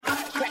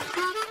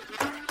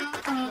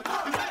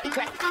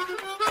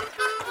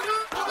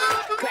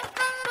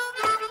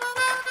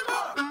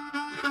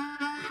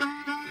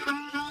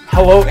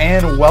Hello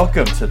and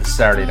welcome to the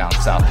Saturday Down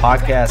South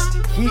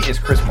podcast. He is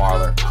Chris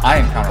Marler. I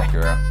am Connor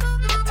O'Gara.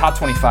 Top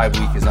 25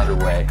 week is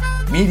underway.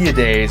 Media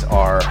days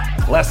are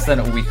less than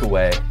a week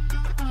away.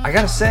 I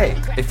gotta say,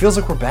 it feels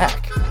like we're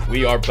back.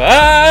 We are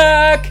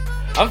back!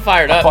 I'm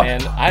fired up,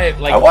 man.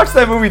 I watched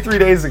that movie 3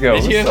 days ago.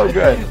 It was so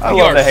good. I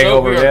love The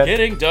Hangover, we man. are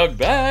getting Doug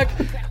back.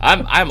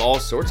 I'm all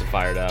sorts of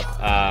fired up.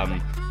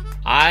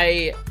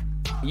 I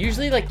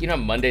usually,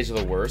 Mondays are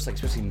the worst,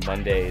 especially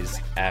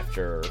Mondays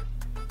after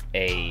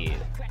a,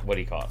 what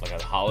do you call it, like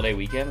a holiday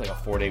weekend, like a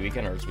 4-day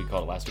weekend, or as we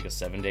called it last week, a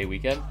 7-day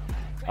weekend.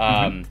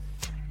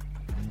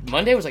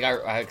 Monday was like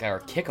our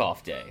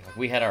kickoff day.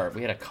 We had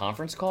a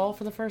conference call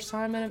for the first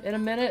time in a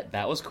minute.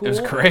 That was cool. It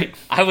was great.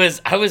 I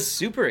was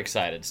super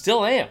excited.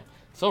 Still am.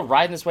 Still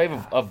riding this wave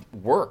of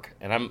work,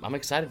 and I'm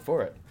excited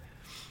for it.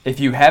 If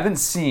you haven't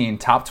seen,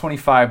 Top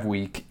 25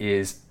 Week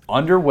is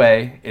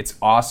underway. It's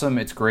awesome.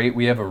 It's great.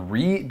 We have a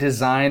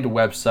redesigned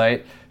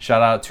website.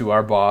 Shout out to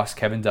our boss,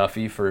 Kevin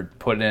Duffy, for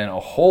putting in a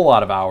whole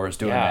lot of hours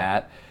doing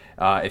that.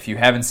 If you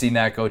haven't seen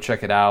that, go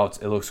check it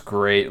out. It looks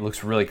great. It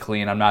looks really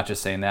clean. I'm not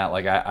just saying that.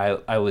 Like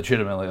I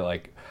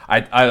legitimately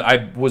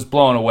I was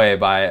blown away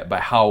by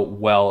how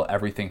well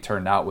everything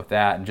turned out with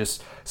that, and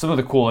just some of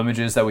the cool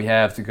images that we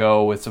have to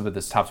go with some of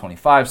this top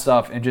 25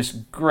 stuff, and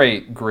just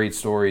great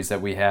stories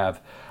that we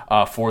have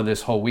for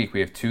this whole week.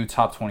 We have 2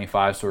 top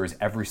 25 stories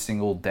every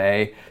single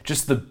day.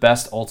 Just the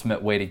best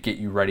ultimate way to get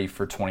you ready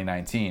for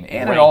 2019.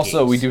 And it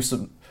also, we do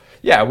some.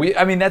 Yeah,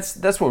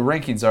 that's what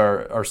rankings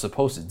are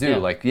supposed to do. Yeah.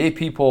 Like the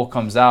AP poll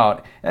comes out,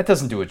 and that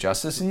doesn't do it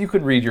justice. And you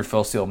could read your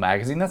Phil Steele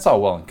magazine. That's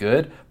all well and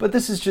good, but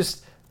this is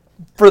just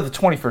for the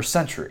 21st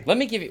century. Let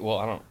me give you.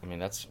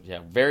 That's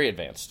very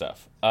advanced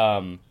stuff.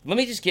 Let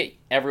me just get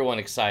everyone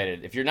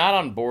excited. If you're not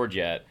on board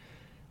yet,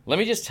 let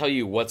me just tell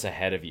you what's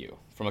ahead of you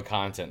from a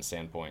content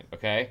standpoint.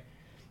 Okay,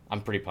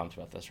 I'm pretty pumped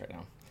about this right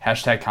now.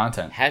 Hashtag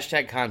content.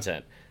 Hashtag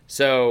content.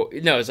 So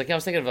it's like I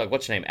was thinking of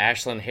what's her name,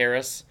 Ashlyn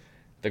Harris.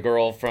 The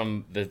girl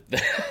from the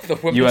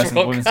U.S.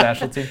 Women's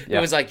National Team? Yeah.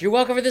 It was like, you're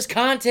welcome for this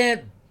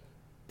content,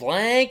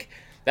 blank.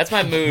 That's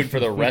my mood for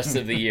the rest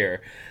of the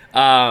year.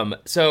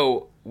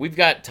 So we've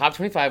got top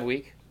 25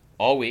 week,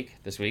 all week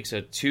this week,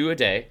 so 2 a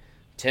day,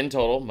 10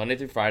 total, Monday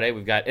through Friday.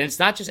 We've got, and it's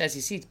not just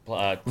SEC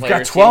players. We've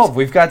got 12. Teams.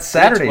 We've got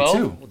Saturday,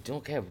 too. Well,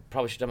 okay, we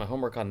probably should have done my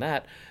homework on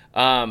that.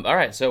 All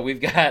right, so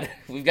we've got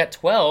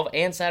 12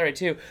 and Saturday,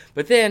 too.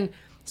 But then,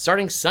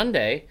 starting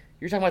Sunday,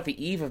 you're talking about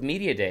the eve of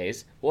media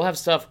days. We'll have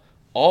stuff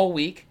all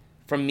week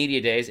from media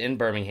days in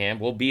Birmingham.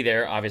 We'll be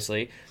there,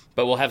 obviously,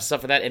 but we'll have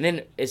stuff for that. And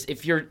then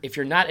if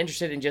you're not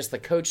interested in just the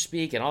coach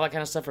speak and all that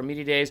kind of stuff from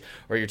media days,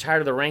 or you're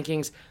tired of the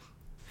rankings,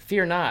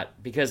 fear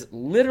not, because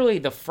literally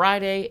the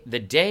Friday, the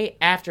day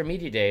after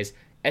media days,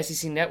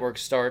 SEC Network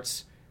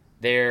starts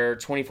their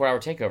 24-hour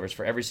takeovers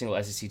for every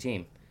single SEC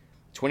team.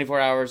 24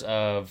 hours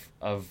of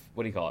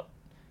what do you call it?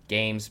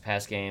 Games,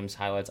 past games,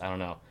 highlights, I don't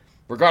know.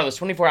 Regardless,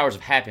 24 hours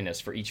of happiness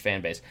for each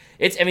fan base.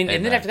 And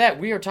then after that,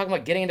 we are talking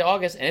about getting into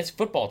August, and it's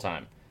football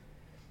time.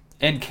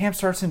 And camp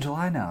starts in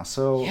July now,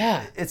 so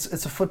yeah,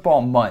 it's a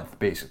football month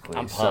basically.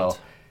 I'm pumped.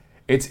 So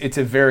it's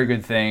a very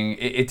good thing.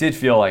 It did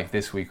feel like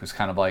this week was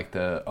kind of like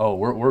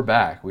we're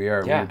back.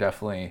 We're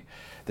definitely,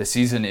 the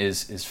season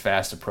is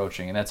fast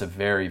approaching, and that's a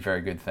very,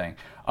 very good thing.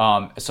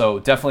 So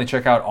definitely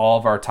check out all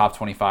of our top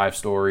 25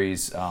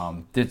 stories.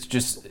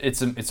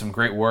 It's some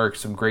great work,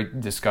 some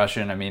great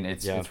discussion.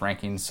 It's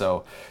rankings.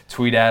 So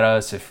tweet at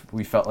us if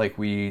we felt like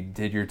we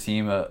did your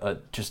team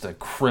just a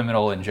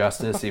criminal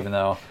injustice, even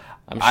though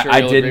I'm sure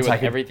you'll agree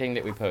with everything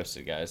that we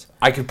posted, guys.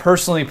 I could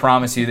personally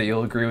promise you that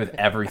you'll agree with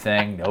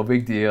everything. No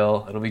big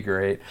deal. It'll be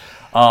great.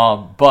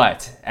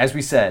 But as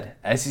we said,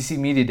 SEC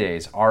Media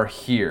Days are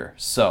here.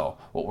 So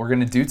what we're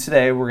going to do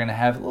today, we're going to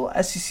have a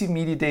little SEC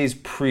Media Days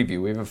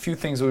preview. We have a few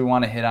things that we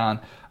want to hit on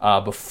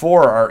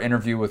before our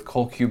interview with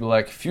Cole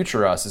Cubelic.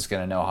 Future Us is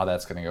going to know how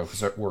that's going to go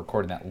because we're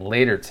recording that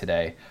later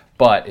today.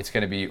 But it's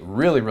going to be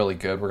really, really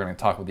good. We're going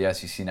to talk with the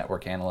SEC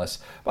Network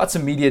analysts about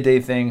some Media Day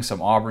things, some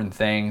Auburn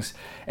things,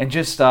 and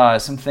just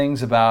some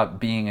things about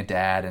being a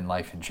dad and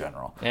life in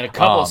general. And a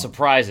couple of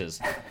surprises.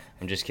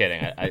 I'm just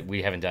kidding.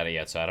 We haven't done it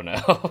yet, so I don't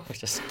know.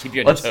 Just keep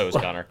you on your toes,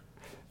 Connor.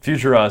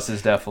 Future Us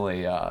is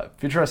definitely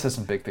Future Us has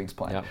some big things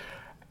planned.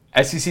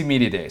 Yep. SEC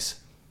Media Days.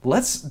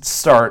 Let's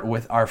start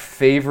with our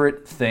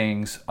favorite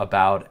things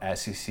about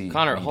SEC.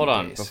 Connor, Media hold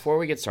on. Days. Before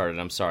we get started,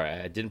 I'm sorry.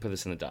 I didn't put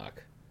this in the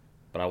doc.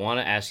 But I want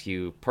to ask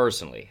you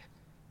personally,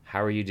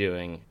 how are you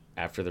doing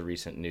after the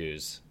recent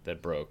news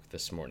that broke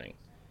this morning?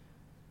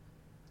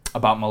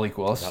 About Malik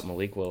Willis? About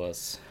Malik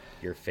Willis,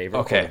 your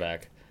favorite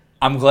quarterback.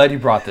 I'm glad you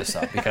brought this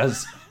up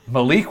because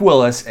Malik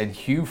Willis and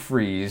Hugh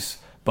Freeze,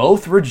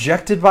 both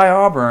rejected by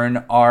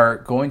Auburn, are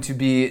going to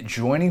be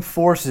joining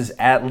forces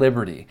at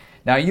Liberty.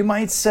 Now, you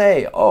might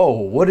say,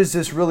 what does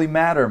this really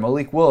matter?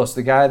 Malik Willis,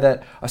 the guy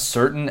that a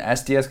certain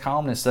SDS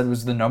columnist said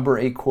was the number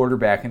 8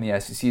 quarterback in the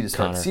SEC to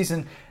start the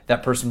season.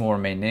 That person will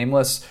remain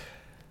nameless.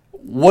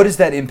 What does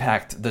that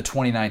impact the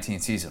 2019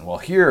 season? Well,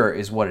 here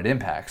is what it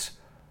impacts.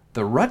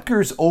 The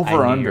Rutgers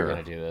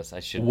over-under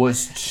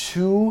was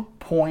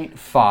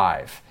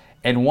 2.5.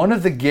 And one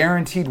of the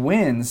guaranteed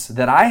wins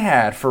that I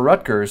had for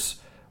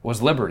Rutgers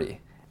was Liberty.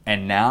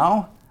 And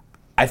now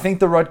I think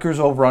the Rutgers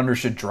over-under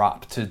should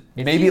drop to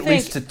maybe at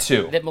least to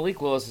 2. That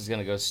Malik Willis is going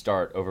to go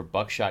start over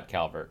Buckshot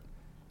Calvert.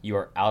 You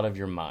are out of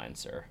your mind,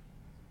 sir.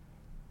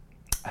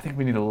 I think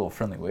we need a little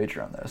friendly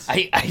wager on this.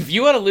 If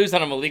you want to lose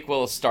on a Malik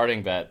Willis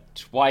starting bet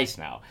twice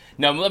now,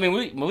 no, I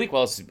mean Malik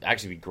Willis would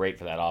actually be great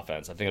for that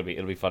offense. I think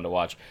it'll be fun to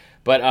watch.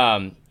 But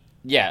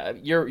yeah,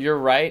 you're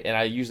right, and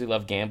I usually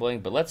love gambling,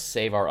 but let's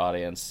save our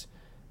audience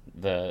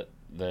the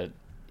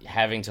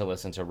having to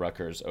listen to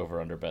Rutgers over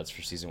under bets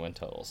for season win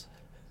totals.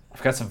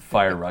 I've got some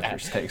fire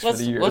Rutgers takes for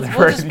the year. We'll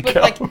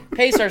just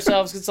pace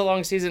ourselves. It's a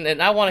long season,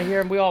 and I want to hear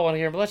them. We all want to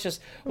hear them, but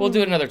we'll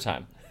do it another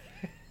time.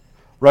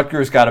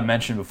 Rutgers got a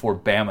mention before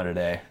Bama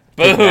today.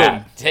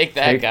 Boom! Take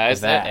that,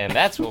 guys. And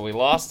that's when we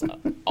lost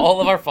all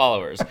of our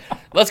followers.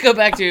 Let's go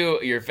back to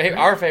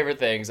our favorite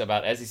things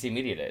about SEC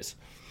Media Days.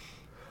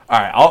 All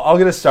right, I'll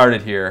get us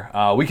started here.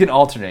 We can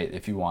alternate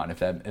if you want, if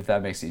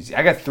that makes it easy.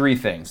 I got 3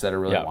 things that I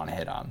really want to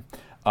hit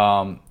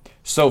on.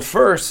 So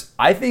first,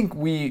 I think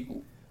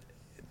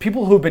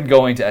people who've been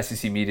going to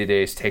SEC Media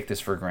Days take this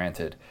for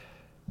granted.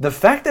 The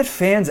fact that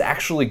fans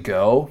actually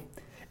go,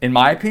 in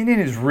my opinion,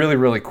 is really,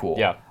 really cool.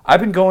 Yeah. I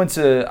went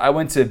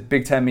to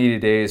Big Ten Media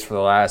Days for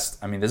the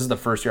last, this is the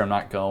first year I'm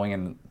not going,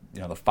 and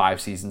the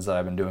 5 seasons that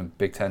I've been doing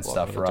Big Ten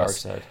stuff for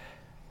us. Dark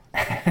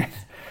side.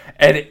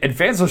 And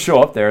fans will show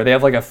up there. They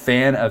have like a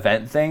fan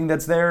event thing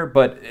that's there,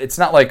 but it's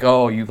not like,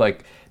 you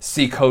like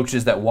see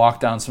coaches that walk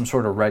down some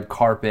sort of red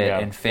carpet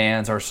and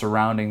fans are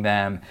surrounding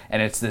them,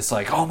 and it's this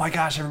like, oh my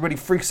gosh, everybody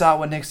freaks out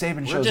when Nick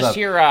Saban shows up. We're just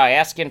here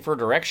asking for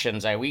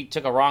directions. We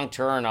took a wrong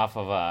turn off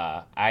of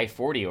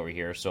I-40 over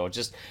here, so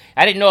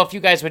I didn't know if you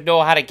guys would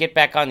know how to get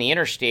back on the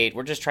interstate.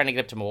 We're just trying to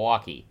get up to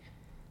Milwaukee.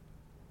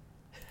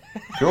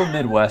 Your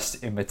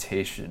Midwest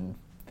imitation.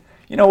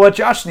 You know what?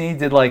 Josh Need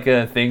did like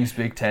a things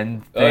Big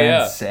Ten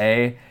fans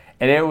say,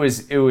 and it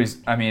was.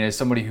 As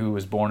somebody who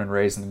was born and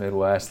raised in the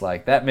Midwest,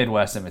 like that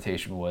Midwest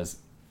imitation was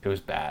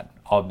bad.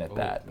 I'll admit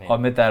that. Man. I'll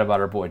admit that about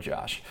our boy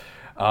Josh.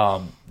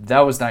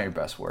 That was not your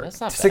best work.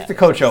 That's not Stick bad. to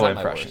Coach O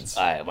impressions.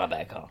 All right, my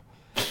bad call.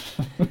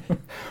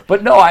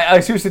 But no, I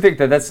seriously think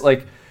that's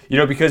like,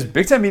 because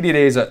Big Ten Media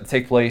Days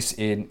take place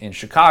in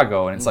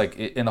Chicago, and it's like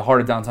in the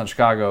heart of downtown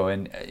Chicago,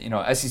 and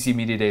SEC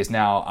Media Days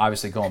now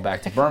obviously going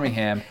back to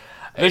Birmingham.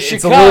 The it's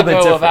Chicago a little bit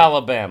different. of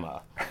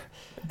Alabama.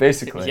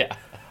 Basically. Yeah.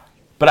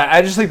 But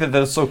I just think that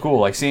that's so cool.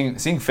 Like seeing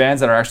fans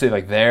that are actually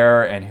like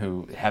there and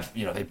who have,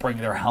 they bring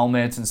their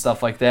helmets and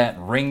stuff like that.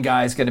 And Ring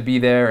Guy's going to be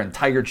there, and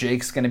Tiger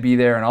Jake's going to be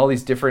there, and all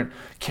these different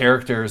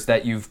characters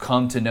that you've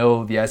come to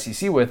know the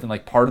SEC with. And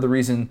like part of the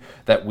reason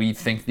that we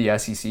think the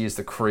SEC is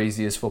the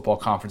craziest football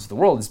conference in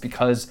the world is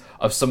because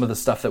of some of the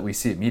stuff that we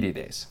see at Media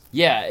Days.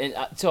 Yeah.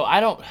 And so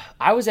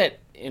I was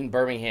in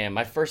Birmingham.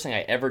 My first thing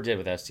I ever did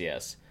with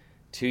SDS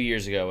 2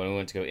 years ago when we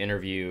went to go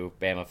interview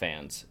Bama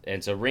fans.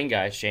 And so Ring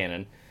Guy,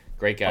 Shannon,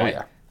 great guy.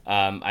 Oh,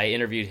 yeah. I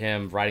interviewed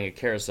him riding a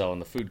carousel in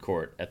the food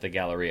court at the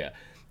Galleria.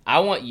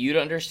 I want you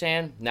to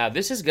understand, now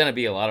this is going to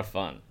be a lot of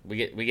fun. We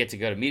get to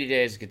go to media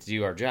days, get to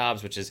do our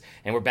jobs,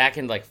 and we're back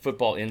in like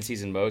football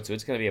in-season mode, so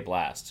it's going to be a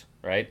blast,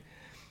 right?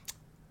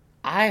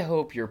 I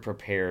hope you're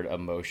prepared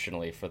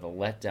emotionally for the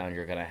letdown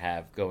you're going to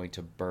have going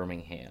to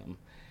Birmingham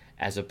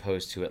as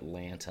opposed to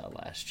Atlanta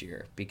last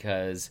year,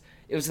 because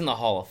it was in the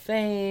Hall of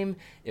Fame.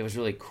 It was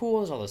really cool.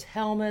 There's all those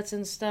helmets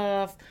and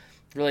stuff.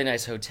 Really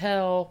nice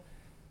hotel.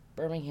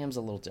 Birmingham's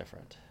a little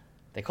different.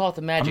 They call it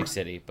the Magic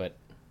City, but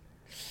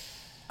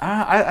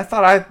I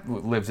thought I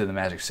lived in the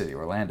Magic City,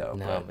 Orlando.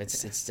 No, but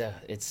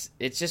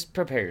it's just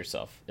prepare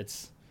yourself.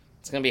 It's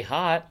gonna be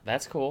hot.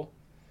 That's cool.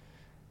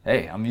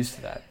 Hey, I'm used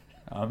to that.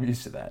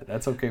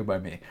 That's okay by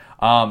me.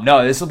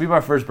 No, this will be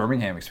my first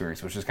Birmingham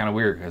experience, which is kind of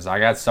weird because I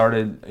got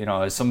started,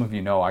 as some of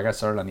you know, I got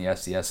started on the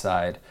SDS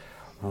side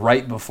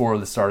right before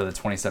the start of the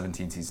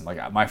 2017 season.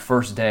 Like my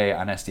first day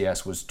on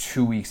SDS was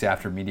 2 weeks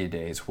after Media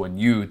Days when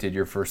you did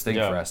your first thing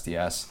for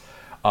SDS.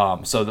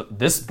 So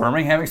this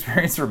Birmingham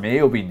experience for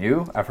me will be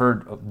new. I've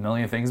heard a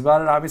million things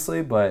about it,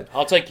 obviously, but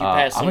I'll take you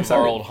past some of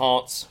our old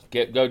haunts.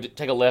 Go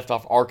take a left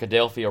off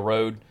Arkadelphia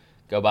Road.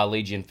 Go by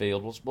Legion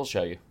Field. We'll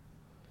show you.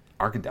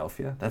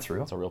 Arkadelphia? That's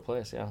real? It's a real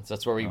place, yeah.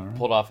 That's where we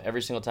pulled off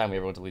every single time we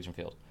ever went to Legion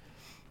Field.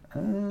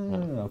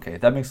 Okay,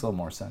 that makes a little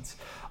more sense.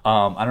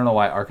 I don't know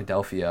why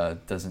Arkadelphia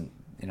doesn't,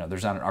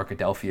 there's not an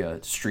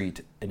Arkadelphia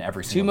street in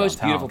every single Two most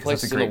downtown, beautiful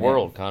places in the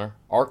world, Connor.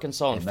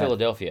 Arkansas and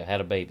Philadelphia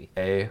had a baby.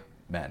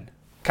 Amen.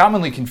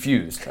 Commonly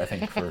confused, I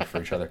think,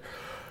 for each other.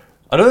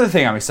 Another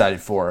thing I'm excited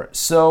for.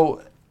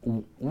 So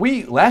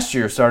we last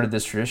year started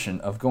this tradition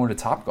of going to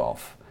Topgolf,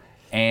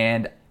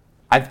 and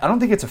I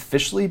don't think it's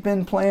officially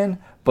been planned,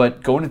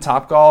 but going to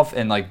Topgolf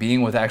and like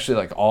being with actually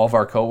like all of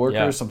our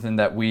coworkers, something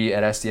that we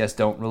at SDS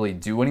don't really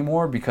do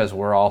anymore because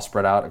we're all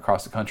spread out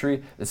across the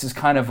country. This is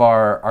kind of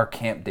our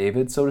Camp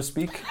David, so to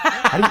speak.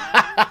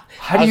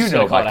 How do you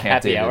know about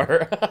Camp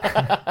David?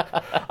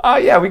 Hour.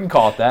 Yeah, we can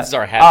call it that. This is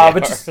our happy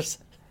hours.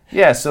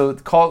 Yeah, so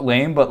call it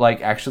lame, but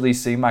like actually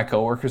seeing my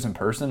coworkers in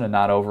person and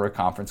not over a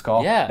conference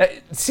call. Yeah.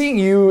 Seeing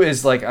you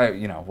is like,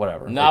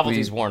 whatever.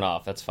 Novelty's worn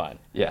off. That's fine.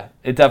 Yeah,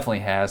 it definitely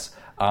has.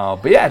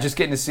 But yeah, just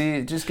getting to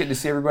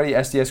see everybody,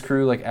 SDS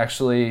crew, like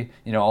actually,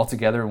 all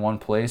together in one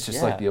place,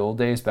 just like the old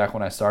days back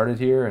when I started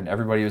here, and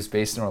everybody was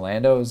based in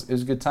Orlando. It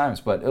was good times,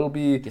 but it'll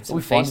be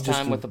fun.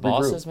 FaceTime with the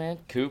bosses, man.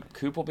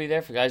 Coop will be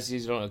there. For guys who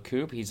don't know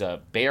Coop, he's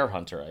a bear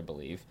hunter, I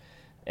believe,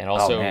 and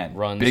also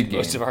runs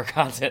most of our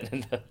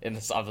content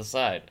on the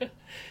side.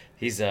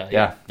 He's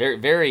very,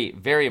 very,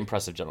 very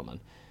impressive gentleman.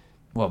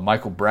 Well,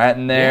 Michael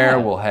Bratton there.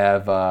 Yeah. We'll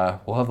have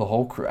the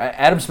whole crew.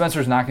 Adam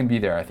Spencer's not going to be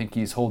there. I think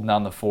he's holding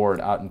down the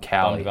fort out in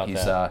Cali.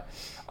 He's on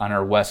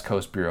our West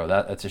Coast bureau.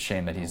 That's a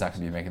shame that he's not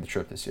going to be making the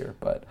trip this year.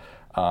 But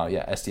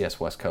SDS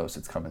West Coast,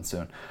 it's coming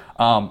soon.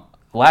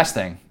 Last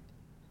thing,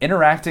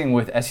 interacting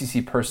with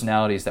SEC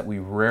personalities that we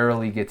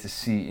rarely get to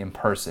see in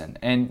person.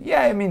 And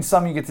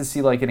some you get to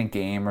see like in a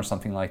game or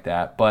something like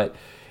that. But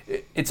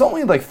it's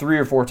only like 3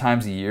 or 4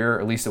 times a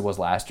year, at least it was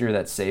last year,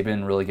 that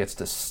Saban really gets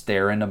to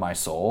stare into my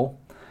soul.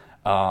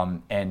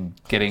 And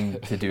getting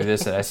to do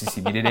this at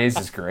SEC Media Days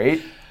is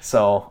great,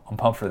 so I'm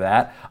pumped for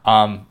that.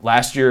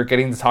 Last year,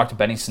 getting to talk to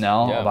Benny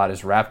Snell about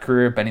his rap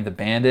career, Benny the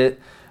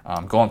Bandit,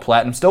 going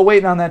platinum. Still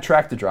waiting on that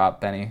track to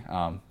drop, Benny.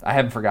 I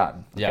haven't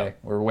forgotten. Okay?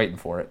 We're waiting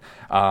for it.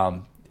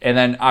 And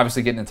then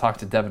obviously getting to talk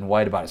to Devin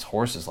White about his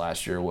horses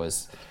last year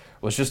was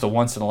just a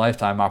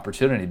once-in-a-lifetime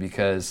opportunity,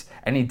 because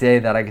any day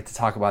that I get to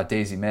talk about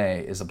Daisy May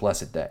is a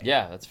blessed day.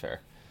 Yeah, that's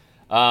fair.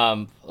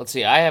 Let's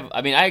see.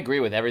 I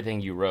agree with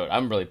everything you wrote.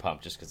 I'm really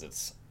pumped just because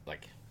it's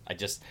like, I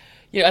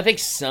think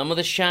some of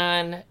the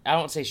shine, I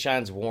don't say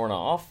shine's worn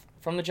off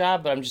from the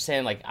job, but I'm just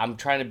saying, like, I'm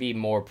trying to be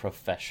more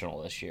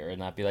professional this year and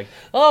not be like,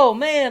 oh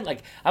man,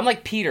 like, I'm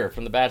like Peter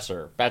from The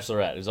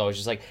Bachelorette, who's always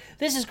just like,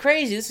 this is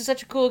crazy. This is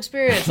such a cool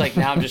experience. Like,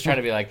 now I'm just trying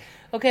to be like,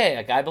 okay,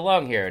 like, I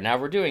belong here. Now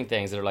we're doing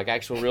things that are like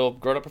actual real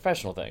grown up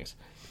professional things.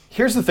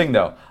 Here's the thing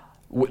though.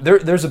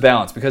 There's a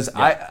balance, because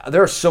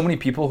there are so many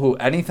people who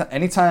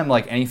anytime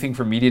like anything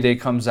from Media Day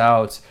comes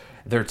out,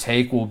 their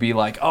take will be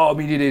like, oh,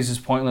 Media Days is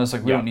pointless,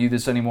 like we don't need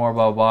this anymore,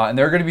 blah, blah, blah. And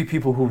there are going to be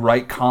people who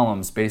write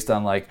columns based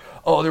on like,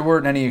 oh, there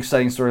weren't any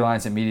exciting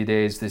storylines at Media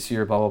Days this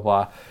year, blah, blah,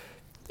 blah.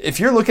 If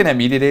you're looking at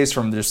Media Days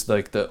from just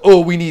like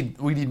we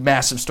need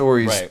massive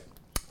stories, right,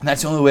 and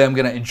that's the only way I'm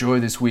going to enjoy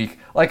this week,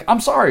 like, I'm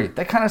sorry,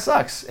 that kind of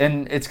sucks.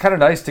 And it's kind of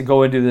nice to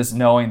go into this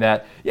knowing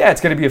that,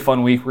 it's going to be a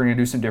fun week. We're going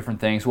to do some different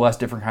things. We'll ask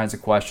different kinds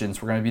of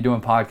questions. We're going to be doing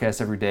podcasts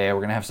every day. We're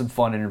going to have some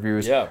fun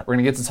interviews. Yeah. We're going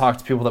to get to talk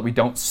to people that we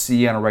don't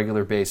see on a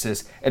regular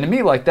basis. And to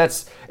me, like,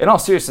 that's, in all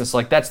seriousness,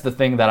 like, that's the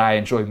thing that I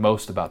enjoy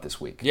most about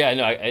this week. Yeah,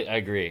 no, I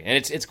agree. And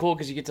it's cool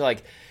because you get to,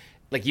 like,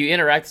 you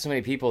interact with so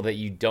many people that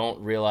you don't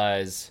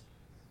realize.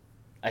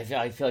 I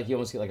feel like you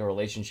almost get like a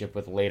relationship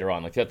with later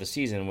on, like throughout the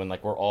season, when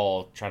like we're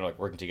all trying to like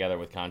working together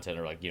with content,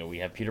 or like, we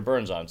have Peter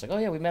Burns on. It's like, oh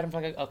yeah, we met him for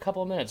like a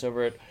couple of minutes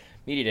over at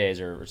Media Days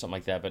or something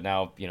like that. But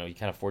now, you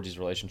kind of forge these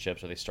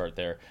relationships, or they start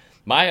there.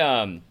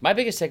 My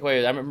biggest takeaway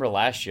is I remember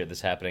last year this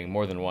happening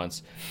more than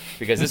once,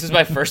 because this is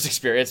my first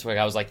experience where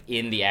I was like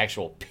in the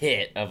actual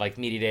pit of like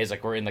Media Days,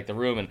 like we're in like the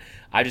room, and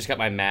I just got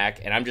my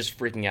Mac and I'm just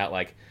freaking out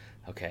like,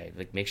 okay,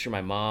 like make sure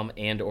my mom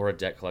and or a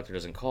debt collector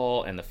doesn't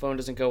call and the phone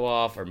doesn't go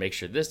off, or make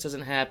sure this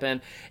doesn't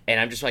happen. And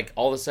I'm just like,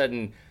 all of a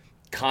sudden,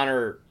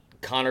 Connor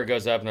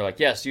goes up and they're like,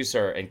 yes, you,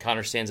 sir. And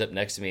Connor stands up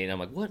next to me and I'm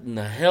like, what in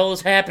the hell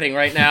is happening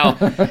right now?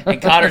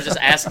 And Connor's just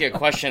asking a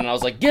question and I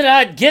was like,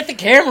 get the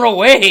camera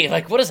away.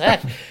 Like, what is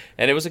that?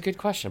 And it was a good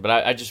question.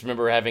 But I just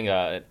remember having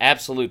an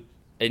absolute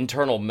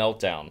internal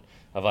meltdown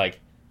of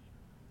like,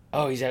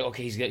 oh, he's like,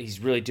 okay,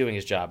 he's really doing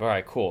his job. All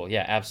right, cool.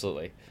 Yeah,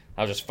 absolutely.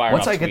 I was just firing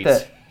off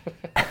tweets.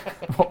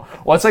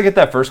 Once I get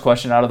that first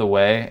question out of the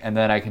way, and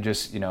then I can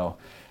just,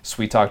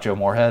 sweet talk Joe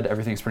Moorhead,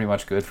 everything's pretty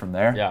much good from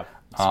there. Yeah,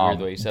 it's weird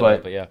the way you said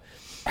that, but yeah.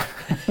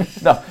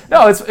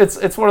 no,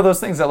 it's one of those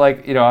things that,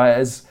 like,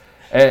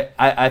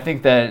 I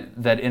think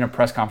that in a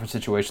press conference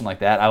situation like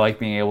that, I like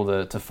being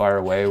able to fire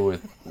away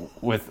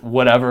with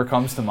whatever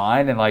comes to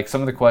mind. And like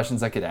some of the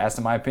questions that get asked,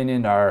 in my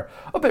opinion, are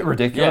a bit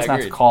ridiculous.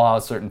 Not to call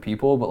out certain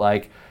people, but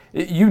like,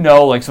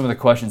 like some of the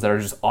questions that are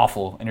just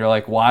awful, and you're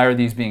like, why are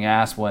these being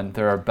asked when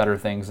there are better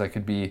things that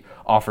could be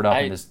offered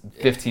up in this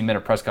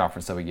 15-minute press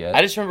conference that we get?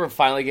 I just remember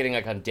finally getting,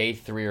 like, on day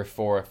 3 or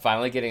 4,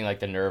 finally getting,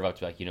 like, the nerve up to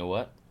be like, you know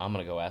what? I'm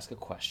going to go ask a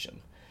question.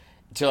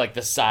 To, like,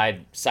 the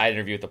side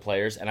interview with the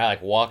players, and I,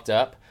 like, walked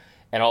up,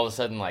 and all of a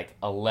sudden, like,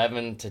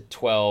 11 to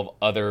 12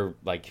 other,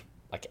 like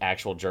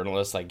actual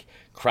journalists, like,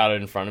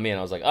 crowded in front of me, and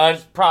I was like, I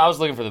was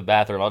looking for the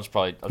bathroom. I'll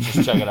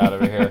just check it out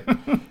over here.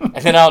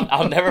 And then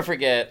I'll never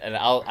forget, and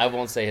I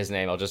won't say his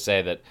name. I'll just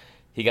say that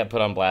he got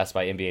put on blast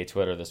by NBA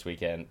Twitter this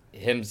weekend.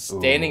 Him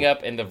standing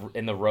up in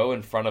the row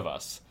in front of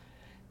us,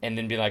 and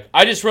then being like,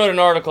 I just wrote an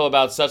article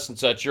about such and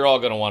such. You're all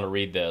going to want to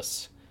read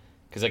this.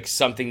 Because, like,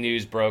 something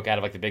news broke out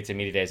of, like, the Big Ten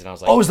Media Days, and I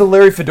was like... Oh, it was the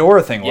Larry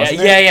Fedora thing,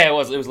 wasn't it? Yeah, it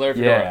was. It was Larry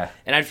Fedora. Yeah.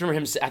 And I just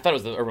remember him... I thought it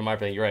was the Urban Meyer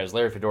thing. You're right. It was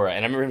Larry Fedora.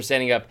 And I remember him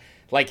standing up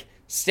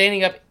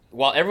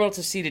while everyone else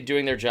is seated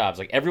doing their jobs,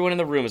 like everyone in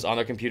the room is on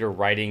their computer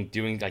writing,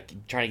 doing like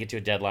trying to get to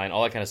a deadline,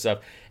 all that kind of stuff.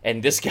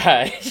 And this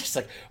guy is just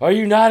like, "Are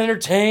you not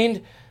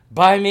entertained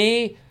by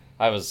me?"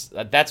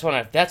 That's when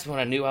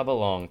I knew I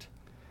belonged.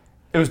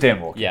 It was Dan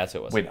Wolke. Yeah, that's what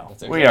it was. We know.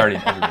 Exactly. We already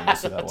knew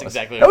that That's was.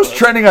 exactly what That it was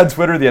trending on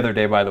Twitter the other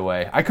day, by the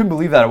way. I couldn't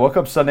believe that. I woke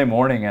up Sunday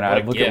morning and I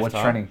looked at what's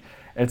trending.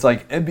 It's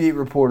like NBA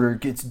reporter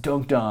gets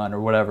dunked on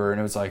or whatever, and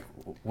it was like,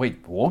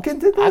 wait, Wolken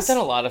did this? I've done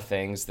a lot of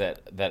things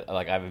that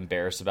like I'm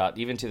embarrassed about,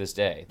 even to this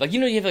day. Like,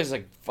 you have those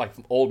like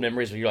old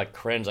memories where you're like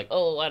cringe, like,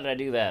 oh, why did I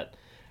do that?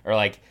 Or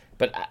like,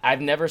 but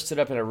I've never stood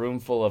up in a room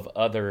full of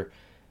other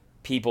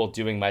people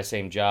doing my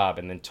same job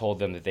and then told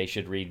them that they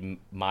should read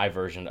my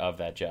version of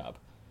that job.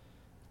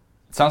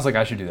 Sounds like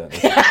I should do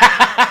that.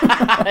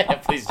 Yeah,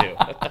 please do.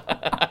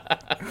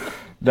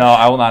 No,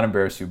 I will not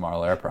embarrass you,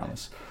 Marley, I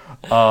promise.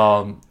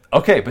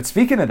 Okay, but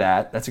speaking of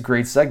that, that's a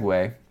great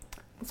segue.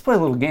 Let's play a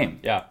little game.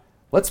 Yeah.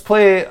 Let's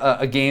play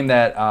a game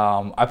that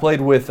I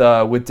played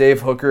with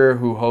Dave Hooker,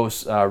 who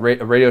hosts a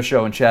radio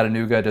show in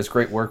Chattanooga, does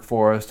great work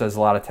for us, does a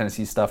lot of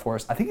Tennessee stuff for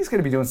us. I think he's going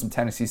to be doing some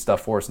Tennessee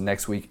stuff for us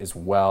next week as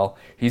well.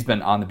 He's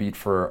been on the beat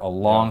for a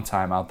long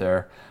time out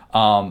there.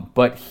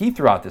 But he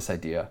threw out this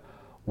idea.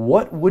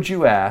 What would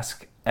you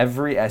ask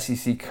every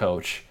SEC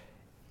coach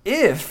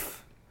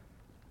if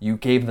you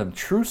gave them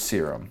truth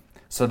serum?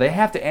 So they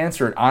have to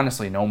answer it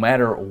honestly, no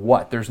matter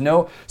what.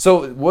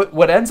 So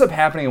what ends up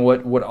happening,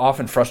 and what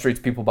often frustrates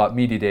people about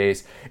media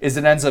days, is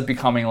it ends up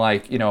becoming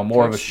like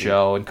more of a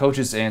show. And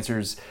coaches'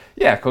 answers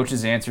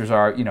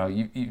are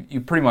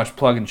you pretty much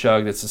plug and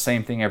chug. It's the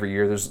same thing every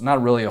year. There's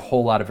not really a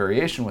whole lot of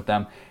variation with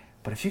them.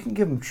 But if you can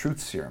give them truth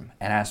serum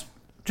and ask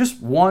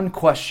just one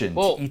question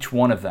to each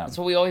one of them, that's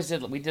what we always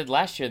did. We did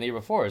last year and the year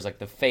before. Is like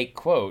the fake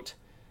quote.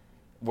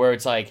 Where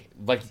it's like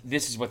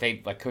this is what they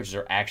coaches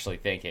are actually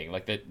thinking.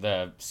 Like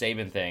the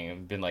Saban thing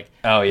and been like,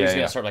 who's going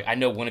to start? Like, I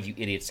know one of you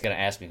idiots is going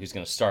to ask me who's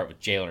going to start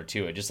with Jalen or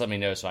Tua. Just let me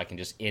know so I can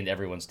just end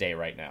everyone's day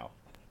right now.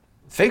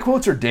 Fake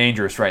quotes are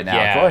dangerous right now.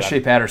 Yeah, Go ask Shea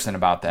Patterson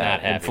about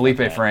that, and Felipe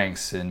that.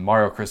 Franks and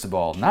Mario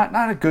Cristobal.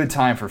 Not a good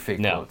time for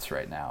fake quotes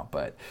right now.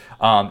 But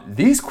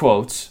these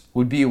quotes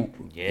would be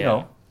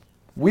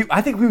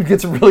I think we would get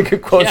some really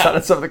good quotes out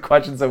of some of the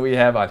questions that we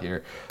have on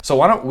here. So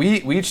why don't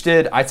we each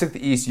did, I took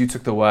the East, you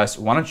took the West.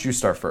 Why don't you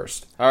start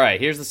first? All right,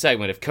 here's the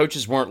segment. If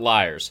coaches weren't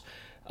liars.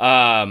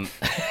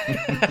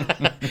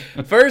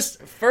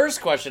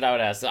 First question I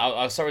would ask,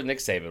 I'll start with Nick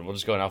Saban. We'll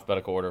just go in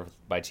alphabetical order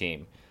by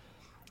team.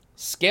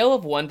 Scale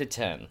of 1 to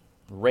 10,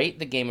 rate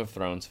the Game of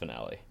Thrones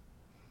finale.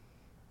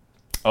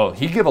 Oh,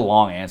 he'd give a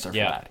long answer for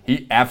that.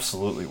 He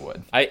absolutely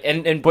would.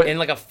 And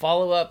like a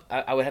follow-up,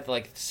 I would have to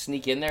like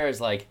sneak in there is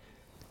like,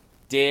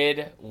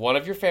 did one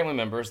of your family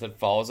members that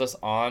follows us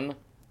on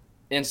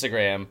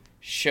Instagram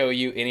show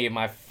you any of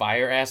my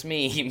fire-ass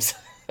memes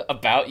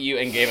about you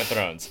in Game of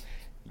Thrones?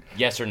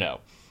 Yes or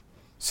no?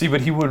 See, but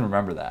he wouldn't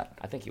remember that.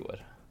 I think he would.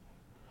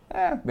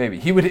 Maybe.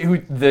 He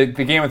would. The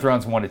Game of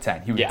Thrones 1 to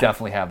 10, he would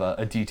definitely have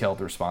a detailed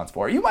response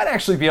for it. You might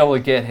actually be able to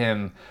get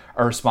him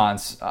a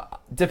response,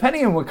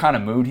 depending on what kind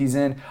of mood he's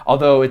in,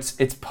 although it's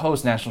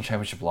post-national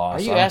championship loss.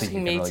 Are you so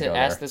asking me really to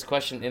ask this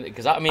question?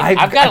 Because I've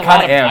I've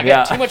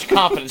got too much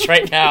confidence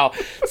right now.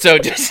 So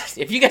just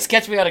if you guys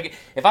catch me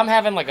if I'm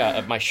having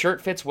like my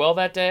shirt fits well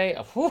that day,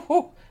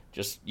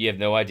 just you have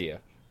no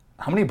idea.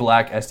 How many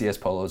black SDS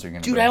polos are you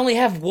going to Dude, I only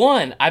have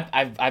one.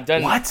 I've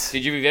done... What?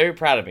 Did you be very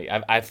proud of me?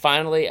 I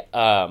finally...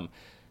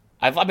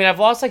 I've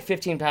lost like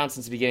 15 pounds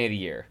since the beginning of the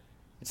year.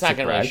 It's not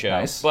going to really show.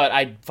 Nice. But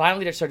I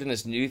finally just started doing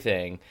this new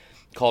thing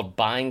called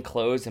buying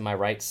clothes in my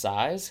right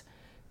size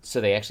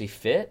so they actually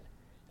fit.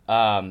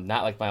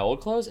 Not like my old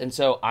clothes. And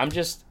so I'm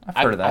just... I've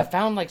heard of that. I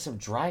found like some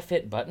dry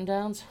fit button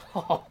downs.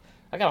 Oh,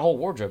 I got a whole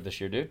wardrobe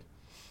this year, dude.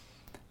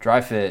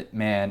 Dry fit,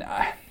 man...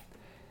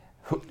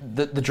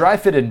 The dry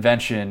fit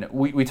invention,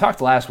 we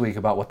talked last week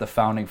about what the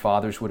founding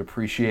fathers would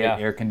appreciate,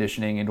 air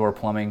conditioning, indoor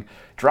plumbing.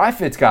 Dry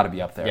fit's got to be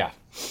up there. Yeah.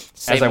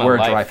 As I wear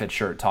a dry fit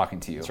shirt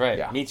talking to you. That's right.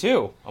 Yeah. Me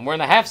too. I'm wearing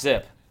the half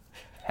zip.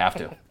 Have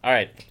to. All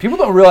right. People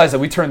don't realize that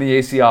we turn the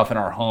AC off in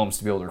our homes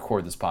to be able to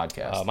record this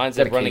podcast. Mine's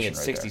running at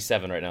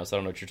 67 right now, so I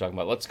don't know what you're talking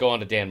about. Let's go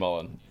on to Dan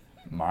Mullen.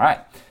 All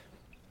right.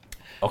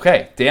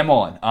 Okay, Dan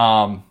Mullen.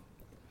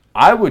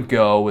 I would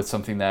go with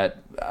something that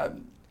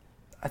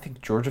I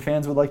think Georgia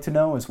fans would like to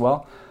know as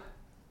well.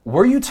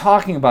 Were you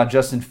talking about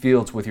Justin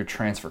Fields with your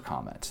transfer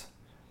comment?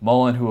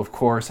 Mullen, who of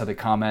course had the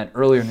comment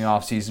earlier in the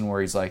offseason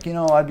where he's like,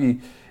 I'd be,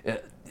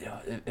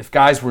 if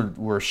guys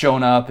were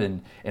showing up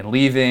and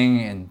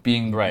leaving and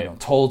being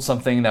told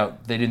something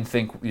that they didn't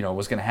think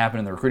was going to happen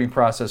in the recruiting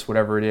process,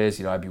 whatever it is,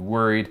 I'd be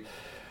worried.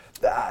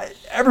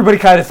 Everybody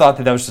kind of thought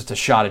that was just a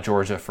shot at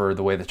Georgia for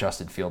the way the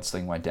Justin Fields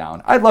thing went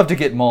down. I'd love to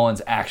get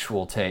Mullen's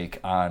actual take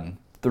on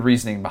the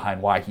reasoning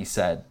behind why he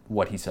said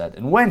what he said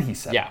and when he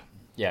said it.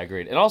 Yeah,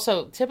 agreed. And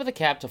also, tip of the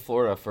cap to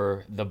Florida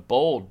for the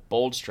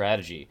bold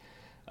strategy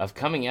of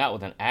coming out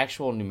with an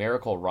actual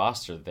numerical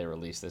roster that they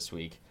released this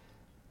week.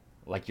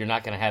 Like, you're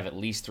not going to have at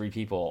least 3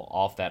 people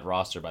off that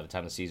roster by the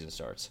time the season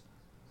starts.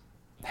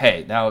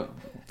 Hey, now,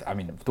 I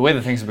mean, the way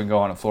that things have been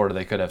going in Florida,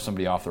 they could have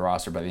somebody off the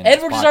roster by the end of the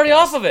podcast. Edwards is already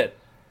off of it.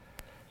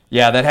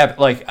 Yeah, that happened.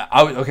 Like,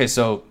 okay,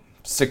 so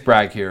sick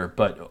brag here,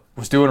 but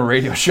was doing a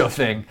radio show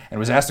thing and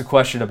was asked a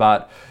question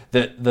about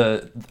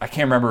the I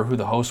can't remember who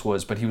the host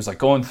was, but he was like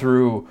going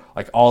through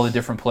like all the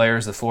different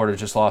players that Florida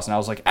just lost, and I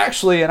was like,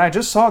 actually, and I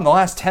just saw in the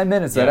last 10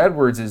 minutes that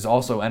Edwards is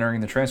also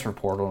entering the transfer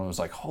portal, and it was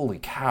like, holy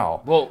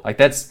cow! Well, like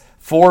that's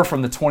 4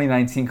 from the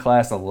 2019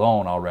 class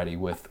alone already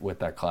with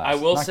that class. I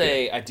will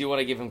say I do want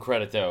to give him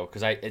credit though,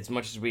 because as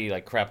much as we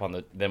like crap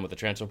on them with the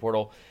transfer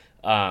portal,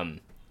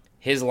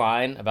 his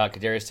line about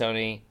Kadarius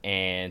Toney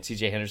and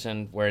C.J.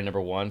 Henderson wearing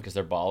number 1 because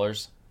they're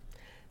ballers.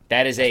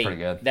 That's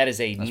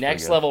a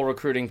next level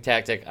recruiting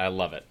tactic. I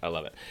love it.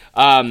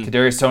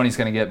 Kadarius Toney's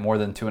going to get more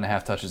than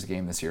 2.5 touches a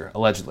game this year,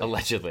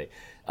 allegedly.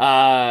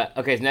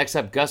 Okay, next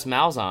up, Gus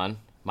Malzahn.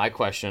 My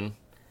question.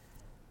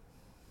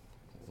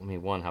 I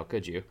mean, 1, how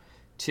could you?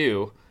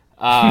 2,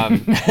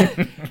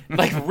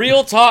 like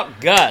real talk,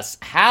 Gus.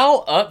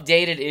 How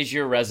updated is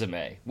your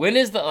resume? When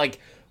is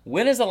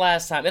the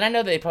last time? And I know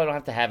that they probably don't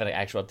have to have an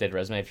actual updated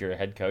resume if you're a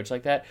head coach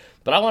like that.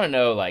 But I want to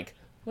know, like,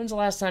 when's the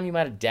last time you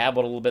might have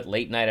dabbled a little bit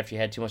late night after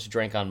you had too much to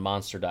drink on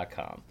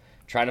Monster.com,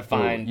 trying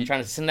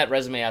to send that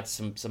resume out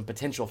to some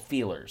potential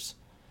feelers?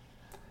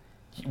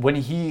 When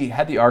he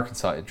had the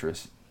Arkansas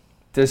interest,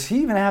 does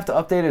he even have to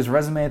update his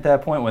resume at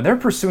that point when they're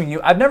pursuing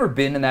you? I've never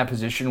been in that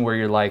position where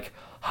you're like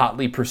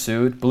hotly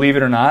pursued. Believe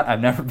it or not, I've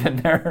never been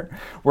there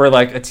where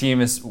like a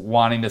team is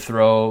wanting to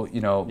throw,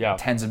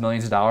 tens of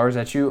millions of dollars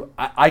at you.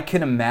 I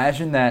can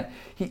imagine that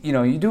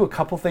you do a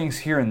couple things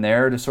here and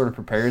there to sort of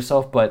prepare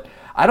yourself, but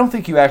I don't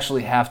think you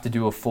actually have to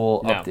do a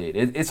full update.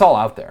 It's all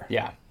out there.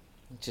 Yeah.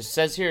 It just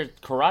says here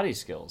karate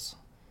skills.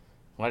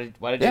 Why did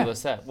you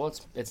list that? Well,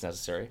 it's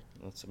necessary.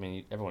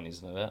 Everyone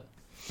needs to know that.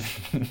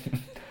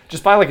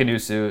 Just buy like a new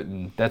suit,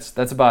 and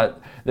that's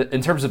about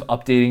in terms of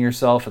updating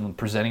yourself and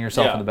presenting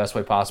yourself in the best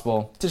way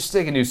possible. Just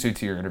take a new suit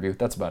to your interview.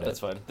 That's about it. That's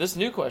fine. This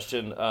new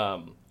question,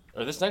 or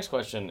this next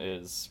question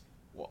is,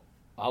 well,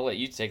 I'll let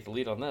you take the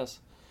lead on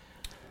this.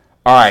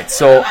 All right,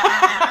 so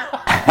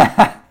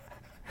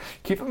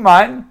keep in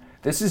mind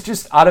this is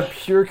just out of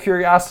pure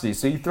curiosity.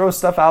 So you throw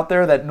stuff out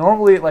there that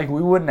normally like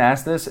we wouldn't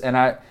ask this, and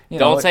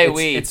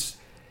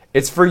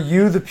it's for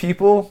you, the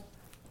people,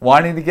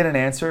 wanting to get an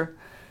answer.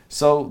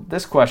 So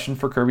this question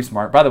for Kirby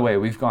Smart, by the way,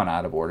 we've gone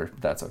out of order.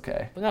 That's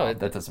okay. No,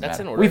 that doesn't that's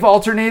matter. In order. We've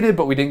alternated,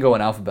 but we didn't go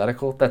in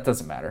alphabetical. That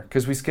doesn't matter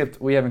because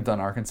we haven't done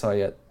Arkansas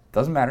yet.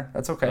 Doesn't matter.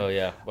 That's okay. Oh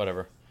yeah,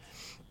 whatever.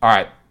 All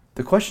right.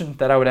 The question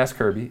that I would ask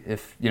Kirby,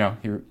 if he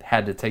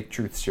had to take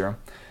truth serum,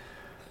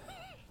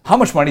 how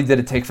much money did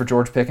it take for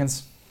George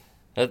Pickens?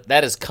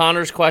 That is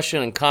Connor's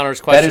question, and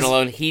Connor's question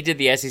alone. He did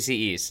the SEC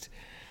East.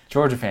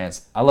 Georgia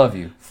fans, I love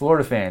you.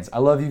 Florida fans, I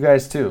love you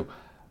guys too.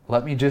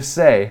 Let me just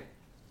say,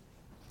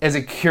 as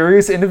a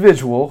curious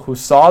individual who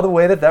saw the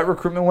way that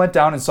recruitment went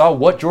down and saw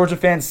what Georgia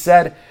fans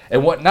said,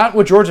 and what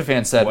Auburn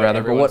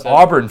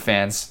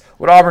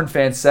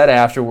fans said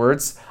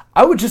afterwards,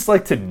 I would just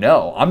like to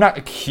know. I'm not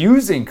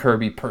accusing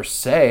Kirby per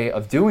se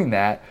of doing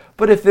that,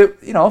 but if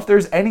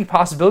there's any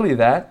possibility of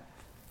that,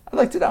 I'd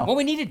like to know. What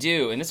we need to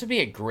do, and this would be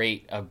a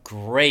great. Now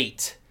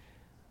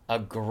that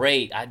I'm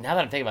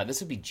thinking about it,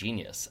 this would be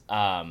genius.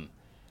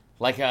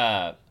 Like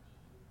a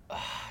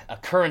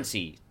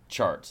currency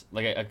chart,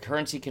 like a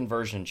currency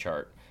conversion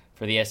chart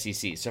for the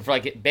SEC. So for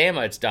like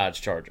Bama, it's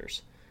Dodge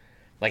Chargers.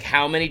 Like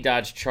how many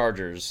Dodge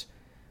Chargers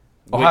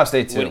Ohio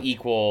State too would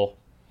equal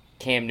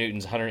Cam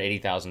Newton's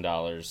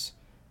 $180,000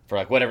 for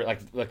like whatever,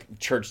 like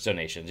church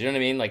donations. You know what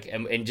I mean? Like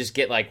and just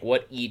get like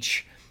what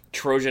each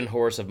Trojan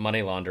horse of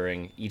money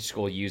laundering each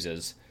school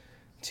uses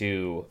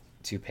to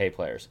pay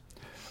players.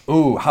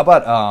 Ooh, how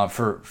about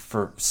for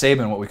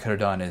Saban? What we could have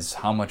done is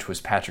how much was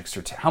Patrick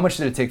Surtain? How much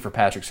did it take for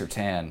Patrick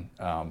Surtain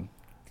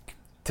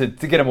to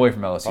get him away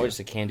from LSU? Probably just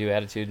a can-do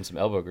attitude and some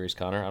elbow grease,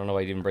 Connor. I don't know why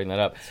you didn't bring that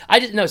up. I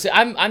didn't know. So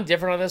I'm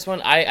different on this one.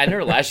 I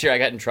remember last year I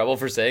got in trouble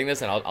for saying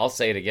this, and I'll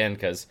say it again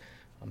because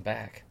I'm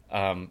back.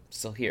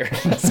 Still here.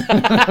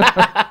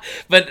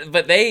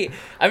 but I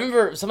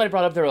remember somebody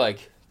brought up, they were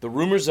like, the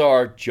rumors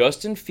are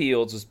Justin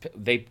Fields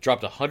they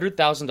dropped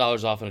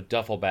 $100,000 off in a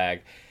duffel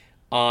bag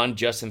on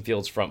Justin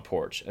Fields' front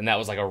porch, and that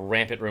was like a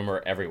rampant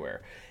rumor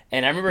everywhere.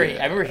 And I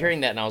remember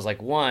hearing that, and I was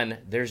like, one,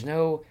 there's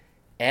no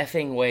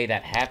effing way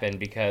that happened,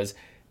 because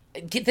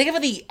think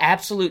about the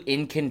absolute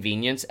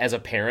inconvenience as a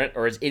parent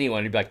or as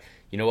anyone who'd be like,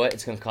 you know what,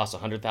 it's going to cost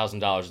 $100,000,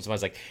 and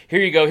somebody's like,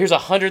 here you go, here's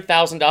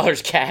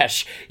 $100,000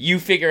 cash. You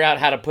figure out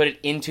how to put it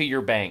into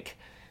your bank.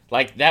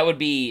 Like that would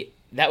be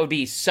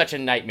such a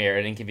nightmare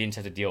and inconvenience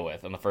to have to deal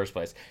with in the first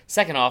place.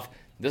 Second off,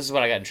 this is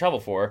what I got in trouble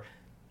for.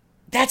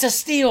 That's a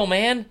steal,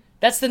 man.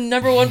 That's the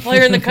number one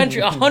player in the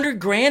country.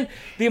 $100,000,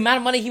 the amount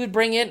of money he would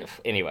bring in.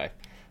 Anyway,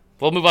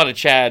 we'll move on to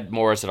Chad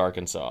Morris at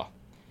Arkansas.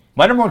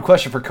 My number one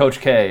question for Coach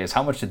K is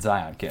how much did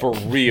Zion kick? For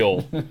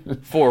real.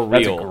 For real.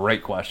 That's a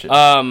great question.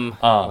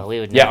 Well,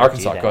 we would never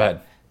Arkansas, do that. Go ahead.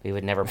 We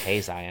would never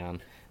pay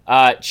Zion.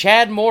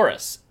 Chad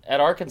Morris at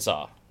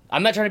Arkansas.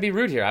 I'm not trying to be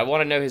rude here. I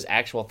want to know his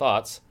actual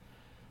thoughts.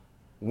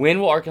 When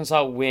will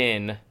Arkansas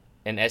win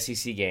an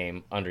SEC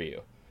game under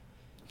you?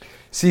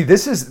 See,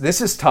 this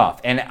is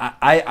tough, and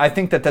I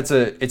think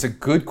it's a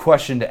good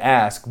question to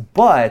ask,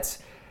 but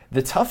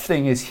The tough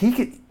thing is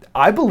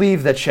I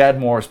believe that Chad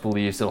Morris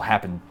believes it'll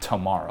happen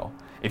tomorrow.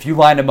 If you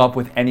line him up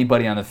with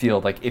anybody on the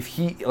field,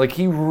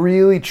 he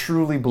really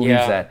truly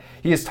believes that.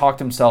 He has talked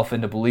himself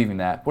into believing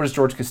that. What does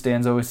George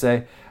Costanza always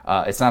say?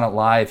 It's not a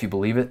lie if you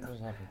believe it.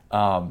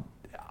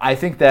 I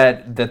think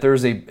that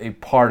there's a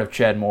part of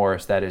Chad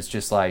Morris that is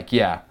just like,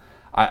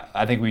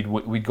 I think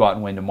we'd go out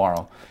and win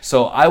tomorrow.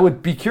 So I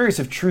would be curious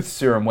if Truth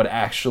Serum would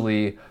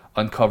actually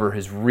uncover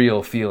his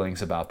real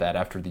feelings about that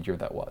after the year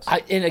that was.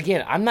 And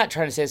again, I'm not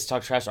trying to say this to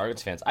talk trash to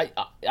Arkansas fans.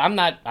 I'm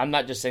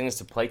not just saying this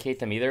to placate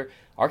them either.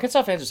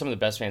 Arkansas fans are some of the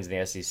best fans in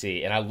the SEC,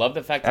 and I love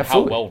the fact that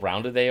how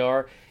well-rounded they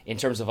are in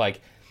terms of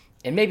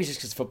and maybe it's just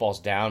because football's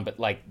down, but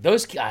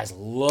those guys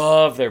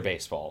love their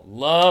baseball,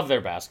 love their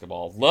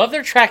basketball, love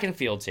their track and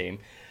field team.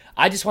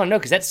 I just want to know,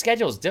 because that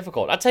schedule is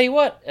difficult. I'll tell you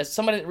what, as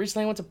somebody that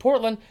recently went to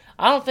Portland,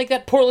 I don't think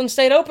that Portland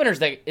State opener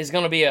is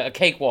going to be a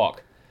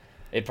cakewalk.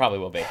 It probably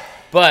will be.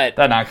 But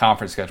that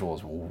non-conference schedule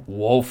is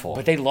woeful.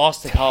 But they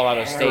lost to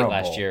Colorado State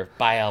last year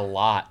by a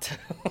lot.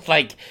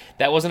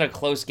 That wasn't a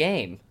close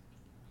game.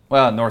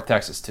 Well, North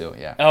Texas too,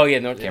 yeah. Oh, yeah,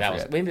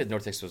 maybe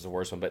North Texas was the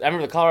worst one. But I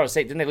remember the Colorado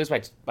State, didn't they lose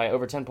by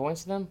over 10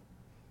 points to them?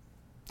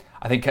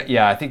 I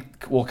think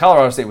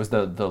Colorado State was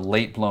the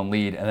late blown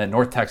lead, and then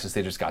North Texas,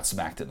 they just got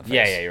smacked in the face.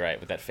 Yeah, you're right,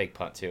 with that fake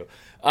punt too.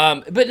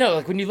 But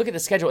no, when you look at the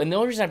schedule, and the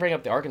only reason I bring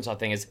up the Arkansas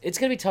thing is it's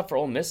going to be tough for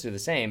Ole Miss to do the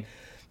same,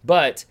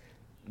 but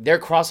their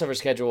crossover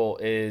schedule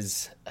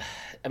is,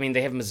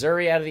 they have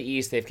Missouri out of the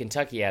East, they have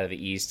Kentucky out of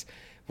the East,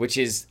 which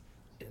is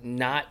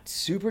not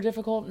super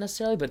difficult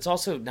necessarily, but it's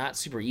also not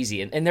super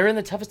easy, and they're in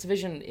the toughest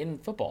division in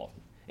football.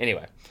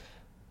 Anyway,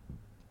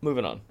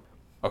 moving on.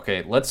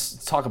 Okay,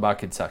 let's talk about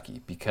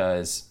Kentucky,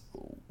 because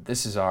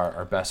this is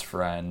our best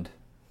friend,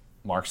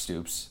 Mark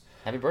Stoops.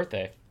 Happy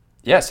birthday.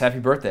 Yes, happy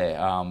birthday.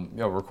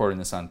 We're recording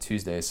this on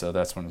Tuesday, so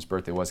that's when his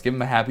birthday was. Give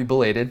him a happy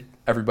belated,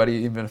 everybody,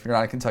 even if you're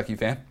not a Kentucky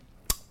fan.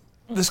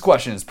 This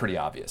question is pretty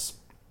obvious.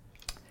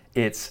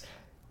 It's,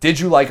 did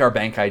you like our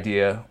bank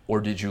idea, or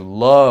did you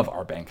love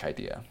our bank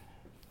idea?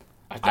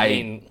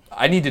 I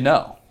need to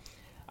know.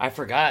 I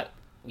forgot,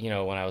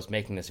 when I was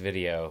making this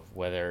video,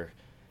 whether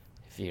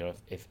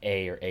if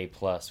A or A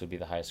plus would be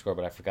the highest score,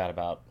 but I forgot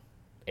about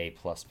A++.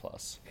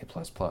 A++.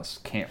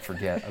 Can't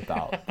forget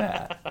about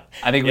that.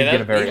 I think we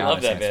get a very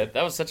honest answer. Man.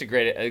 That was such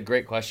a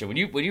great question. When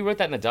you wrote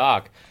that in the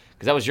doc,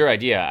 because that was your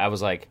idea, I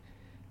was like,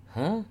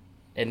 huh?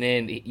 And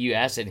then you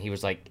asked it, and he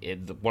was like,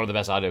 one of the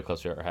best audio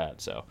clips we ever had.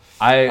 So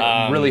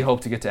I really hope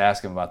to get to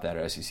ask him about that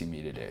at SEC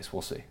Media Days.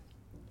 We'll see.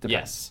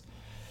 Depends.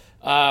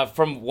 Yes.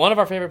 From one of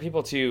our favorite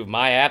people to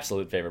my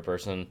absolute favorite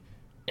person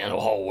in the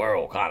whole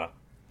world, kind of.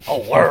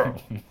 Whole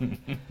world.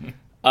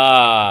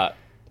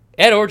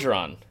 Ed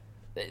Orgeron.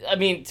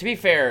 To be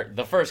fair,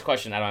 the first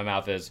question out of my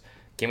mouth is,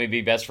 can we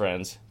be best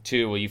friends?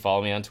 2, will you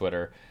follow me on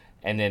Twitter?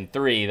 And then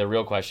 3, the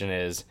real question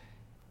is,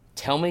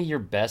 tell me your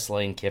best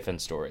Lane Kiffin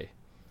story.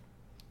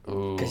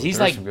 Because he's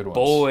like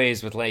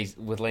boys with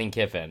Lane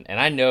Kiffin. And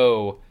I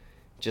know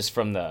just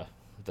from the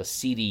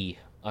seedy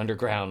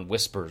underground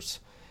whispers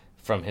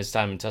from his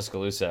time in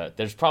Tuscaloosa,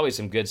 there's probably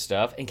some good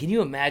stuff. And can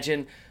you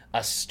imagine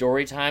a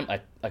story time?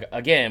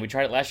 Again, we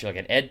tried it last year,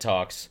 an Ed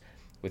Talks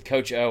with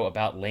Coach O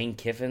about Lane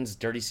Kiffin's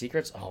dirty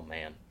secrets. Oh,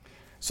 man.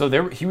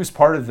 So he was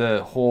part of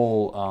the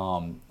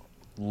whole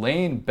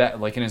Lane,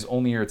 in his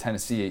only year at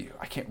Tennessee.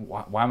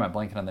 Why am I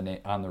blanking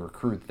on the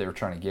recruit that they were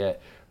trying to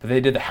get? But they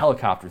did the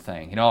helicopter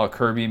thing.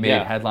 Kirby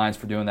made headlines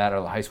for doing that at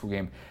the high school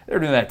game. They were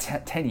doing that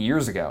 10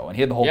 years ago. And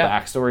he had the whole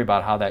backstory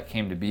about how that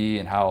came to be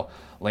and how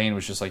Lane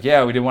was just like, we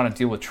didn't want to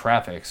deal with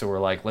traffic. So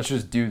we're like, let's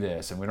just do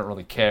this. And we don't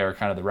really care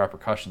kind of the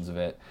repercussions of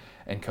it.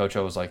 And Coach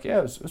O was like,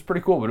 it was pretty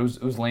cool. But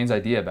it was Lane's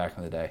idea back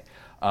in the day.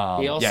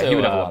 He also he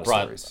would have a lot of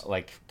brought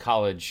stories.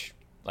 College,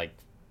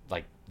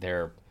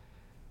 their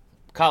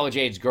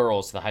college-age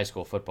girls to the high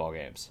school football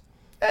games.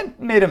 And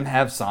made him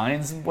have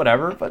signs and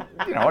whatever, but,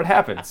 it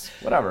happens.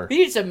 Whatever. Can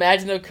you just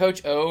imagine, though,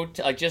 Coach O,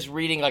 just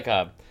reading I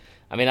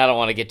don't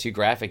want to get too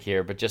graphic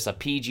here, but just a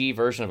PG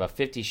version of a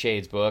 50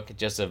 Shades book,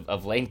 just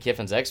of Lane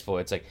Kiffin's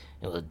exploits. It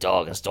was a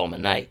dog and storm at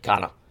night,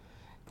 kind of.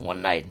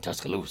 One night in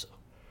Tuscaloosa.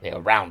 They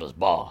were around us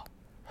bar.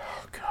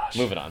 Oh, gosh.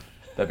 Moving on.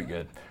 That'd be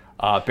good.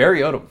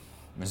 Barry Odom,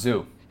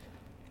 Mizzou.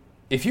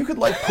 If you could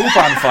light poop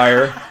on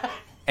fire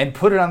and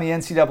put it on the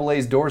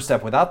NCAA's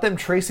doorstep without them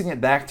tracing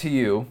it back to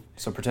you,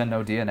 so pretend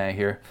no DNA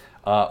here,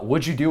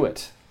 would you do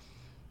it?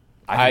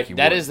 I think you would.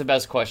 That is the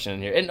best question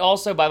in here. And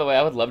also, by the way,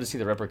 I would love to see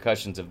the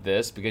repercussions of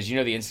this, because the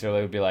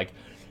NCAA would be like,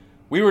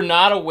 we were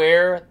not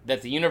aware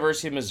that the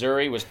University of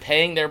Missouri was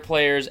paying their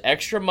players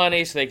extra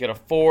money so they could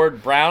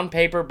afford brown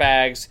paper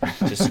bags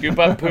to scoop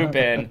up poop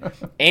in,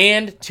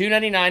 and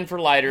 $2.99 for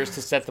lighters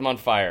to set them on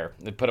fire.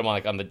 They put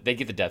them they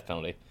get the death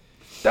penalty.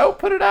 Don't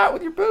put it out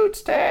with your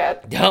boots,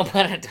 Tad. Don't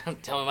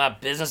tell me my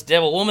business,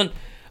 devil woman.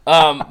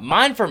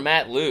 Mine for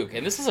Matt Luke,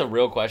 and this is a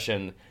real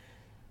question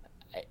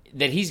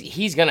that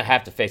he's going to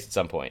have to face at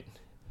some point.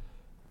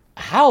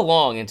 How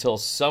long until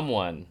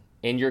someone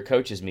in your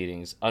coaches'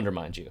 meetings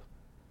undermines you?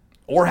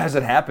 Or has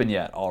it happened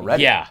yet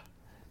already? Yeah.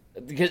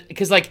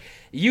 Because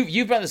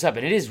you brought this up,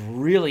 and it is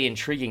really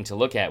intriguing to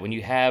look at when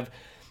you have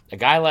a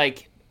guy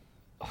like,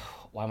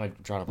 why am I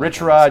drawing a blank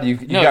Rich on Rod,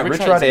 this? you got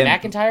Rich Rod and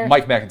McIntyre?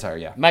 Mike McIntyre,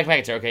 yeah. Mike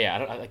McIntyre, okay,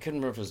 yeah. I couldn't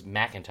remember if it was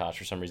McIntosh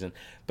for some reason.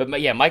 But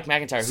yeah, Mike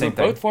McIntyre, who are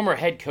both former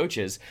head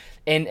coaches,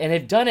 and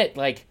have done it,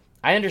 like,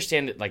 I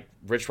understand that, like,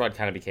 Rich Rod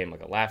kind of became,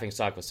 like, a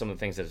laughingstock with some of the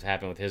things that have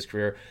happened with his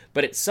career,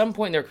 but at some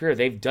point in their career,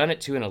 they've done it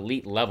to an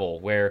elite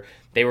level where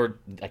they were,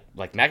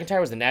 like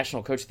McIntyre was the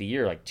National Coach of the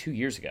Year, like, 2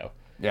 years ago.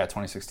 Yeah,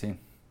 2016.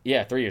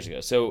 Yeah, 3 years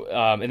ago. So,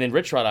 and then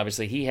Rich Rod,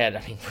 obviously,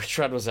 Rich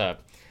Rod was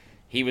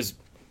he was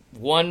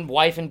one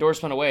wife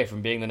endorsement away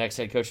from being the next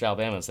head coach of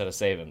Alabama instead of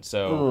Saban.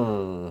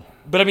 So,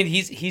 but I mean,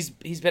 he's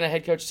been a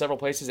head coach several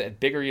places at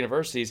bigger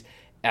universities.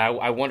 And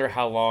I wonder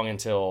how long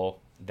until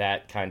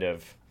that kind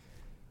of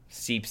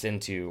seeps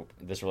into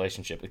this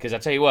relationship. Because I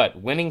tell you what,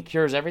 winning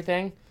cures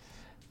everything,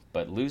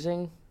 but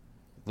losing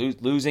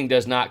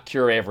does not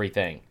cure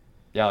everything.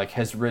 Yeah, like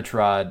has Rich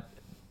Rod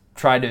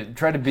tried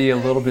to be a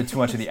little bit too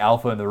much of the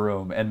alpha in the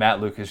room, and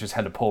Matt Luke has just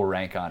had to pull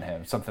rank on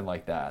him, something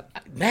like that.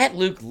 Matt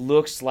Luke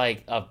looks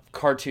like a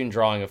cartoon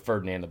drawing of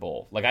Ferdinand the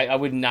Bull. Like I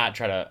would not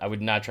try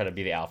to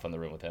be the alpha in the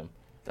room with him.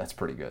 That's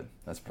pretty good.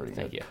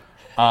 Thank you.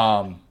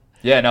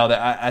 Yeah, no,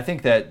 I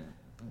think that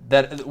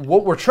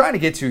what we're trying to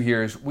get to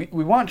here is we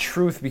want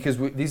truth because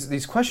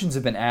these questions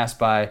have been asked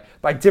by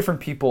different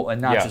people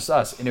and not just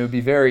us, and it would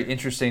be very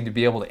interesting to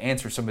be able to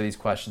answer some of these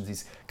questions,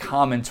 these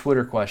common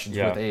Twitter questions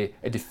with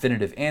a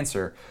definitive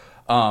answer.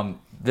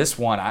 This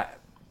one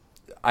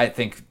I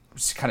think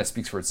kind of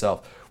speaks for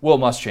itself. Will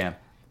Muschamp,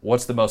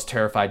 what's the most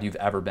terrified you've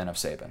ever been of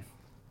Saban?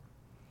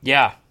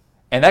 Yeah,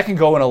 and that can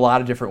go in a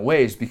lot of different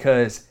ways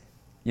because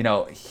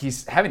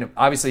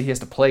obviously he has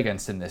to play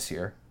against him this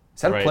year.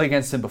 He's had to play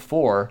against him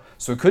before,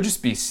 so it could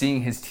just be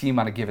seeing his team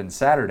on a given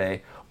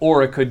Saturday,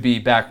 or it could be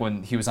back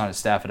when he was on his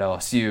staff at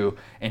LSU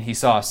and he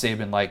saw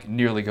Saban like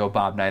nearly go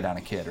Bob Knight on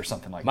a kid or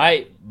something like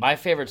that. My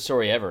favorite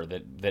story ever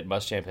that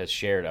Muschamp has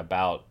shared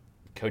about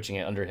coaching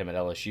it under him at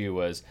LSU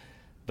was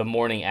the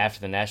morning after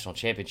the national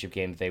championship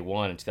game that they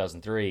won in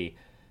 2003.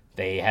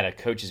 They had a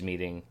coaches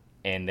meeting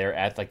and they're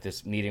at like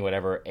this meeting,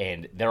 whatever,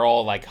 and they're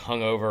all like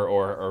hungover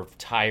or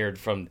tired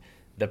from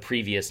the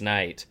previous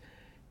night,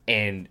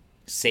 and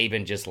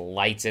Saban just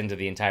lights into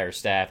the entire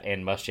staff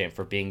and Muschamp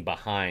for being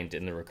behind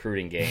in the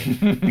recruiting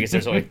game because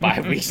there's only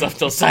 5 weeks left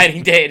till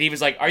signing day, and he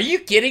was like, "Are you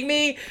kidding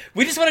me?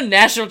 We just won a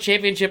national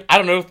championship, I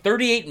don't know,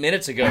 38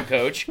 minutes ago,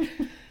 coach."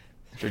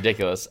 It's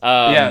ridiculous.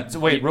 So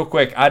wait, real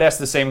quick, I'd ask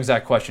the same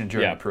exact question to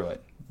Jeremy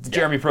Pruitt.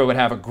 Jeremy Pruitt would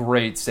have a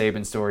great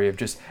Saban story of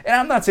just, and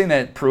I'm not saying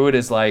that Pruitt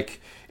is like,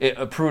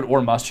 Pruitt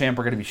or Muschamp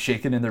are going to be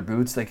shaking in their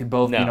boots. They can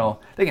both,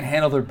 they can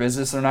handle their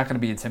business. They're not going to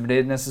be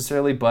intimidated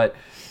necessarily, but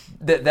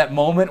that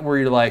moment where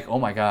you're like, oh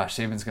my gosh,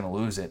 Saban's going to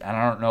lose it, and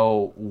I don't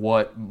know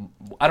what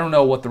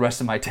the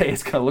rest of my day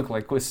is going to look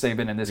like with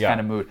Saban in this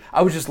kind of mood.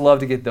 I would just love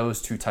to get those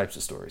two types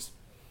of stories.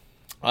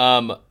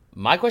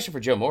 My question for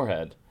Joe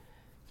Moorhead,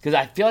 because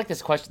I feel like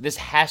this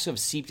has to have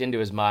seeped into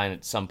his mind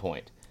at some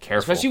point.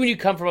 Careful. Especially when you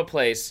come from a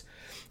place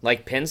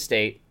like Penn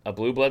State, a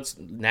Blue Bloods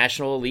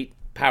national elite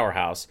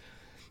powerhouse,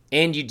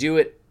 and you do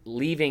it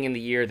leaving in the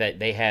year that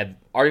they had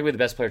arguably the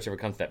best players to ever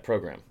come to that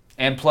program.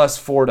 And plus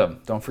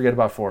Fordham. Don't forget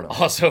about Fordham.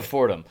 Also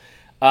Fordham.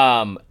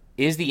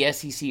 Is the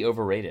SEC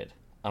overrated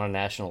on a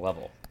national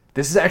level?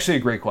 This is actually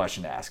a great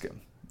question to ask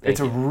him. It's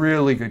a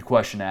really good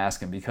question to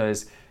ask him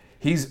because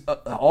he's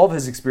all of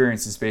his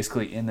experience is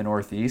basically in the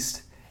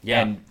Northeast.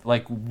 Yeah. And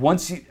like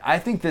I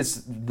think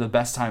the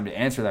best time to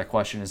answer that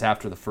question is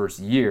after the first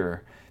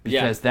year.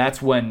 Because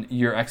that's when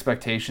your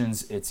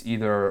expectations, it's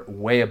either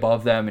way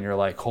above them and you're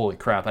like, holy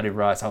crap, I didn't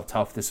realize how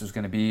tough this was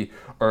going to be,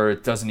 or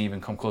it doesn't even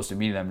come close to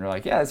meeting them. And you're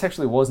like, yeah, this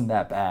actually wasn't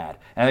that bad.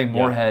 And I think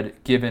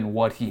Moorhead, given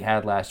what he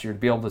had last year, to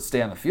be able to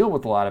stay on the field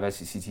with a lot of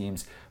SEC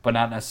teams, but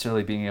not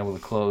necessarily being able to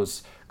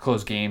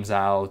close games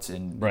out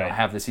and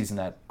have the season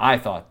that I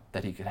thought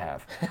that he could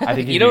have. I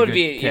think what would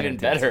be even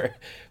better?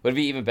 What would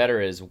be even better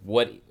is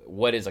what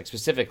is like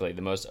specifically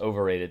the most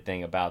overrated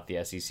thing about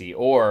the SEC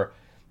or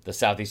the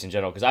Southeast in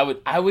general, because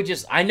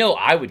I know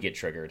I would get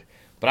triggered,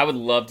 but I would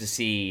love to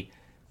see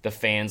the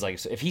fans,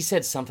 like, if he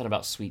said something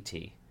about sweet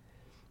tea,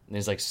 and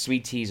there's like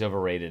sweet tea's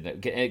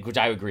overrated, which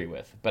I agree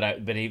with, but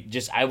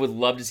I would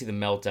love to see the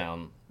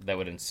meltdown that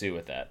would ensue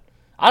with that.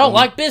 I don't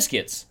like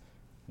biscuits.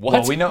 What?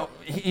 Well, we know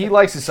he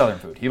likes his Southern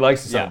food.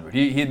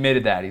 He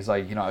admitted that. He's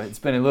like, it's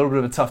been a little bit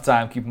of a tough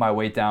time keeping my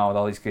weight down with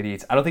all these good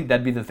eats. I don't think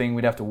that'd be the thing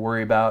we'd have to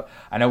worry about.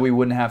 I know we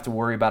wouldn't have to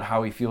worry about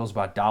how he feels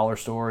about dollar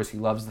stores. He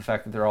loves the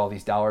fact that there are all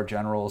these Dollar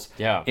Generals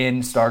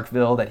in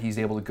Starkville that he's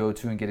able to go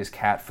to and get his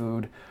cat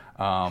food.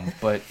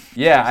 But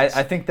yeah,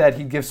 I think that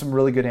he'd give some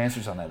really good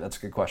answers on that. That's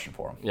a good question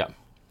for him. Yeah.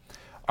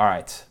 All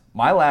right.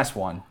 My last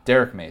one,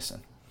 Derek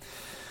Mason.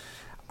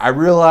 I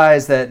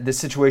realize that this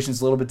situation is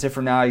a little bit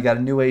different now. You got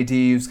a new AD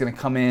who's going to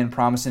come in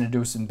promising to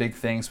do some big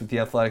things with the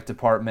athletic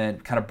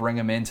department, kind of bring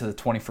him into the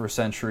 21st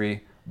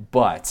century.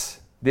 But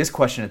this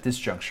question at this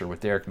juncture with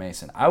Derek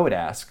Mason, I would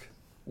ask,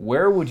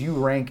 where would you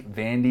rank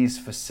Vandy's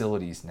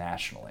facilities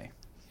nationally?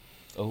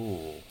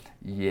 Oh.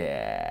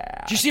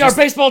 Yeah. Did you see our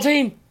baseball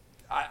team?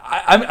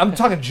 I'm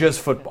talking just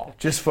football.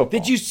 Just football.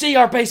 Did you see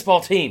our baseball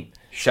team?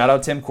 Shout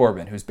out Tim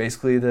Corbin, who's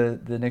basically the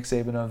Nick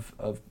Saban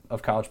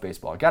of college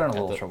baseball. Got in a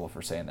little trouble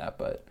for saying that,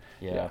 but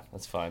yeah.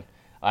 That's fine.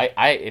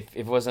 If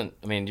it wasn't,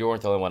 I mean, you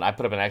weren't the only one. I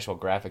put up an actual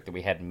graphic that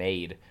we had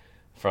made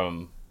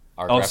from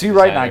our. Oh, C.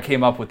 Wright and I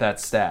came up with that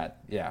stat.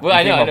 Yeah. Well,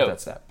 I know. With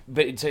that stat.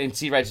 But and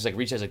C. Wright just like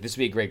reached out, like, this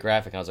would be a great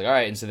graphic. And I was like, all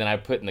right. And so then I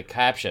put in the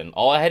caption.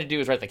 All I had to do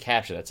was write the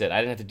caption. That's it.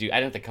 I didn't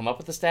have to come up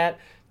with the stat,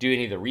 do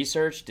any of the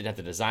research, didn't have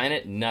to design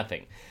it,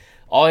 nothing.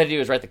 All I had to do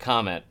was write the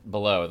comment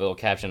below, the little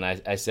caption.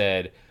 I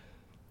said,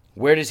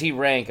 where does he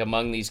rank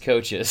among these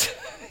coaches?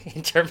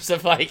 In terms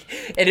of like,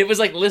 and it was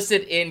like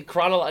listed in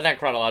not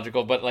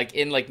chronological, but like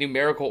in like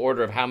numerical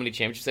order of how many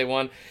championships they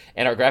won.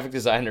 And our graphic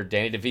designer,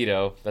 Danny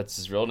DeVito, that's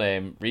his real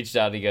name, reached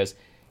out and he goes,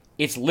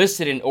 it's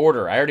listed in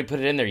order. I already put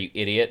it in there, you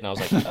idiot. And I was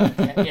like,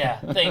 okay, yeah,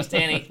 thanks,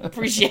 Danny.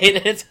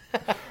 Appreciate it.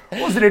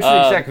 Well, it's an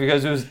interesting check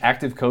because it was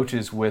active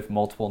coaches with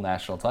multiple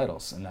national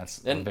titles. And that's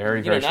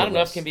very short not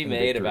enough can be in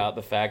made about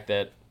the fact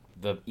that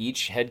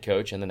each head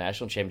coach in the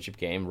national championship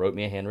game wrote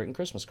me a handwritten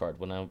Christmas card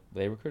when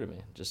they recruited me.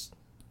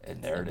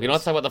 And there it is. We don't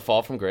have to talk about the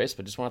fall from grace,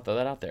 but just want to throw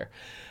that out there.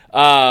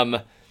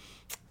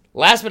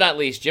 Last but not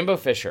least, Jimbo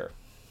Fisher.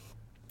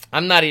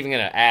 I'm not even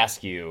going to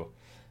ask you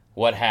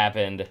what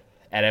happened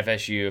at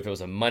FSU, if it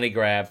was a money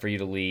grab for you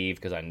to leave,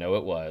 because I know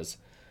it was.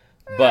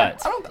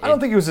 But I don't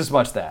think it was as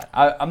much that.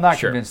 I'm not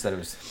convinced that it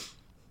was.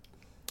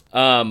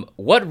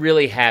 What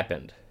really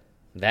happened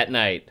that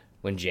night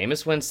when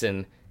Jameis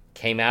Winston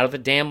came out of the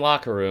damn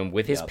locker room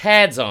with his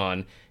pads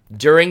on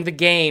during the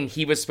game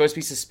he was supposed to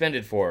be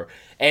suspended for?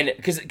 And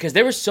because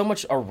there was so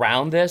much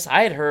around this.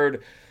 I had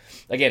heard,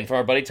 again, from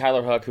our buddy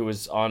Tyler Huck, who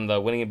was on the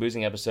Winning and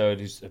Boozing episode,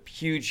 who's a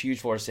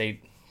huge Florida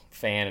State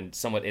fan and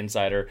somewhat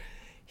insider.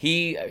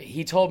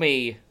 He told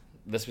me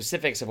the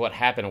specifics of what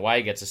happened and why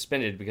he got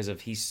suspended because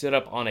he stood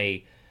up on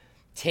a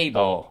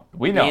table. Oh,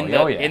 we know.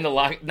 In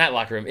the not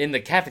locker room, in the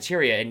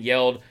cafeteria, and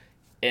yelled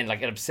in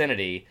like an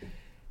obscenity.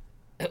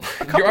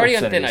 You're already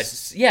on thin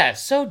ice. Yeah,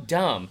 so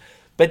dumb.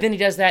 But then he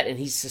does that and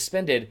he's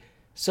suspended.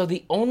 So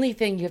the only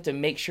thing you have to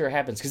make sure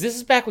happens, because this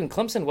is back when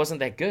Clemson wasn't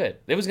that good.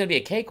 It was going to be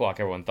a cakewalk,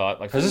 everyone thought.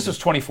 Because this was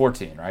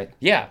 2014, right?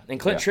 Yeah, and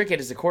Clint Trickett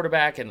is the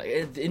quarterback. And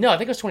no, I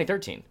think it was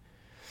 2013.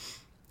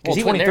 Well,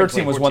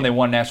 2013 was when they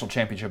won national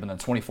championship, and then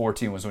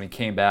 2014 was when he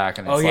came back.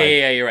 And it's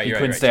you're right. He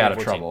couldn't stay out of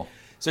trouble.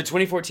 So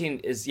 2014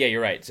 is,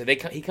 you're right. So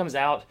he comes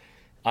out,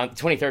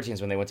 2013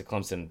 is when they went to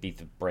Clemson and beat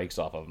the brakes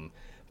off of him.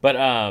 But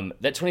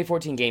that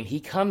 2014 game, he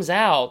comes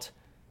out,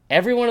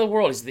 everyone in the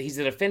world, he's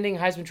the defending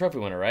Heisman Trophy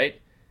winner, right?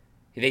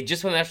 They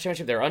just won the national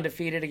championship, they're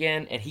undefeated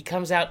again, and he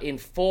comes out in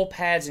full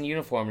pads and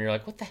uniform, and you're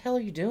like, what the hell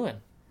are you doing?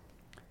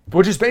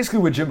 Which is basically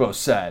what Jimbo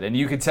said, and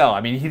you could tell.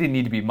 I mean, he didn't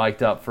need to be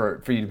mic'd up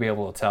for you to be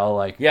able to tell.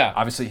 Like,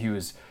 obviously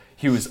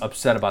he was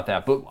upset about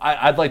that. But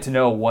I'd like to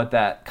know what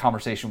that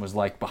conversation was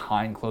like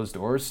behind closed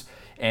doors,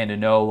 and to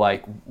know,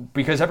 like,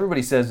 because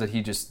everybody says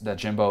that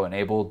Jimbo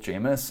enabled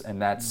Jameis,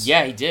 and that's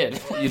he did.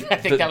 I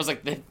think that was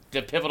like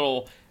the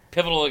pivotal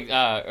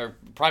or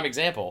prime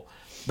example.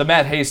 The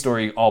Matt Hayes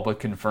story all but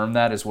confirmed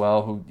that as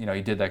well. Who,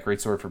 he did that great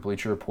story for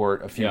Bleacher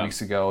Report a few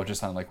weeks ago,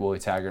 just on like Willie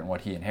Taggart and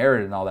what he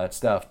inherited and all that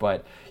stuff.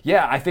 But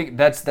yeah, I think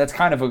that's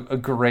kind of a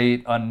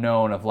great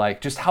unknown of like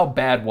just how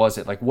bad was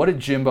it? Like, what did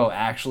Jimbo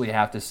actually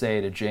have to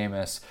say to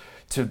Jameis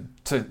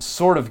to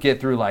sort of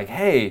get through? Like,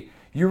 hey,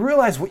 you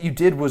realize what you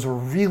did was a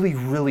really,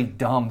 really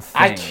dumb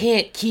thing. I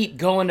can't keep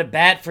going to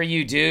bat for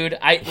you, dude.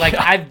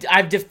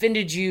 I've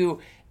defended you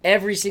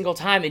every single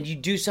time, and you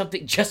do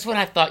something just when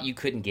I thought you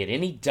couldn't get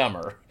any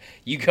dumber.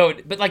 You go,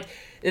 but like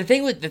the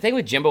thing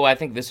with Jimbo, I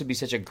think this would be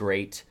such a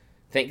great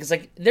thing because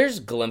like there's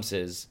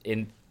glimpses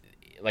in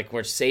like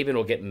where Saban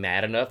will get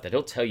mad enough that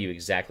he'll tell you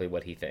exactly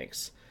what he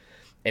thinks,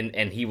 and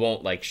he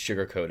won't like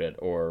sugarcoat it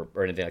or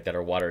anything like that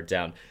or water it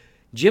down.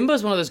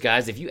 Jimbo's one of those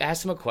guys. If you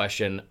ask him a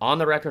question on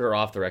the record or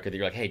off the record, that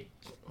you're like, hey,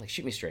 like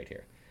shoot me straight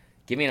here,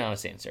 give me an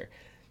honest answer.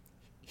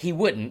 He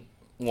wouldn't.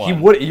 He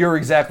would. You're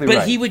exactly right.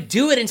 But he would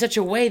do it in such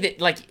a way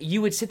that, like,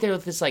 you would sit there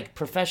with this, like,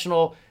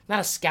 professional, not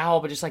a scowl,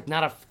 but just, like,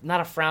 not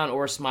a frown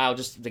or a smile,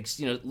 just, like,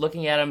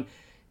 looking at him,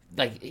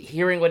 like,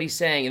 hearing what he's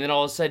saying, and then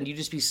all of a sudden you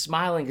just be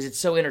smiling because it's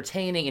so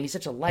entertaining, and he's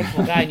such a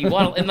likable guy, and you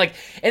want to, and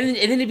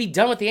then he'd be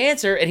done with the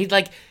answer, and he'd,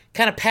 like,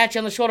 kind of pat you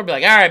on the shoulder, and be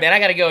like, all right, man, I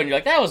got to go, and you're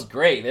like, that was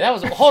great, man.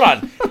 Hold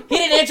on. He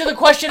didn't answer the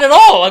question at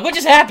all. Like, what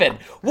just happened?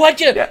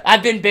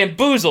 I've been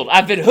bamboozled.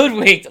 I've been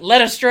hoodwinked,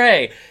 led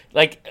astray.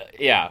 Like,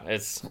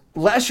 it's...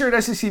 Last year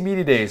at SEC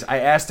Media Days, I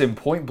asked him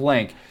point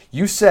blank,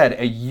 you said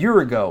a year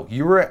ago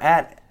you were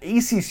at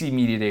ACC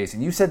Media Days,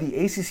 and you said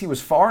the ACC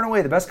was far and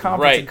away the best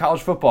conference in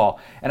college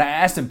football. And I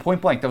asked him point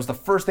blank, that was the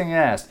first thing I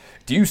asked,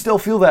 do you still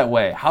feel that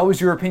way? How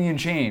has your opinion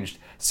changed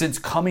since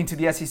coming to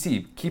the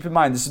SEC? Keep in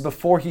mind, this is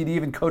before he'd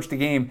even coached a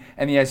game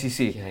in the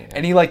SEC. Yeah.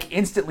 And he, like,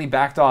 instantly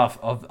backed off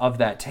of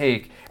that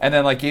take and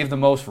then, like, gave the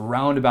most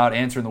roundabout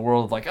answer in the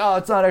world of, like, oh,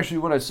 it's not actually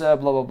what I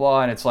said, blah, blah,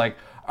 blah. And it's like,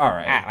 all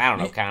right. I don't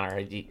know, Connor.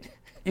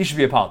 You should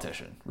be a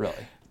politician, really.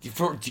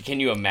 Can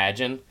you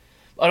imagine?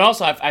 And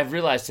also, I've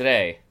realized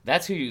today,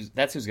 that's who's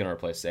going to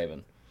replace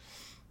Saban.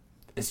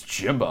 It's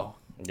Jimbo.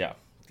 Yeah,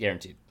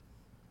 guaranteed.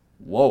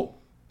 Whoa.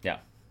 Yeah.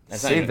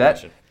 That's not even Save a that.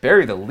 question.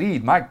 Bury the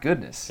lead. My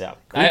goodness. Yeah.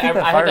 Can we get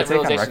that I fire had that take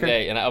on realization record?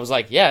 today, and I was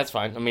like, yeah, it's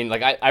fine. I mean,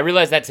 like, I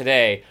realized that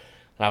today,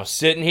 and I was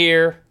sitting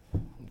here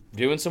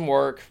doing some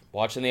work,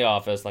 watching The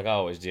Office, like I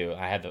always do.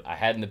 I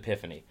had an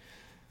epiphany.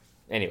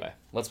 Anyway,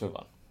 let's move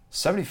on.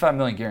 $75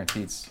 million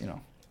guaranteed. It's a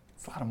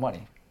lot of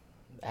money.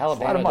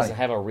 Alabama doesn't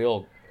have a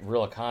real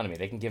economy.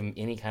 They can give them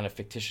any kind of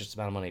fictitious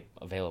amount of money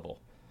available.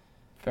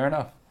 Fair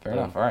enough. All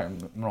right, I'm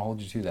going to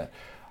hold you to that.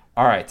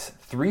 All right,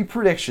 3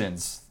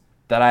 predictions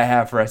that I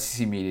have for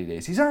SEC Media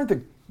Days. These aren't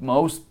the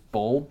most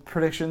bold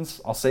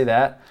predictions, I'll say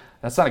that.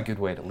 That's not a good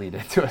way to lead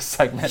into a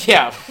segment.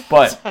 Yeah.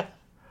 But,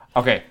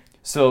 okay,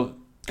 so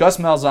Gus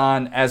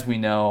Malzahn, as we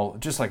know,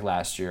 just like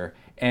last year,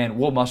 and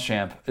Will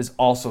Muschamp is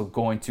also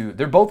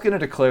they're both going to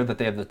declare that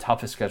they have the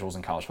toughest schedules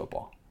in college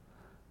football.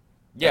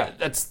 Yeah,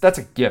 that's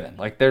a given.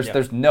 Like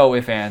there's no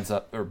ifs, ands,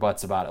 or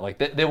buts about it. Like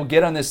they will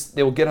get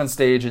on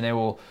stage and they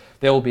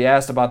will be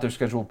asked about their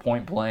schedule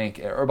point blank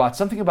or about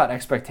something about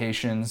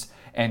expectations.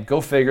 And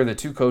go figure, the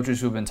 2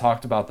 coaches who have been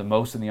talked about the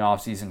most in the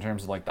offseason in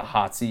terms of like the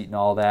hot seat and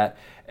all that,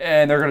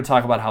 and they're going to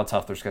talk about how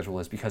tough their schedule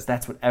is because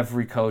that's what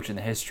every coach in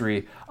the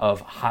history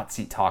of hot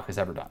seat talk has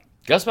ever done.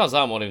 Gus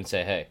Malzahn won't even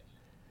say hey.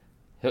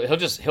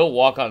 He'll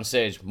walk on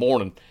stage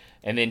morning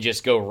and then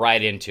just go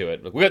right into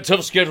it. Like, we got the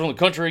toughest schedule in the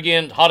country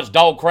again, hottest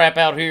dog crap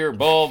out here,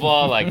 blah,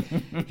 blah. Like,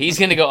 he's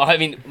going to go. I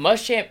mean,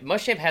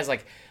 Muschamp has,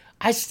 like,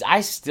 I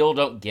still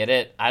don't get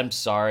it. I'm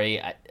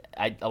sorry.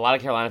 A lot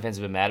of Carolina fans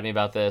have been mad at me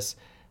about this.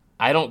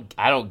 I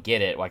don't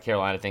get it why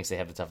Carolina thinks they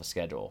have the toughest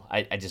schedule.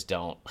 I just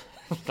don't.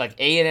 Like,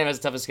 A&M has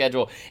the toughest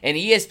schedule, and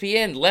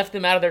ESPN left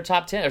them out of their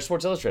top 10, or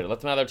Sports Illustrated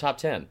left them out of their top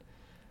 10.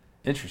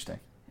 Interesting.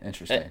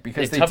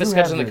 Because the toughest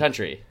schedule in the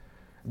country.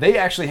 They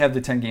actually have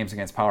the 10 games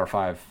against Power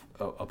 5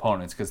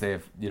 opponents because they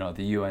have,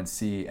 the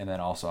UNC and then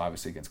also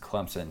obviously against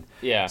Clemson.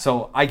 Yeah.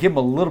 So I give them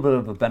a little bit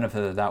of a benefit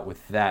of the doubt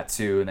with that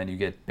too, and then you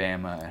get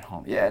Bama at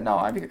home. Yeah, no,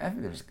 I think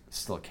there's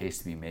still a case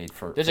to be made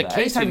for. There's a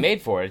case to be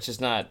made for it. It's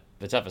just not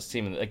the toughest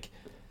team. Like,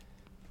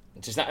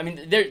 it's just not. I mean,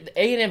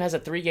 A&M has a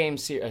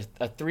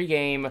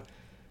 3-game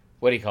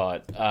What do you call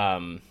it?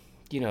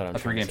 You know what I'm a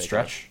trying 3-game to say.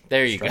 stretch.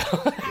 There you go.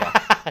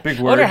 Yeah. Big word.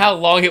 I wonder how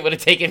long it would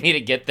have taken me to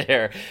get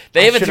there.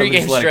 They have a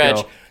 3-game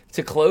stretch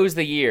to close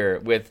the year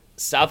with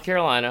South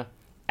Carolina,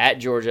 at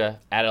Georgia,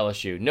 at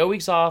LSU. No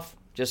weeks off,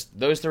 just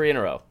those 3 in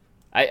a row.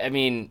 I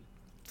mean,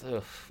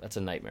 that's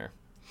a nightmare.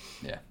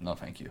 Yeah, no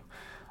thank you.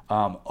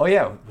 Oh,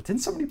 yeah, didn't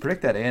somebody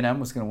predict that A&M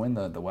was going to win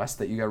the West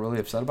that you got really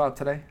upset about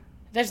today?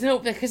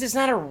 Because it's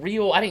not a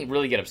real, I didn't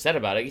really get upset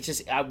about it. It's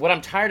just, what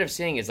I'm tired of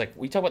seeing is, like,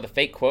 we talk about the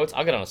fake quotes.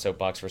 I'll get on a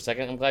soapbox for a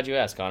second. I'm glad you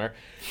asked, Connor.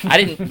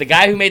 The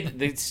guy who made,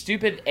 the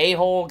stupid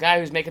a-hole guy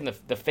who's making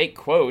the fake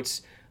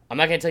quotes, I'm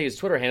not going to tell you his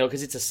Twitter handle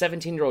because it's a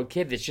 17-year-old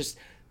kid that's just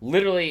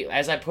literally,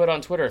 as I put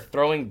on Twitter,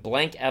 throwing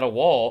blank at a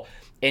wall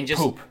and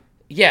just... Poop.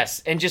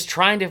 Yes, and just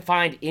trying to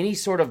find any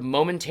sort of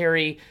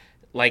momentary,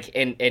 like,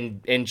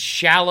 and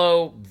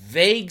shallow,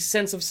 vague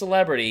sense of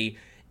celebrity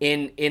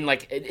in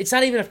like, it's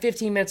not even a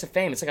 15 minutes of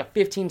fame. It's like a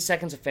 15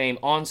 seconds of fame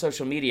on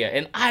social media.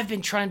 And I've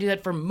been trying to do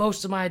that for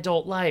most of my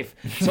adult life.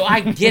 So I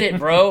get it,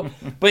 bro.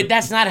 But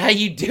that's not how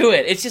you do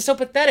it. It's just so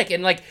pathetic.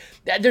 And, like,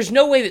 there's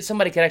no way that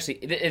somebody could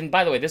actually, and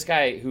by the way, this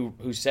guy who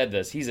said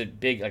this, he's a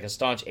big, like, a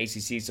staunch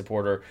ACC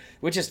supporter,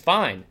 which is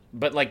fine.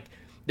 But, like,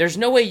 there's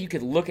no way you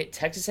could look at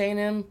Texas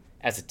A&M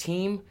as a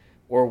team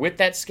or with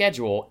that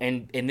schedule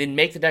and then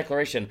make the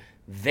declaration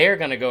they're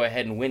going to go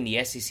ahead and win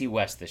the SEC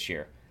West this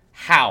year.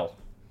 How?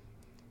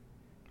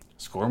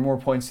 Score more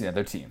points than the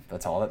other team.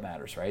 That's all that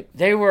matters, right?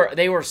 They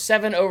were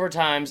 7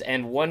 overtimes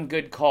and 1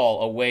 good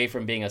call away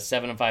from being a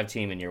 7-5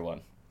 team in year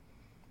 1.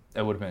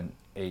 It would have been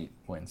 8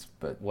 wins,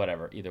 but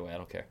whatever. Either way, I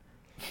don't care.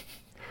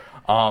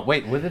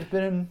 Wait, would it have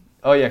been?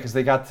 Oh yeah, because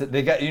they got.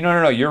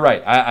 No. You're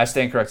right. I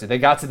stand corrected. They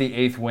got to the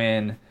 8th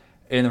win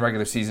in the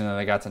regular season, and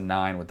they got to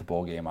 9 with the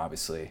bowl game.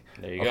 Obviously.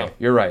 There you go.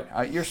 You're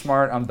right. You're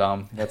smart. I'm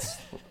dumb.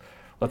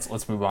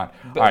 Let's move on.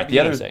 But all right. The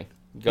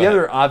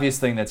other obvious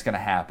thing that's going to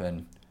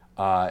happen.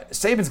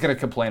 Saban's going to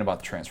complain about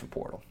the transfer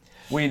portal.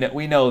 We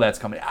know that's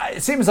coming.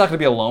 Saban's not going to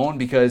be alone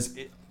because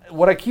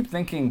what I keep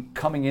thinking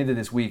coming into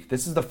this week,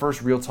 this is the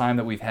first real time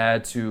that we've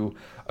had to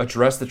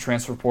address the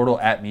transfer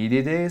portal at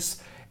media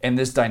days, and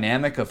this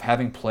dynamic of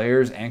having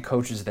players and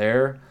coaches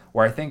there,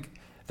 where I think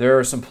there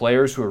are some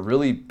players who are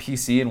really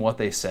PC in what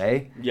they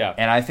say. Yeah.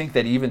 And I think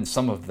that even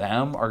some of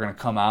them are going to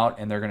come out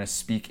and they're going to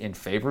speak in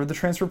favor of the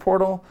transfer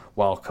portal,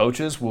 while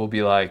coaches will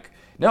be like,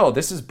 no,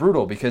 this is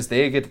brutal because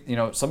they get,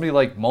 somebody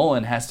like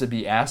Mullen has to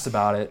be asked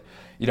about it,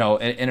 in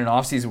an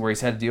offseason where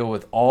he's had to deal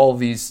with all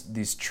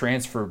these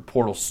transfer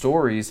portal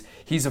stories.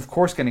 He's, of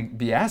course, going to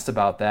be asked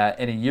about that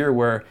in a year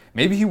where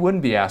maybe he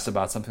wouldn't be asked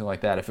about something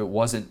like that if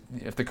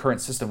the current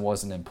system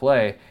wasn't in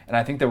play. And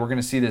I think that we're going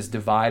to see this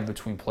divide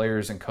between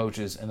players and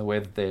coaches and the way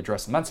that they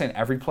address it. I'm not saying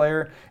every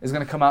player is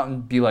going to come out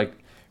and be like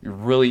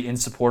really in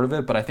support of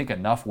it, but I think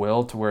enough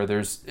will to where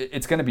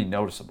it's going to be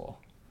noticeable.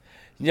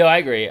 No, I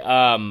agree.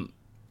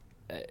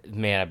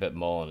 Man, I bet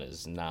Mullen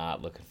is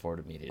not looking forward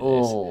to media days.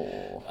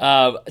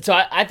 Oh. So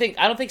I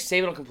don't think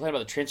Saban will complain about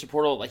the transfer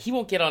portal. Like, he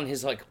won't get on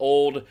his, like,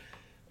 old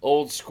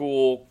old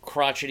school,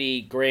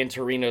 crotchety Gran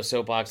Torino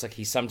soapbox like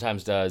he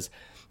sometimes does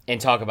and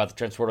talk about the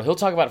transfer portal. He'll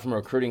talk about it from a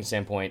recruiting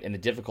standpoint and the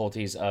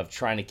difficulties of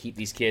trying to keep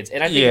these kids.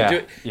 And I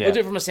think he'll do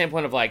it from a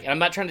standpoint of like, and I'm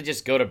not trying to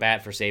just go to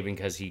bat for Saban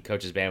because he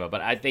coaches Bama,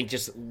 but I think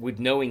just with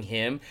knowing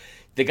him,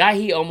 the guy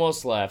he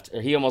almost lost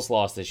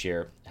this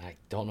year, and I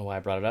don't know why I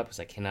brought it up because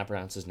I cannot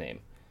pronounce his name.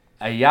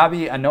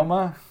 Ayabi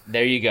Anoma?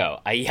 There you go.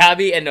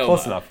 Ayabi Anoma.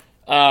 Close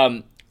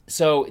enough.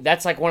 So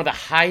that's like one of the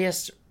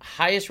highest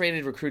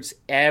rated recruits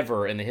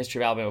ever in the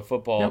history of Alabama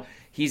football. Yep.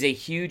 He's a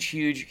huge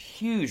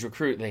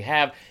recruit.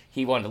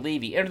 He wanted to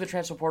leave. He entered the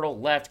transfer portal,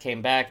 left,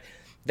 came back.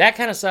 That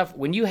kind of stuff.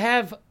 When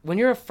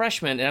you're a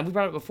freshman, and we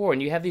brought it before,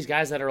 and you have these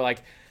guys that are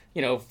like,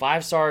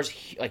 5 stars,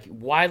 like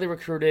widely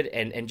recruited,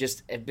 and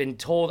just have been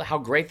told how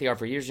great they are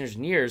for years and years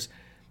and years,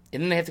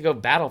 and then they have to go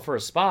battle for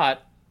a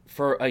spot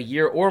for a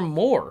year or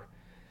more.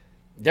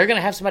 They're gonna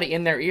have somebody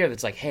in their ear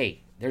that's like,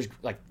 hey, there's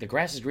like the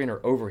grass is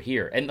greener over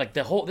here, and like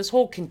this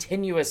whole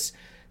continuous,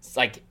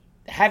 like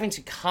having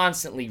to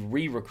constantly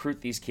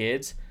re-recruit these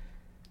kids,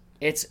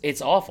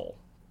 it's awful.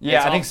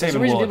 Yeah, I think Saban Saban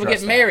will will people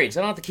get married, so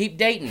I don't have to keep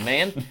dating,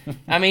 man.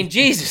 I mean,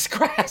 Jesus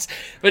Christ.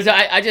 But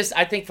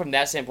I think from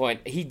that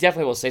standpoint, he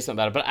definitely will say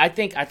something about it. But I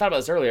thought about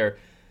this earlier.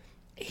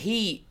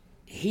 He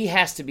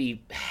has to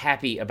be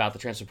happy about the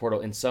transfer portal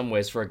in some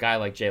ways for a guy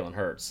like Jalen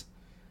Hurts.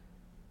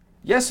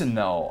 Yes and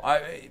no.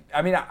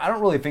 I mean, I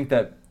don't really think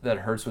that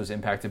Hurts was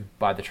impacted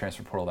by the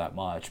transfer portal that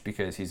much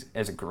because he's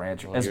as a grad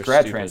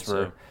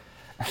transfer.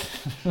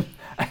 So.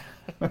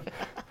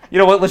 You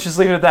know what? Let's just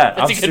leave it at that.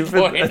 That's a good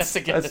point.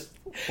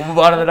 We'll move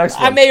on to the next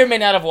one. I may or may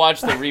not have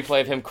watched the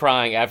replay of him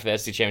crying after the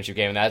SEC championship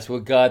game, and that's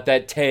what got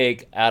that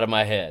take out of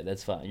my head.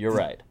 That's fine. You're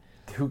right.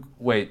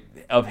 Wait,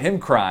 of him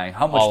crying,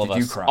 how much did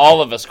you cry?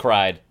 All of us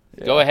cried.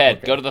 Yeah, go ahead.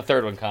 Okay. Go to the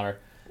third one, Connor.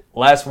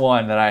 Last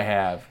one that I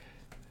have.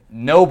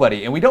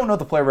 Nobody, and we don't know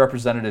the player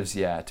representatives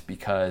yet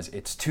because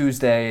it's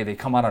Tuesday. They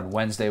come out on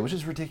Wednesday, which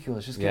is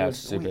ridiculous. Just yeah,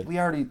 stupid.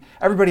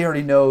 Everybody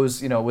already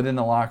knows, within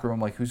the locker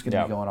room, like who's going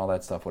to be going, all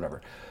that stuff,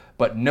 whatever.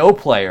 But no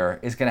player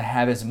is going to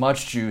have as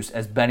much juice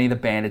as Benny the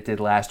Bandit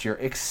did last year,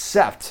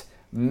 except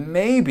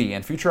maybe,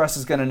 and Future Us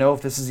is going to know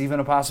if this is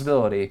even a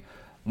possibility,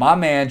 my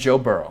man Joe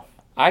Burrow.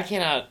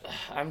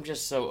 I'm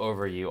just so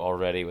over you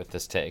already with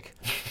this take.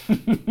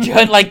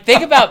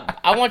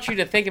 I want you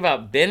to think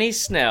about Benny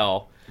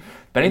Snell.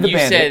 Benny the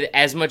Bandit. You said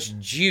as much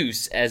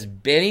juice as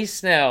Benny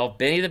Snell,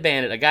 Benny the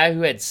Bandit, a guy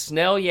who had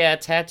Snell,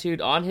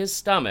 tattooed on his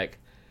stomach,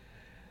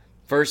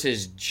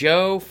 versus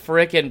Joe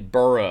frickin'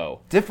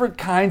 Burrow. Different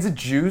kinds of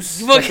juice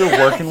that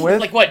they're working with.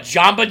 Like what,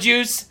 Jamba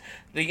Juice?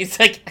 It's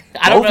like,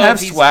 I don't know. Both have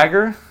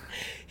swagger.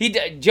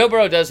 Joe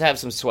Burrow does have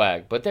some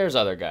swag, but there's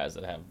other guys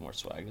that have more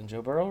swag than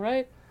Joe Burrow,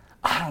 right?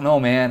 I don't know,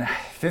 man.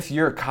 5th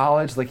year at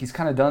college, like he's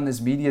kind of done this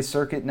media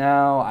circuit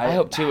now. I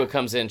hope Tua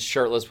comes in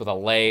shirtless with a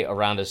lei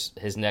around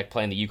his neck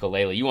playing the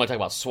ukulele. You want to talk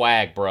about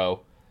swag,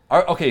 bro?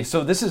 Okay,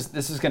 so this is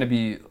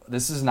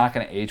not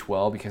going to age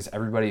well because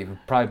everybody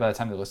probably by the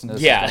time they listen to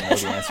this is going to know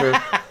the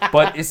answer.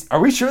 But are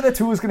we sure that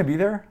Tua is going to be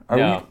there?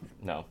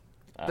 No.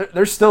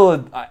 There's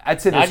still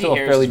I'd say there's still a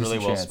fairly really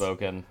decent well chance.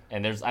 Spoken,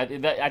 and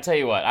I tell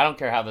you what, I don't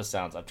care how this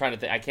sounds. I'm trying to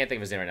think. I can't think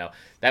of his name right now.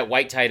 That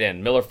white tight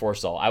end, Miller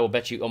Forstall. I will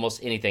bet you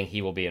almost anything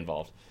he will be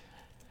involved.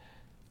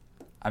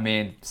 I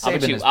mean,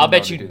 I'll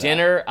bet you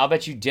dinner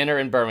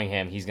in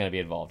Birmingham. He's going to be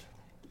involved.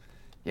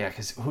 Yeah,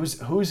 because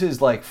who's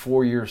his like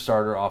 4-year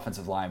starter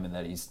offensive lineman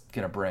that he's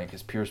going to bring?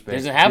 Because Pierce Baker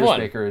doesn't have one.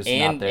 Baker is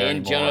not there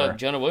and anymore.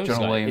 Jonah Williams.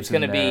 It's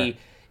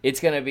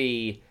going to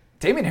be.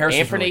 Damian Harris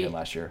was really good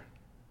last year.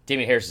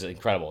 Damian Harris is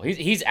incredible.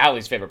 He's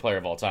Allie's favorite player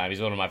of all time.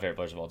 He's one of my favorite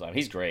players of all time.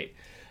 He's great.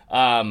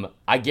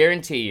 I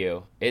guarantee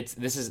you, this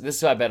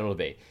is who I bet it'll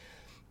be.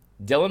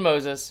 Dylan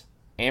Moses,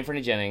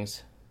 Anthony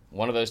Jennings,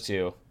 one of those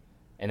two,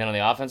 and then on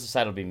the offensive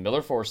side it'll be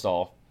Miller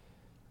Forstall.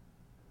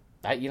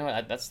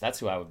 That's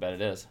who I would bet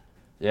it is.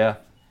 Yeah.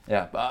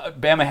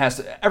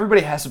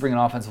 Everybody has to bring an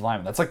offensive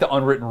lineman. That's like the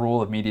unwritten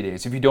rule of media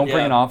days. If you don't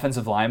bring an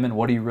offensive lineman,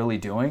 what are you really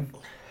doing?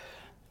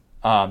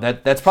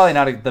 That's probably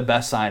not the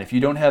best sign. If you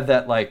don't have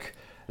that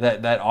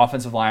that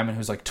offensive lineman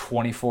who's like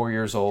 24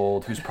 years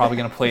old, who's probably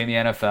going to play in the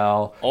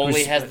NFL,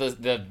 only has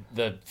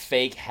the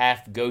fake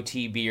half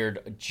goatee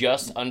beard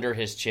just under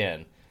his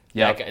chin.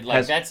 Yeah,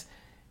 that's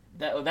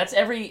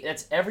every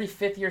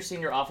 5th year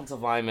senior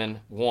offensive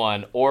lineman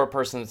one, or a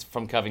person that's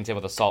from Covington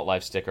with a Salt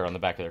Life sticker on the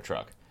back of their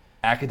truck.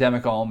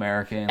 Academic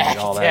All-American, like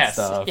all that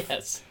stuff.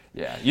 Yes.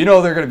 Yeah,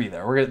 they're going to be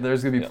there.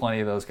 There's going to be plenty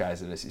of those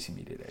guys at SEC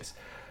Media Days.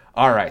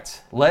 All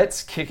right,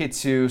 let's kick it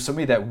to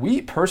somebody that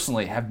we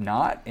personally have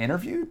not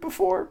interviewed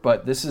before,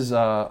 but this is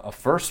a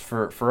first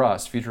for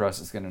us. Future Us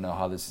is going to know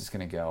how this is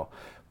going to go.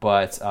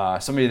 But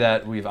somebody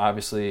that we've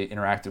obviously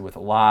interacted with a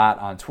lot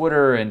on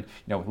Twitter and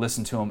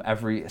listen to him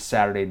every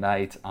Saturday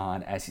night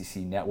on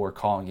SEC Network,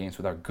 calling games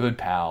with our good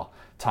pal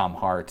Tom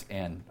Hart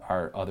and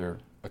our other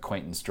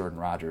acquaintance Jordan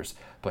Rogers.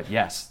 But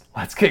yes,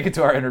 let's kick it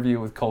to our interview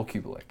with Cole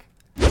Cubelic.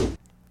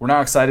 We're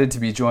now excited to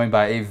be joined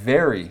by a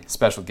very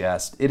special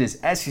guest. It is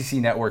SEC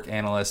Network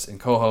analyst and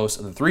co-host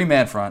of the Three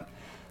Man Front.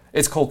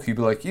 It's Cole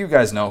Cubelic. You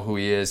guys know who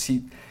he is.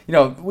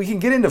 We can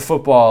get into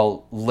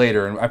football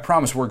later, and I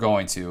promise we're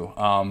going to.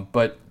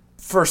 But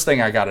first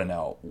thing I got to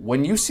know,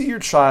 when you see your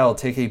child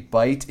take a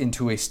bite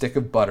into a stick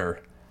of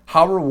butter,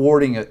 how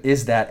rewarding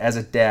is that as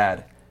a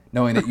dad,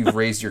 knowing that you've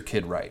raised your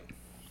kid right?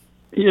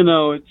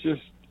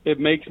 It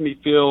makes me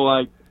feel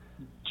like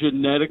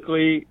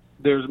genetically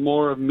there's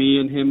more of me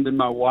in him than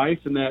my wife,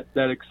 and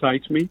that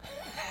excites me,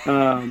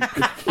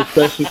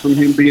 especially from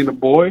him being a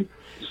boy.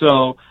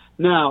 So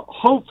now,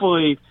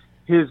 hopefully,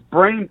 his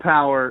brain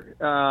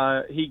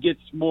power, he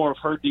gets more of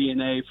her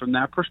DNA from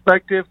that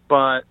perspective.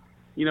 But,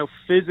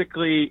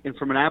 physically and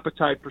from an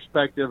appetite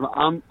perspective,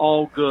 I'm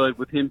all good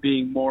with him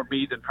being more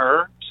me than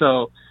her.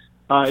 So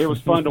it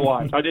was fun to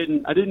watch. I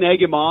didn't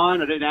egg him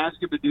on. I didn't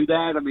ask him to do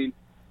that. I mean,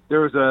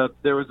 there was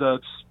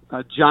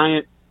a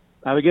giant,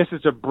 I guess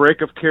it's a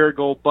brick of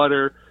Kerrygold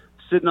butter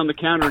sitting on the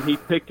counter, and he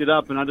picked it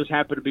up, and I just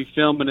happened to be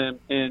filming him,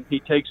 and he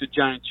takes a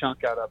giant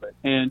chunk out of it.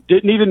 And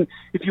didn't even,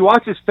 if you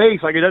watch his face,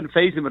 like, it doesn't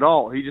faze him at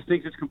all. He just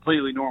thinks it's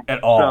completely normal.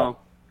 At all. So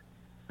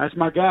that's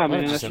my guy,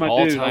 man. That's That's an my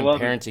dude. I all-time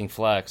love parenting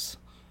flex.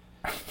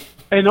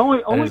 And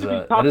only to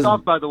be topped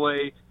off, by the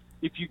way,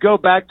 if you go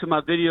back to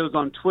my videos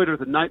on Twitter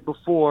the night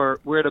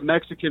before, we're at a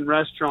Mexican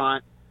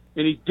restaurant,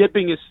 and he's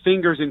dipping his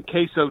fingers in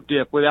queso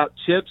dip without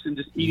chips and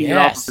just eating it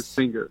off of his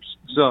fingers.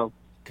 So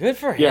good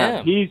for him.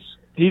 Yeah,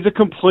 he's a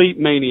complete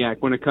maniac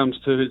when it comes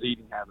to his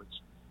eating habits.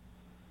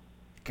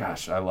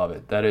 Gosh, I love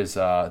it. That is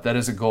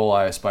a goal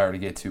I aspire to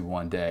get to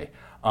one day.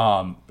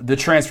 The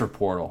transfer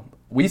portal.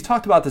 We've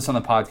talked about this on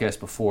the podcast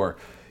before.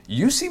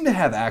 You seem to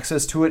have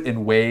access to it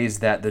in ways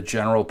that the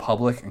general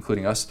public,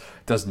 including us,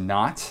 does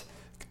not.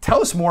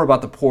 Tell us more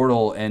about the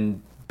portal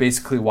and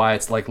basically why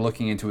it's like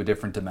looking into a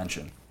different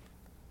dimension.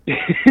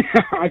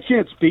 I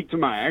can't speak to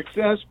my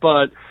access,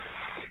 but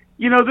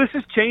this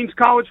has changed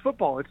college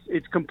football.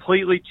 It's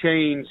completely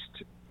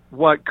changed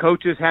what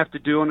coaches have to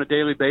do on a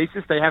daily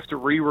basis. They have to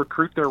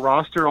re-recruit their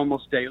roster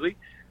almost daily.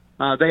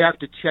 They have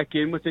to check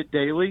in with it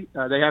daily.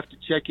 They have to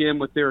check in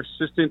with their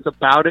assistants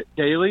about it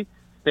daily.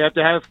 They have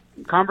to have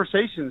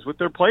conversations with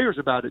their players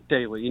about it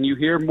daily. And you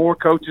hear more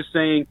coaches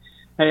saying,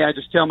 hey, I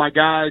just tell my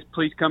guys,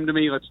 please come to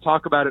me. Let's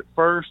talk about it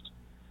first.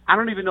 I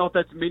don't even know if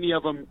that's many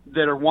of them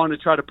that are wanting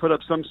to try to put up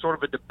some sort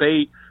of a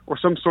debate or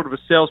some sort of a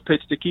sales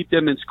pitch to keep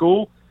them in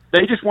school.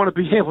 They just want to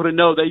be able to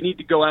know they need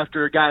to go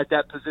after a guy at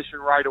that position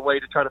right away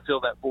to try to fill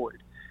that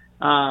void.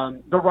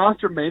 The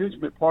roster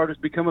management part has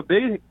become a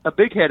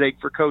big headache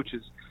for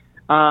coaches.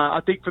 I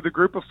think for the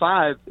group of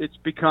five, it's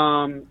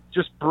become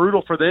just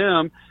brutal for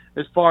them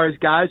as far as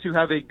guys who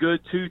have a good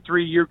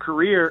 2-3 year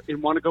career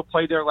and want to go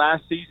play their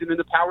last season in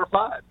the Power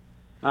Five.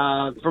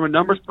 From a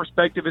numbers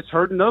perspective, it's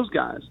hurting those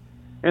guys.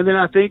 And then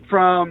I think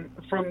from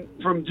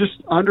just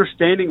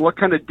understanding what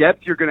kind of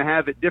depth you're going to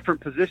have at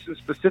different positions,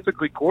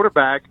 specifically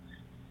quarterback,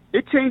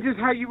 it changes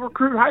how you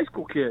recruit high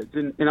school kids.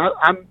 And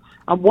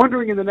I'm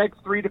wondering in the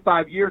next 3 to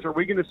 5 years, are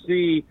we going to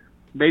see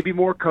maybe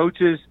more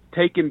coaches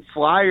taking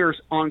flyers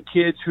on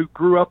kids who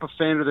grew up a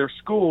fan of their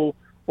school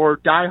or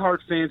diehard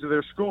fans of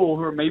their school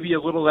who are maybe a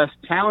little less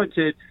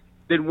talented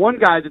than one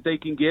guy that they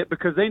can get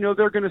because they know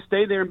they're going to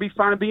stay there and be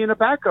fine being a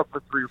backup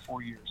for 3 or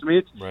 4 years. I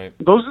mean,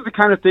 those are the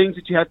kind of things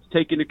that you have to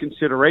take into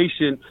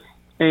consideration.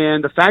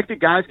 And the fact that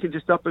guys can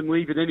just up and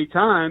leave at any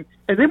time.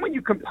 And then when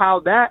you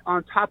compile that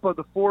on top of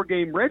the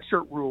 4-game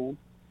redshirt rule,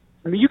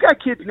 I mean, you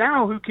got kids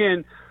now who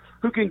can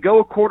go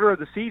a quarter of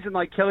the season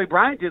like Kelly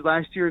Bryant did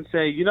last year and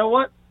say, you know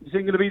what, this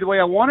isn't going to be the way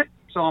I want it,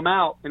 so I'm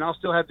out, and I'll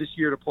still have this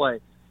year to play.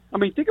 I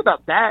mean, think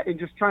about that and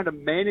just trying to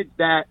manage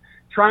that,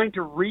 trying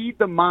to read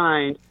the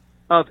mind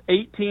of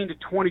 18 to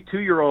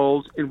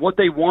 22-year-olds and what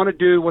they want to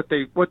do, what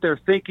they're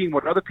thinking,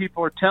 what other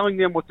people are telling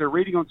them, what they're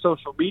reading on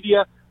social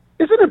media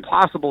is an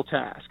impossible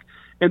task.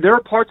 And there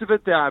are parts of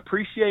it that I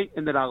appreciate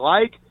and that I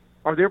like.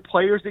 Are there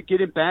players that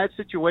get in bad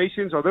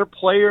situations? Are there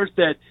players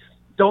that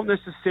don't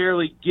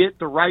necessarily get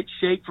the right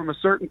shake from a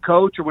certain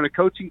coach, or when a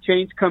coaching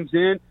change comes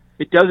in,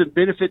 it doesn't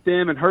benefit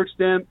them and hurts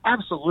them?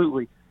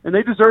 Absolutely. And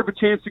they deserve a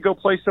chance to go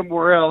play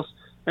somewhere else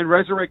and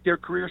resurrect their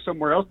career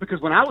somewhere else. Because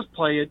when I was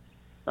playing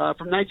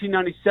from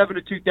 1997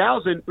 to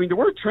 2000, I mean, the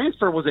word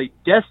transfer was a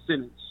death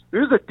sentence. It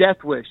was a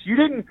death wish. You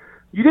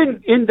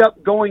didn't end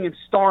up going and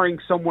starring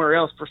somewhere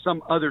else for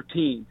some other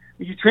team.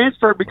 You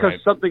transferred because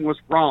something was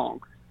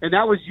wrong. And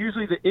that was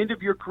usually the end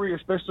of your career,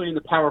 especially in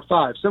the Power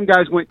Five. Some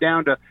guys went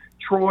down to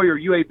Troy or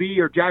UAB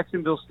or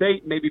Jacksonville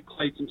State and maybe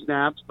played some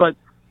snaps, but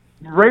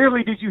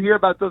rarely did you hear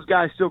about those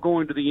guys still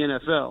going to the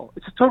NFL.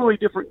 It's a totally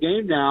different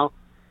game now,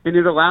 and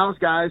it allows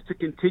guys to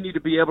continue to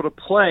be able to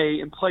play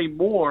and play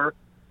more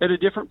at a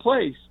different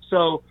place.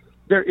 So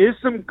there is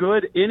some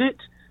good in it,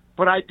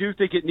 but I do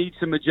think it needs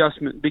some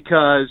adjustment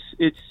because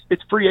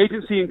it's free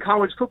agency in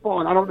college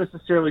football, and I don't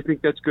necessarily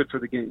think that's good for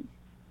the game.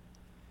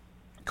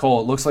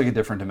 Cole, it looks like a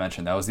different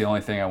dimension. That was the only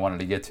thing I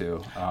wanted to get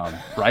to,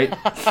 right?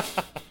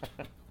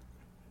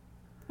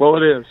 Well,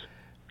 it is.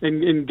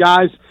 And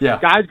guys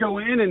go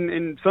in,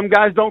 and some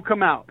guys don't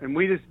come out, and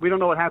we don't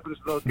know what happens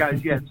to those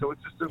guys yet. So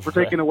it's just we're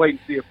taking a wait and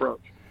see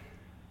approach.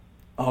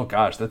 Oh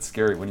gosh, that's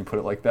scary when you put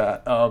it like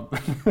that.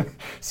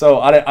 So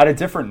on a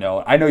different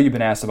note, I know you've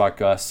been asked about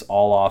Gus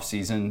all off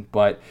season,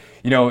 but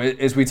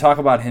as we talk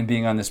about him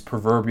being on this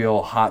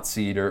proverbial hot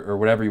seat or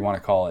whatever you want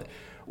to call it,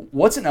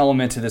 what's an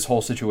element to this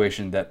whole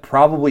situation that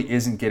probably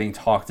isn't getting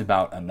talked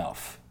about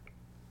enough?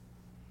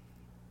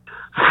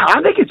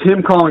 I think it's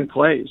him calling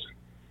plays,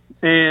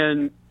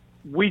 and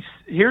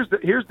here's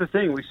the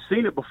thing: we've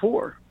seen it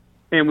before.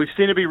 And we've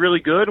seen it be really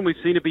good, and we've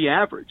seen it be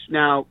average.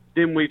 Now,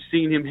 then we've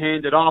seen him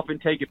hand it off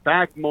and take it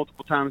back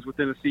multiple times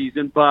within a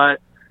season. But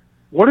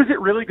what is it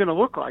really going to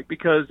look like?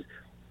 Because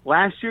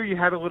last year you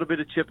had a little bit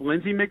of Chip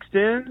Lindsey mixed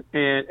in,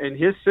 and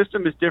his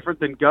system is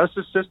different than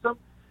Gus's system.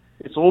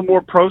 It's a little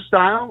more pro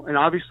style, and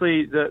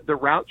obviously the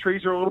route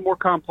trees are a little more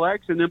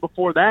complex. And then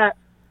before that,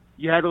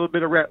 you had a little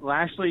bit of Rhett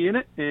Lashley in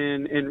it,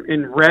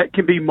 and Rhett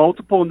can be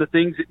multiple in the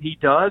things that he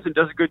does and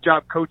does a good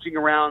job coaching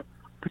around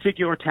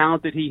particular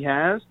talent that he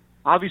has.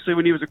 Obviously,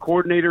 when he was a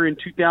coordinator in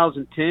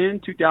 2010,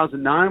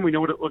 2009, we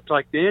know what it looked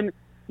like then.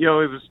 It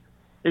was,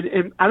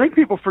 and I think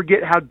people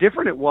forget how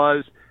different it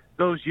was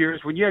those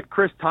years when you had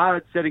Chris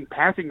Todd setting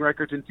passing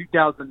records in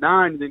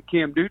 2009, and then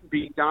Cam Newton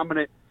being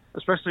dominant,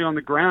 especially on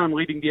the ground,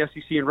 leading the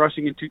SEC in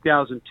rushing in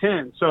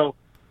 2010. So,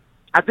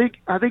 I think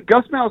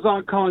Gus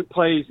Malzahn calling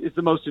plays is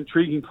the most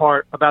intriguing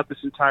part about this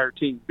entire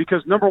team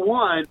because number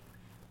one,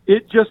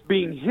 it just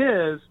being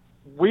his,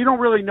 we don't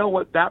really know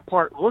what that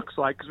part looks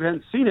like because we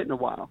haven't seen it in a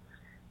while.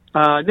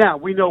 Now,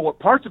 we know what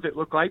parts of it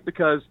look like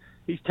because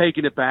he's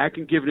taking it back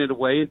and giving it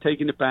away and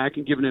taking it back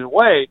and giving it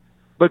away.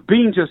 But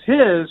being just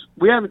his,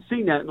 we haven't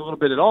seen that in a little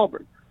bit at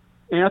Auburn.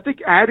 And I think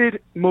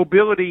added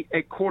mobility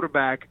at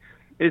quarterback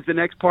is the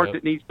next part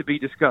that needs to be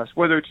discussed,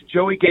 whether it's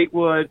Joey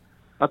Gatewood,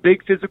 a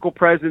big physical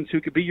presence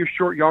who could be your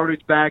short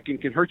yardage back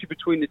and can hurt you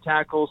between the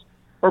tackles,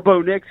 or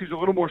Bo Nix, who's a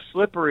little more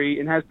slippery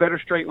and has better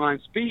straight line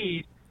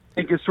speed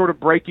and can sort of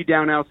break you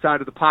down outside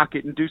of the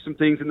pocket and do some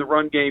things in the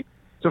run game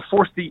to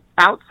force the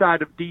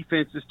outside of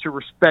defenses to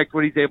respect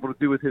what he's able to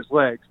do with his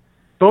legs.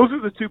 Those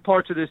are the two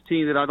parts of this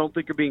team that I don't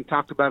think are being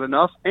talked about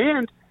enough.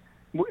 And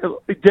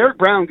Derek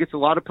Brown gets a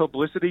lot of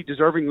publicity,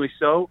 deservingly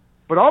so,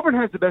 but Auburn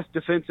has the best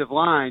defensive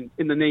line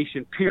in the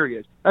nation,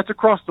 period. That's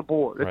across the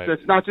board. Right.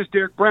 That's not just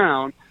Derek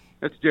Brown.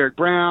 That's Derek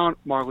Brown,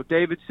 Marlo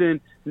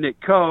Davidson, Nick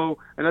Coe,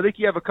 and I think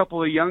you have a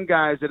couple of young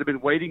guys that have been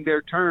waiting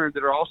their turn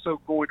that are also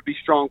going to be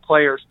strong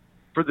players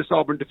for this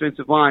Auburn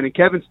defensive line. And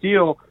Kevin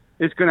Steele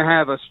is going to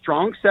have a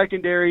strong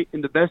secondary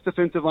and the best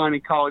defensive line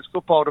in college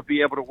football to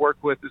be able to work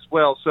with as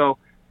well. So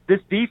this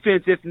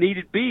defense, if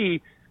needed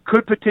be,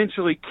 could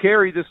potentially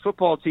carry this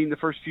football team the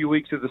first few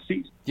weeks of the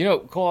season.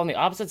 Cole, on the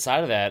opposite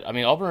side of that, I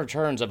mean, Auburn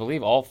returns, I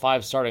believe, all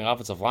 5 starting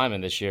offensive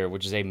linemen this year,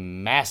 which is a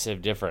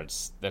massive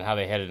difference than how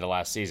they headed into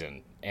last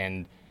season.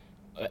 And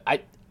I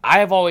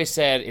have always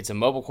said it's a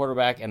mobile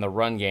quarterback and the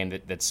run game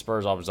that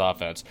spurs Auburn's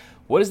offense.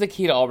 What is the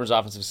key to Auburn's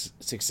offensive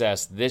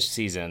success this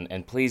season?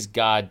 And please,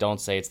 God, don't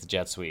say it's the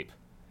jet sweep.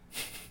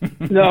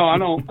 No, I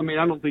don't. I mean,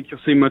 I don't think you'll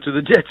see much of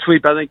the jet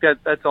sweep. I think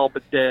that's all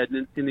but dead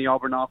in the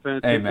Auburn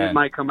offense. It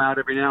might come out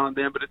every now and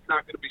then, but it's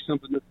not going to be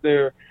something that's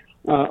there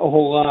a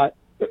whole lot.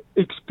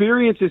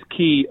 Experience is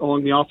key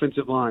along the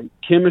offensive line.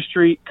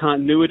 Chemistry,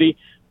 continuity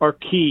are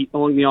key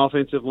along the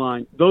offensive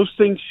line. Those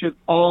things should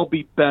all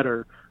be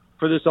better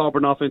for this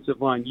Auburn offensive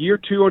line. Year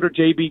 2 under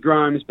J.B.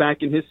 Grimes,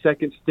 back in his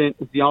second stint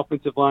as the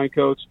offensive line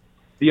coach,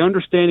 the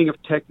understanding of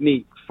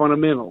technique,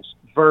 fundamentals,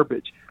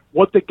 verbiage,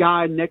 what the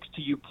guy next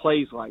to you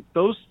plays like.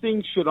 Those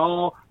things should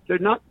all –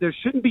 there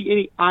shouldn't be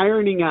any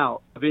ironing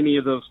out of any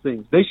of those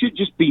things. They should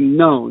just be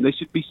known. They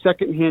should be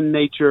secondhand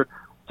nature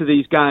to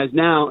these guys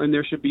now, and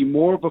there should be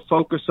more of a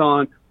focus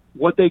on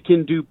what they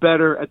can do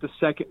better at the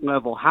second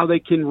level, how they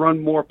can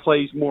run more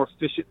plays more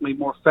efficiently,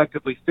 more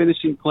effectively,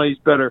 finishing plays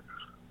better.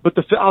 But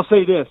I'll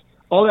say this.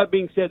 All that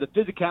being said, the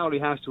physicality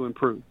has to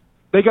improve.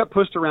 They got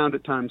pushed around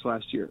at times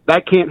last year.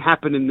 That can't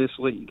happen in this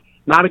league.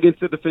 Not against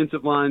the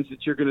defensive lines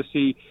that you're going to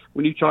see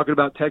when you're talking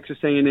about Texas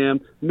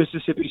A&M,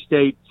 Mississippi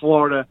State,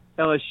 Florida,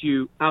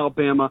 LSU,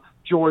 Alabama,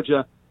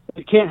 Georgia.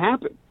 It can't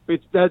happen.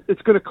 It's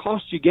going to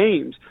cost you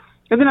games.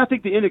 And then I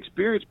think the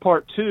inexperienced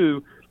part,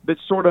 too, that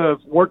sort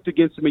of worked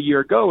against them a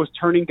year ago is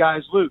turning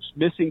guys loose,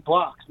 missing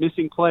blocks,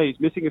 missing plays,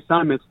 missing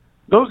assignments.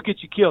 Those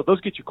get you killed.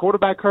 Those get your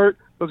quarterback hurt.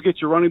 Those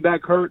get your running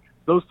back hurt.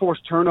 Those force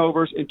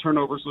turnovers, and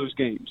turnovers lose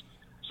games.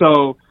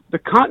 So the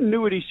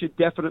continuity should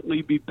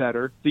definitely be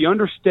better. The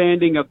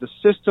understanding of the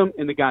system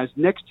and the guys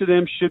next to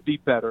them should be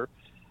better.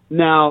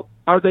 Now,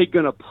 are they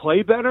going to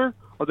play better?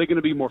 Are they going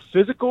to be more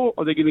physical?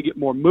 Are they going to get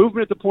more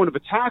movement at the point of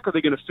attack? Are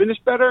they going to finish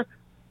better?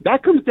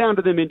 That comes down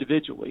to them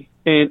individually.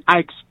 And I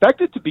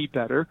expect it to be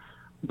better,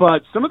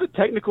 but some of the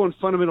technical and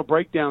fundamental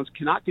breakdowns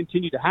cannot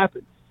continue to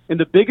happen. And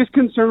the biggest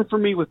concern for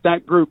me with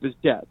that group is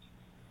depth,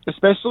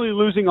 especially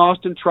losing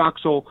Austin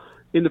Troxell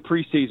in the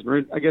preseason,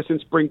 or I guess in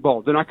spring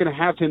ball. They're not going to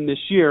have him this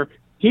year.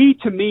 He,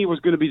 to me, was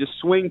going to be the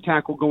swing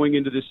tackle going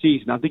into the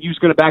season. I think he was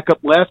going to back up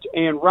left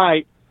and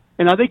right,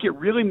 and I think it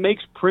really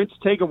makes Prince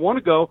Tega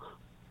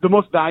the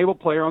most valuable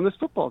player on this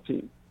football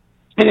team.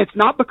 And it's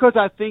not because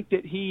I think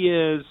that he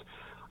is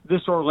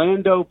this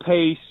Orlando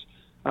pace,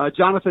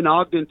 Jonathan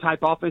Ogden type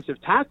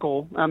offensive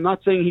tackle. I'm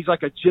not saying he's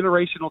like a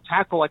generational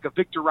tackle like a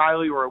Victor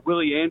Riley or a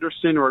Willie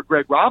Anderson or a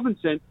Greg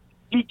Robinson.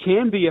 He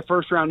can be a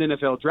first-round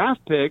NFL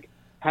draft pick.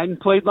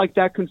 Hadn't played like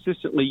that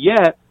consistently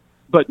yet.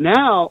 But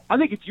now, I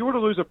think if you were to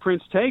lose a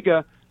Prince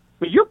Tega,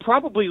 you're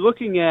probably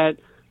looking at,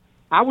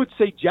 I would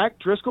say, Jack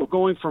Driscoll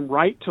going from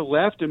right to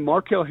left and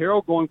Markel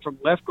Harrell going from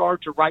left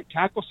guard to right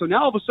tackle. So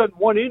now all of a sudden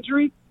one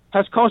injury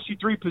has cost you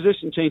 3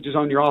 position changes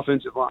on your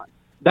offensive line.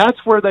 That's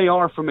where they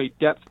are from a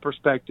depth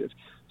perspective.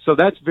 So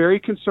that's very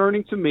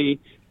concerning to me.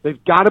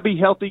 They've got to be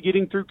healthy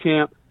getting through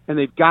camp, and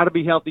they've got to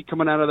be healthy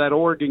coming out of that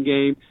Oregon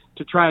game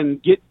to try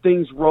and get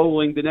things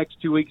rolling the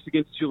next 2 weeks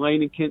against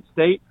Tulane and Kent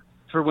State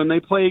for when they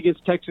play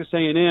against Texas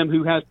A&M,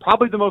 who has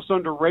probably the most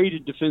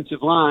underrated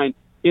defensive line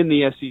in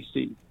the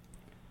SEC.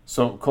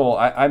 So, Cole,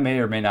 I may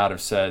or may not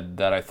have said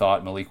that I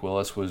thought Malik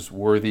Willis was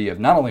worthy of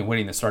not only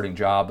winning the starting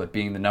job, but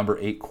being the number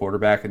 8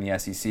 quarterback in the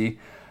SEC.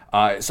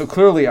 So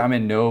clearly I'm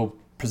in no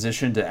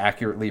position to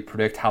accurately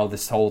predict how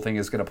this whole thing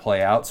is going to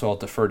play out, so I'll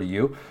defer to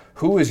you.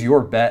 Who is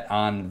your bet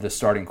on the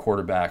starting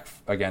quarterback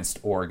against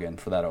Oregon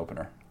for that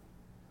opener?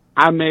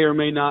 I may or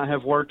may not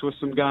have worked with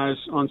some guys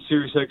on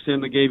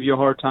SiriusXM that gave you a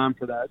hard time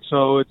for that,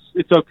 so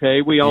it's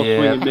okay. We all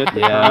swing and miss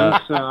at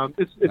times.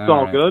 It's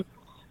all right. Good.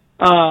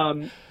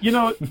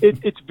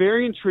 It's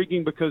very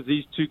intriguing because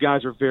these two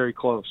guys are very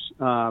close.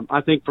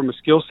 I think from a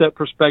skill set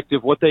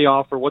perspective, what they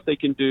offer, what they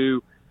can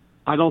do,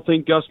 I don't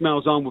think Gus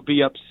Malzahn would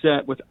be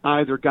upset with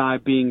either guy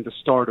being the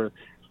starter.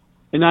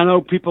 And I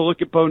know people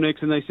look at Bo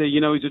Nix and they say,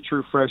 he's a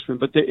true freshman.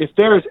 But if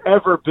there has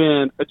ever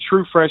been a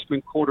true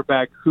freshman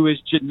quarterback who is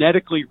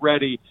genetically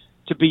ready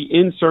to be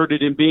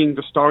inserted in being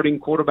the starting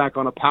quarterback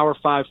on a Power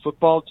 5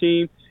 football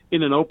team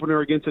in an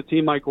opener against a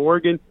team like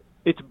Oregon,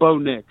 it's Bo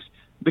Nix.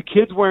 The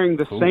kid's wearing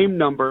the same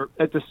number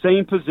at the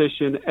same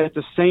position at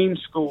the same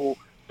school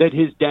that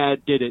his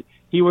dad did it.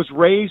 He was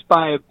raised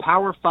by a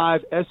Power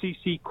 5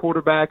 SEC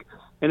quarterback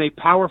and a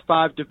Power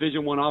 5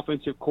 Division I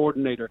offensive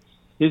coordinator.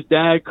 His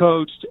dad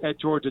coached at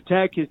Georgia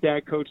Tech. His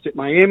dad coached at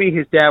Miami.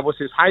 His dad was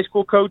his high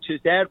school coach. His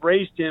dad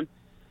raised him.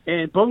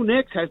 And Bo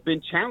Nix has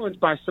been challenged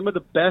by some of the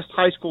best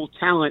high school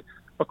talent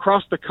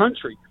across the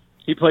country.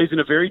 He plays in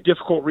a very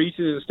difficult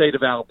region in the state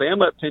of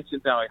Alabama at Pinson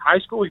Valley High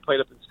School. He played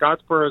up in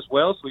Scottsboro as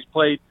well, so he's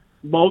played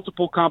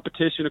multiple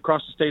competition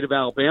across the state of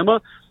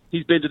Alabama.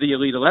 He's been to the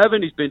Elite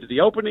 11. He's been to the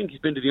opening. He's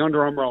been to the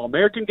Under Armour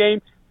All-American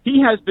game.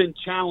 He has been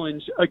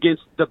challenged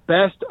against the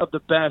best of the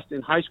best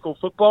in high school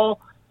football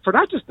for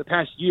not just the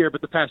past year, but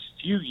the past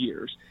few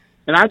years.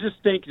 And I just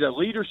think that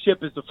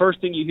leadership is the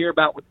first thing you hear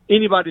about with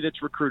anybody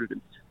that's recruited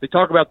him. They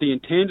talk about the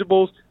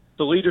intangibles,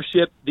 the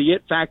leadership, the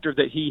it factor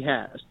that he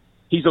has.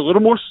 He's a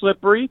little more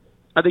slippery.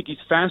 I think he's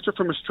faster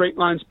from a straight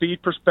line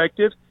speed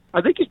perspective.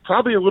 I think he's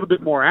probably a little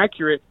bit more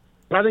accurate,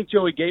 but I think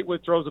Joey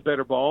Gatewood throws a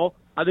better ball.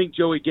 I think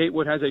Joey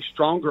Gatewood has a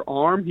stronger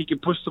arm. He can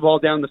push the ball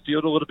down the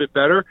field a little bit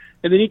better.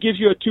 And then he gives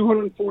you a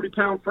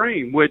 240-pound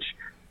frame, which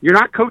you're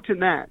not coaching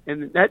that.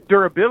 And that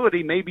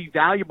durability may be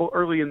valuable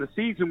early in the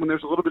season when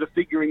there's a little bit of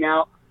figuring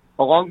out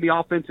along the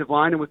offensive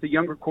line and with the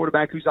younger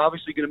quarterback who's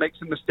obviously going to make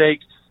some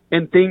mistakes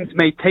and things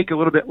may take a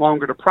little bit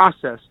longer to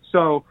process.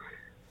 So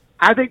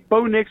I think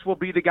Bo Nix will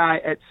be the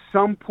guy at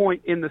some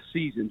point in the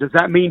season. Does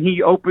that mean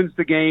he opens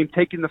the game,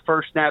 taking the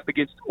first snap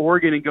against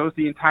Oregon and goes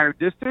the entire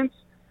distance?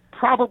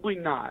 Probably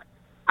not.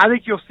 I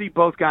think you'll see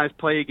both guys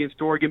play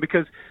against Oregon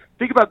because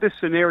think about this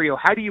scenario.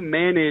 How do you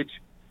manage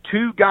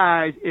two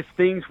guys if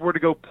things were to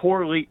go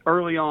poorly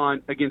early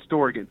on against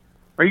Oregon?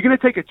 Are you going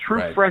to take a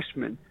true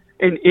freshman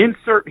and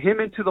insert him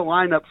into the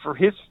lineup for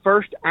his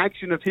first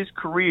action of his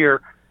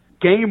career,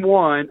 game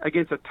one,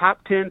 against a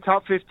top 10,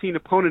 top 15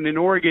 opponent in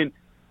Oregon,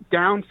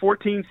 down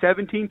 14,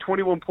 17,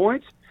 21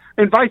 points?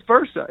 And vice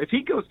versa.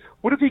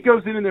 What if he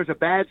goes in and there's a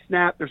bad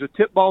snap, there's a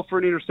tip ball for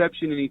an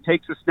interception, and he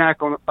takes a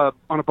snack on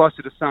a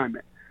busted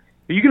assignment?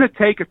 Are you going to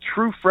take a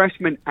true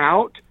freshman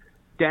out,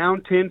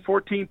 down 10,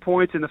 14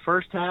 points in the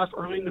first half,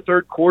 early in the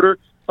third quarter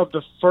of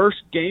the first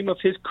game of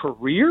his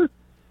career?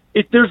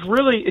 It's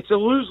a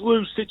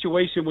lose-lose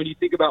situation when you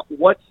think about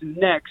what's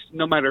next,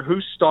 no matter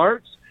who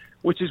starts,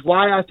 which is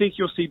why I think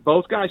you'll see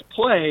both guys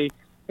play,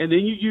 and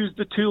then you use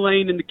the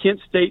Tulane and the Kent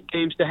State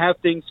games to have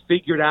things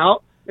figured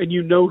out, and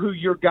you know who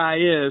your guy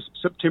is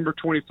September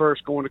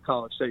 21st going to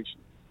College Station.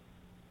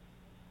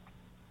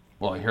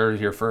 Well, you heard it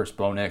here first.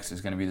 Bo Nix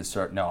is going to be the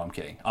start. No, I'm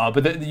kidding.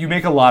 But you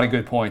make a lot of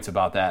good points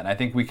about that, and I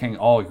think we can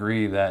all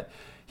agree that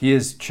he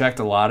has checked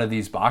a lot of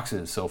these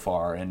boxes so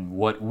far, and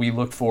what we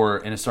looked for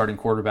in a starting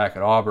quarterback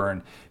at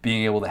Auburn,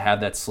 being able to have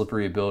that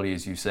slippery ability,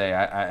 as you say.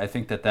 I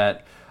think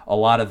that a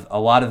lot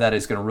of that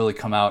is going to really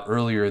come out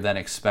earlier than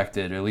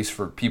expected, at least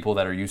for people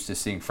that are used to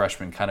seeing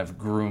freshmen kind of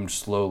groomed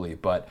slowly.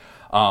 But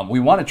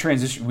we want to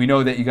transition. We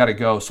know that you got to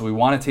go, so we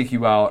want to take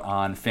you out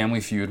on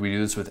Family Feud. We do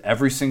this with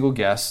every single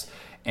guest.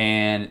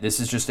 And this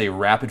is just a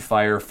rapid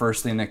fire,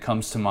 first thing that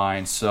comes to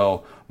mind.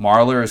 So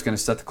Marler is going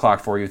to set the clock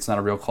for you. It's not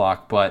a real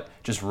clock, but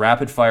just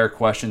rapid fire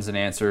questions and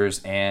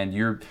answers. And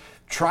you're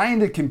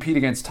trying to compete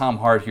against Tom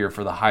Hart here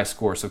for the high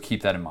score, so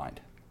keep that in mind.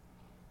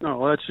 Oh,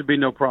 well, that should be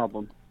no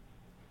problem.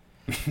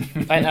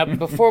 And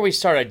before we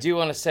start, I do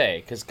want to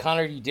say, because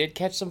Connor, you did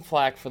catch some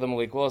flack for the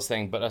Malik Willis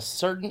thing, but a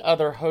certain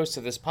other host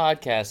of this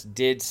podcast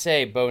did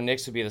say Bo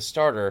Nix would be the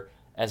starter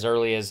as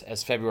early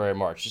as February or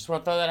March. Just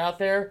want to throw that out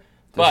there.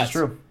 This is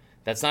true.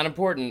 That's not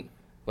important.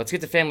 Let's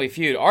get to Family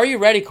Feud. Are you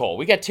ready, Cole?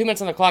 We got 2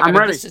 minutes on the clock. I'm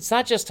ready. It's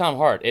not just Tom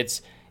Hart.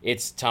 It's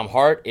Tom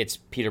Hart. It's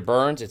Peter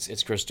Burns.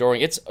 It's Chris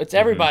Doring. It's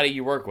everybody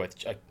you work with.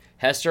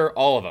 Hester,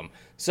 all of them.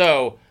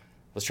 So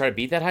let's try to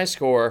beat that high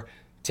score.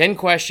 10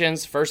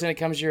 questions. First thing that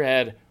comes to your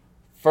head.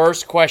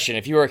 First question.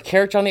 If you were a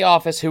character on The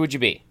Office, who would you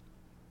be?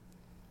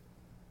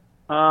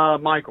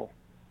 Michael.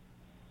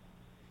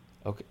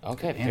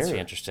 Okay, very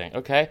interesting.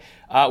 Okay.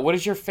 What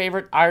is your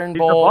favorite Iron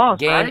Bowl boss,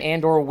 game right?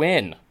 and or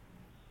win?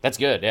 That's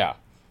good, yeah.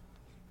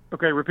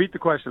 Okay, repeat the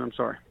question. I'm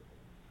sorry.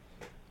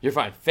 You're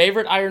fine.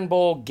 Favorite Iron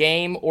Bowl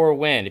game or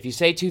win? If you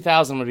say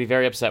 2000, I'm going to be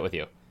very upset with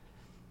you.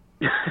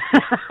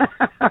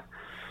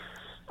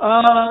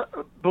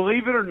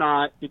 Believe it or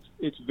not,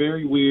 it's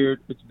very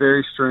weird. It's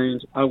very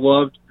strange. I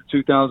loved the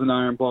 2000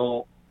 Iron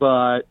Bowl,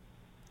 but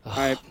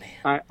I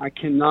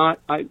cannot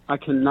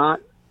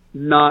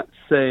not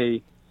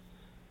say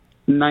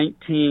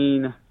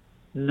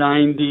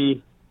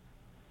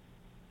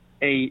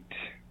 1998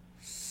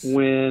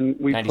 when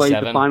we 97? played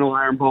the final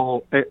Iron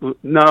Bowl.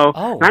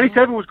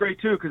 97 was great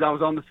too because I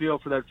was on the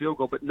field for that field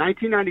goal. But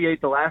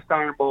 1998, the last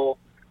Iron Bowl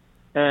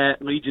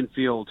at Legion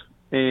Field,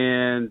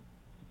 and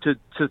to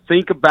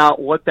think about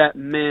what that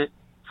meant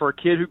for a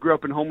kid who grew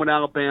up in Homewood,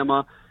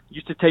 Alabama,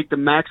 used to take the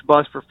Max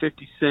bus for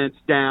 50 cents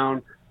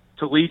down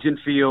to Legion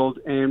Field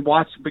and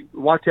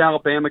watch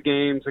Alabama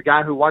games, a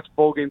guy who watched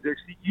bowl games.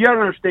 You got to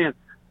understand,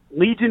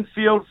 Legion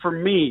Field for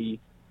me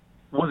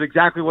was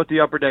exactly what the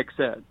Upper Deck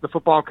said, the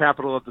football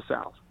capital of the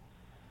South.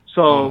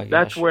 So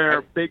that's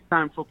where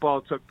big-time football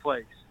took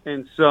place.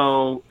 And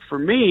so for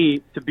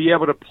me, to be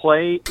able to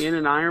play in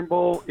an Iron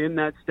Bowl in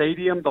that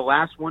stadium, the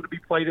last one to be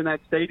played in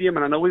that stadium,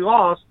 and I know we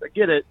lost, I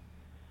get it,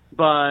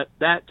 but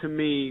that to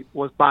me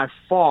was by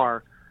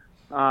far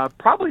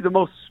probably the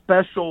most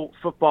special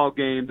football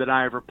game that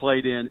I ever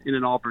played in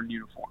an Auburn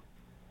uniform.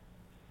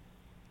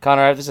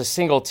 Connor, there's a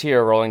single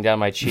tear rolling down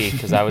my cheek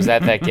because I was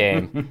at that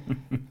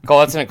game. Cole,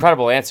 that's an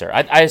incredible answer.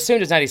 I assumed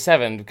it was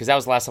 97 because that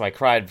was the last time I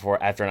cried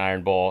after an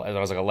Iron Bowl, and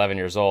I was like 11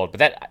 years old.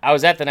 But I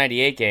was at the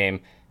 98 game,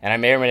 and I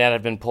may or may not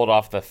have been pulled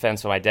off the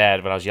fence by my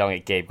dad when I was yelling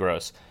at Gabe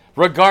Gross.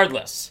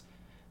 Regardless,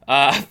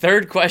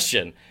 third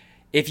question.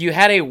 If you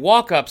had a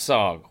walk-up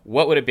song,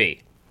 what would it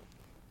be?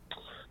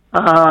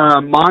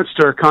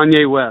 Monster,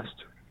 Kanye West.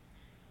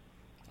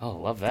 Oh,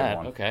 love that.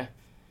 Okay.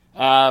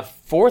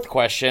 Fourth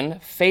question.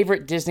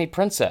 Favorite Disney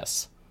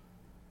princess?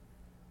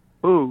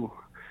 Ooh.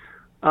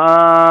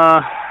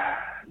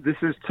 This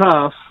is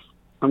tough.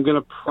 I'm going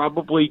to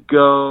probably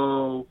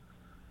go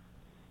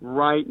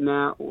right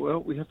now. Well,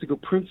 we have to go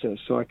princess,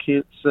 so I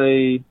can't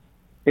say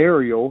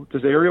Ariel.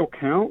 Does Ariel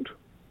count?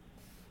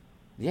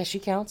 Yeah, she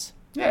counts.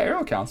 Yeah,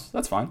 Ariel counts.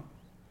 That's fine.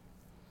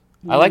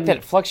 I like that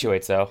it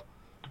fluctuates, though.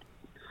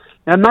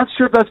 I'm not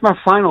sure if that's my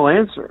final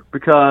answer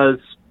because,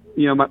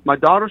 you know, my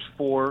daughter's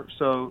 4,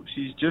 so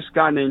she's just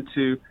gotten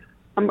into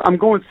I'm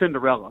going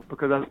Cinderella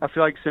because I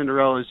feel like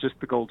Cinderella is just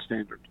the gold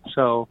standard.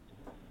 So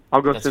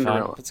I'll go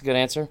Cinderella. Fine. That's a good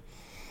answer.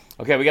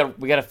 Okay, we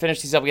got to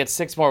finish these up. We got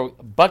 6 more.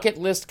 Bucket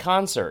list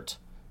concert.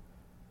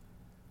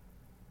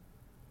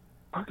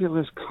 Bucket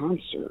list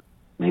concert.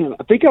 Man,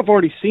 I think I've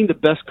already seen the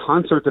best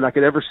concert that I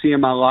could ever see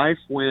in my life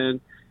when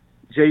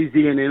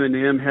Jay-Z and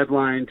Eminem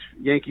headlined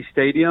Yankee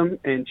Stadium,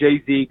 and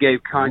Jay-Z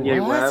gave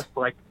Kanye West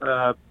like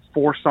a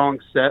 4-song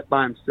set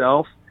by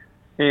himself,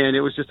 and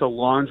it was just a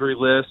laundry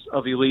list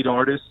of elite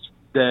artists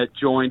that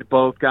joined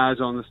both guys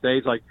on the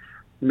stage. Like,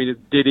 I mean,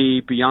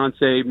 Diddy,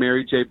 Beyonce,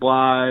 Mary J.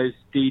 Blige,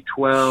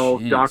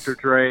 D12, Dr.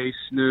 Dre,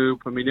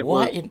 Snoop. I mean, it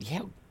was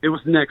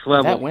next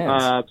level. That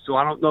wins. So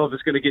I don't know if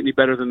it's going to get any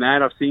better than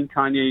that. I've seen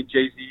Kanye and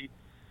Jay-Z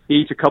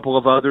each a couple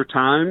of other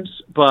times,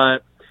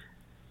 but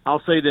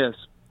I'll say this.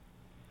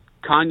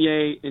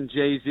 Kanye and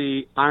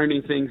Jay-Z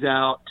ironing things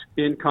out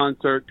in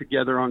concert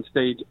together on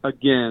stage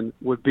again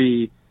would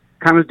be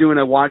kind of doing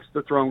a Watch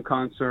the Throne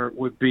concert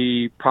would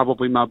be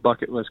probably my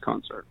bucket list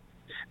concert.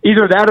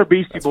 Either that or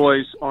Beastie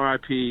Boys,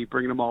 R.I.P.,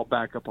 bringing them all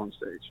back up on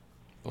stage.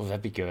 Oh,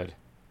 that'd be good.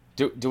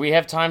 Do we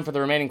have time for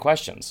the remaining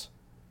questions?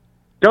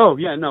 Oh,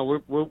 yeah,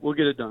 no, we'll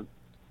get it done.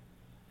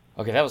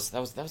 Okay, that was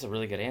a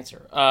really good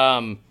answer.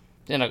 And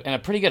a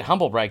pretty good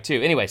humble brag,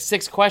 too. Anyway,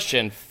 6th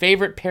question,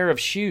 favorite pair of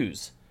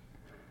shoes?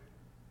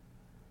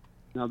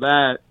 Now,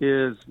 that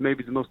is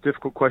maybe the most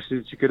difficult question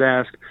that you could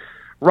ask.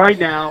 Right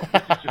now,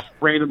 this is just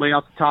randomly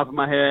off the top of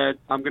my head,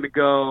 I'm going to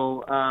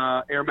go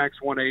Air Max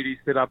 180s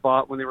that I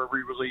bought when they were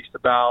re-released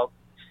about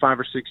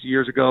 5 or 6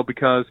 years ago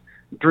because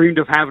dreamed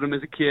of having them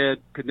as a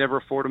kid, could never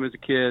afford them as a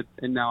kid,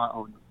 and now I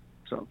own them.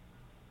 So,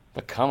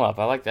 The come up,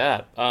 I like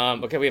that.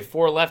 Okay, we have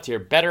 4 left here.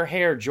 Better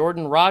hair,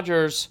 Jordan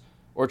Rogers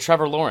or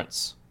Trevor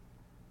Lawrence?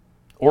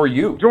 Or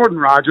you. Jordan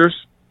Rogers,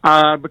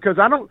 because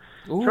I don't.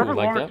 Ooh, Trevor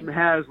like Lawrence that.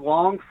 has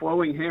long,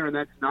 flowing hair, and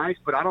that's nice.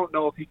 But I don't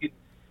know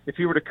if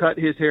he were to cut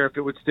his hair, if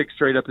it would stick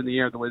straight up in the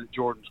air the way that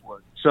Jordan's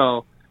would.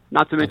 So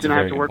Not to mention I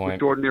have to good work point. with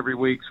Jordan every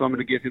week, so I'm going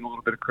to give him a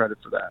little bit of credit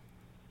for that.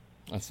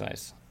 That's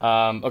nice.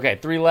 Okay,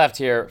 3 left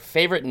here.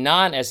 Favorite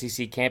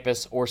non-SEC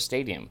campus or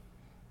stadium?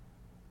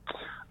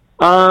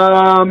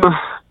 I'm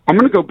going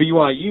to go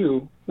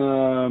BYU.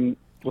 Whoa.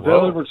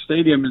 Edwards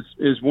Stadium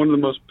is one of the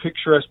most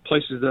picturesque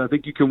places that I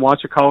think you can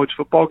watch a college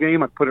football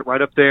game. I'd put it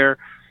right up there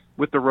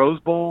with the Rose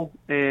Bowl,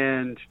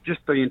 and just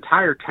the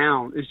entire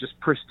town is just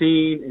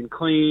pristine and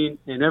clean,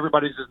 and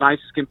everybody's as nice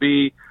as can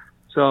be.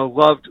 So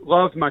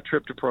loved my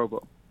trip to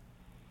Provo.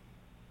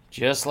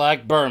 Just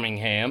like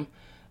Birmingham.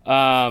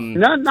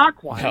 Not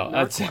quite. No,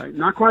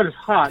 Not quite as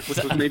hot,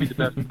 which was maybe the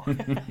best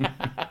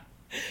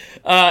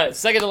part.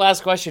 Second to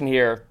last question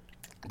here.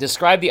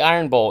 Describe the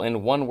Iron Bowl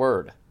in one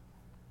word.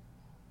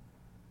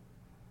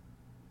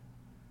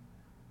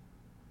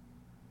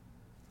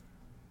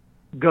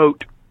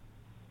 GOAT.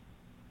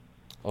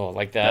 Oh,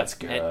 like that. That's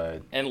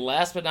good. And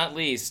last but not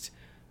least,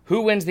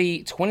 who wins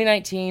the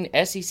 2019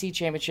 SEC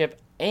Championship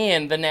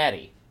and the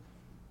Natty?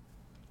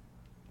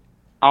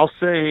 I'll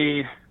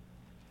say,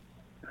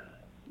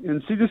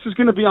 and see, this is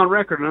going to be on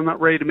record, and I'm not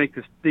ready to make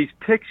these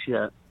picks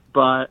yet,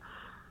 but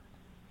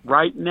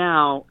right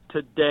now,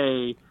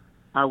 today,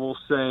 I will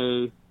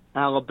say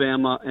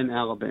Alabama and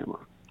Alabama.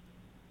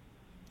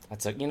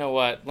 You know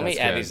what? Let me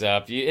add these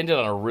up. You ended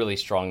on a really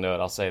strong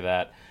note. I'll say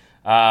that.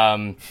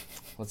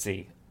 Let's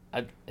see.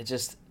 I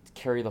just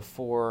carry the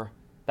 4.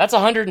 That's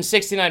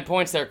 169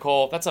 points there,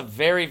 Cole. That's a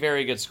very,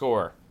 very good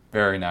score.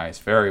 Very nice.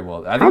 Very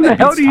well. I think How the that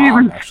hell beats do you Tom,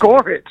 even actually.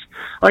 score it?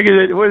 Like,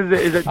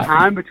 is it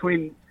time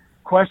between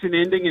question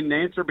ending and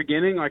answer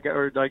beginning? I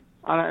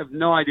have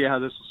no idea how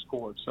this is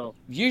scored. So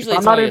Usually if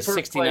it's I'm not only in a first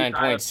 69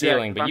 place, point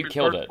ceiling, if but I'm you in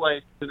killed first it.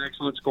 place, it's an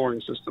excellent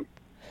scoring system.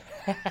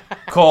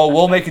 Cole,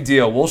 we'll make a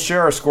deal. We'll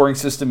share our scoring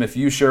system if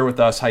you share with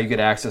us how you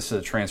get access to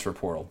the transfer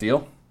portal.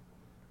 Deal?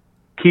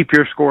 Keep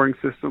your scoring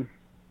system.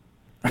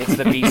 It's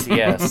the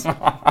BCS.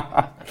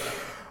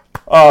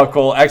 Oh,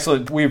 Cole,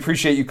 excellent. We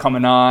appreciate you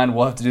coming on.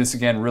 We'll have to do this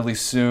again really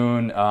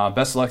soon.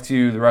 Best of luck to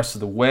you the rest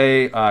of the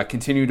way.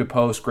 Continue to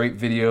post great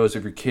videos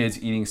of your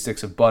kids eating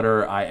sticks of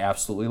butter. I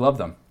absolutely love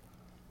them.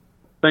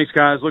 Thanks,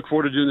 guys. Look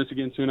forward to doing this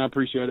again soon. I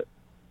appreciate it.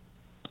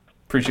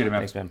 Appreciate it,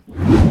 man. Thanks,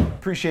 man.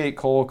 Appreciate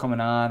Cole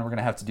coming on. We're going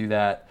to have to do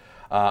that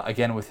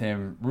again with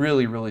him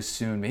really, really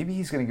soon. Maybe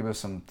he's going to give us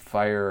some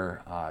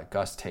fire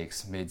Gus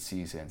takes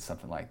mid-season,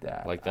 something like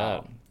that. Like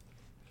that.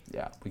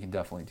 Yeah, we can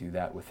definitely do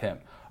that with him.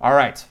 All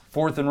right,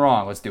 4th and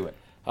wrong. Let's do it.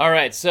 All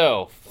right,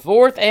 so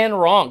 4th and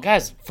wrong.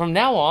 Guys, from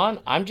now on,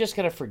 I'm just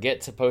going to forget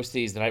to post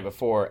these the night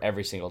before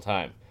every single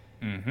time.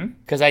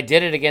 Because I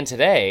did it again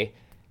today,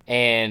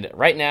 and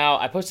right now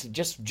I posted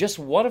just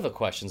one of the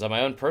questions on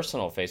my own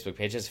personal Facebook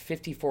page. It has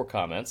 54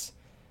 comments.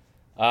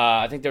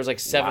 I think there was like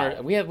 7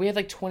 or we had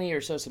like 20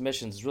 or so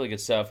submissions. It's really good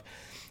stuff.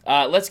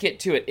 Let's get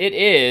to it. It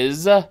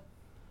is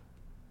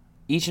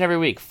each and every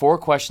week 4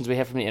 questions we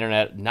have from the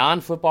internet,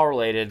 non-football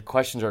related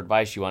questions or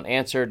advice you want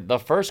answered. The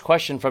first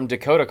question from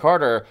Dakota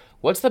Carter: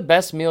 what's the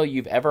best meal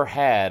you've ever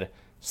had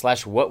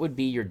 / what would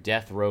be your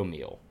death row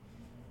meal?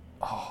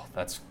 Oh,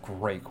 that's a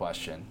great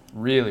question.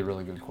 Really,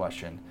 really good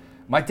question.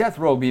 My death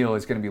row meal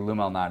is going to be Lou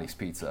Malnati's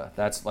pizza.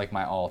 That's like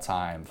my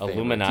all-time favorite.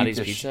 Illuminati's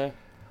pizza?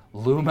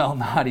 Lou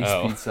Malnati's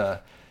Oh.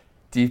 pizza.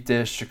 Deep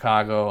dish,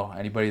 Chicago.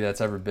 Anybody that's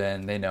ever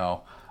been, they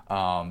know.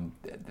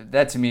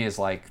 That to me is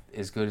like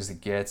as good as it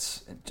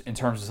gets in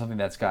terms of something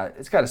it's got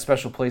a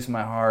special place in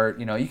my heart.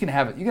 You know, you can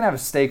have a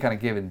steak on a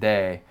given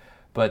day,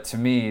 but to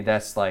me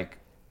that's like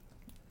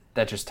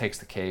that just takes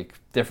the cake.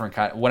 Different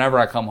kind. Whenever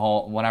I come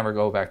home, whenever I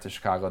go back to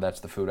Chicago, that's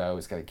the food I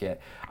always got to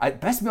get.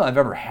 Best meal I've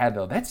ever had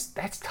though. That's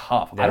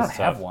tough. I don't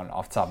have one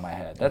off the top of my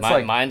head.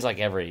 That's Mine's like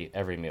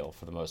every meal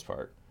for the most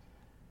part.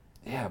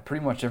 Yeah,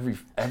 pretty much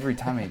every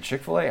time I eat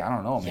Chick-fil-A. I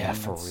don't know, man. Yeah,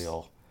 for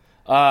real.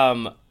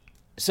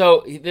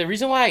 So the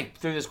reason why I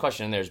threw this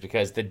question in there is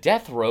because the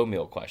death row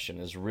meal question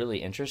is really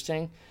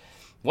interesting.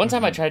 One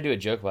time I tried to do a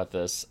joke about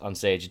this on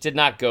stage. It did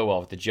not go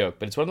well with the joke,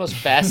 but it's one of the most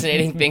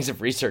fascinating things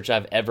of research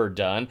I've ever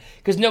done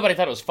because nobody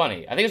thought it was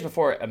funny. I think it was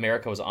before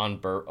America was on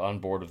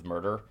board with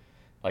murder.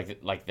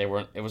 Like they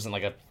weren't. It wasn't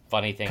like a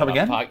funny thing. Come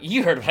again?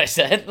 You heard what I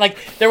said. Like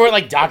there weren't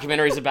like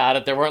documentaries about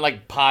it. There weren't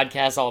like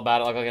podcasts all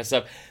about it, like that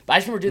stuff. But I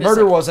just remember doing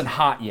Murder this. wasn't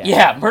hot yet.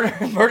 Yeah,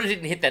 murder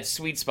didn't hit that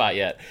sweet spot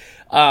yet.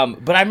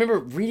 But I remember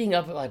reading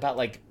up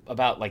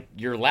about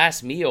your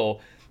last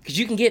meal because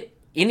you can get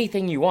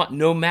anything you want,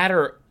 no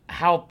matter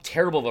how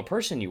terrible of a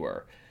person you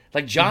were.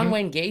 Like John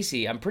Wayne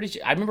Gacy,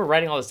 I remember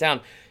writing all this down.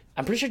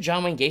 I'm pretty sure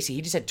John Wayne Gacy,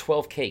 he just had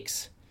 12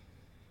 cakes.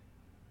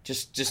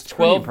 Just 12.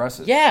 Pretty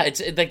impressive. Yeah,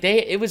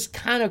 it was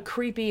kind of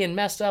creepy and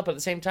messed up at the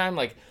same time.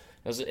 Like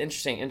it was an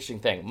interesting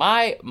thing.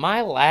 My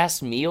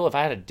last meal, if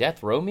I had a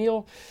death row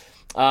meal,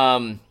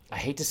 I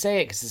hate to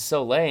say it because it's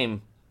so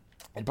lame.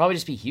 It'd probably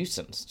just be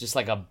Houston's, just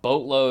like a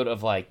boatload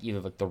of like either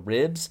like the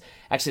ribs.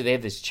 Actually, they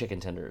have these chicken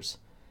tenders.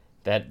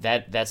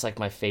 That's like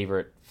my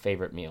favorite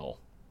meal,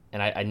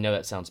 and I know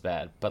that sounds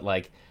bad, but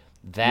like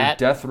that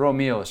Your death row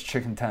meal is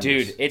chicken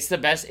tenders. dude, it's the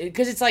best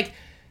because it's like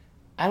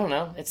I don't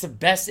know, it's the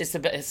best.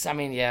 I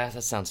mean, yeah,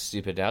 that sounds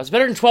stupid now. It's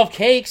better than 12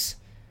 cakes.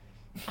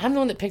 I'm the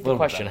one that picked the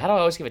question. How do I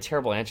always give a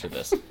terrible answer to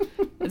this?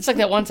 It's like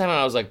that one time when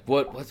I was like,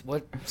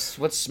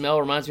 what smell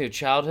reminds me of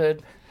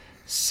childhood?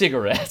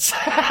 Cigarettes.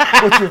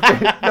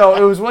 No,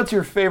 it was what's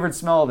your favorite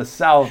smell of the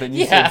South, and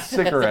you said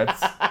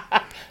cigarettes.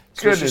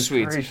 Goodness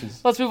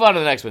gracious. Let's move on to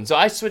the next one. So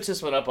I switched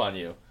this one up on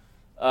you.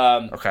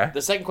 Okay.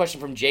 The second question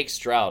from Jake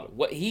Stroud.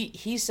 What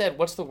he said,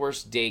 what's the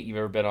worst date you've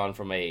ever been on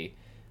from a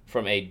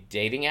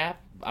dating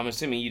app? I'm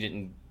assuming you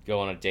didn't go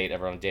on a date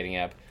ever on a dating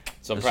app,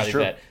 so I'm proud of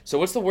that. So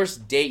what's the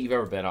worst date you've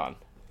ever been on?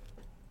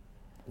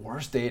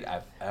 Worst date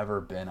I've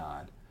ever been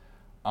on.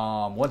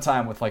 One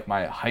time with like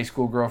my high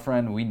school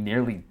girlfriend, we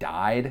nearly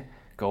died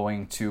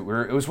going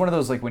to. It was one of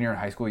those like when you're in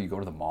high school, you go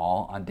to the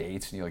mall on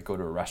dates and you like go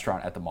to a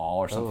restaurant at the mall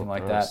or something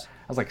like that.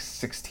 I was like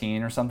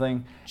 16 or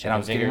something, and I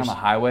was getting on the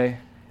highway.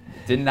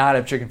 Did not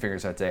have chicken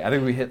fingers that day. I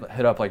think we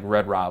hit up like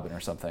Red Robin or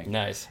something.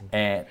 Nice.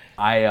 And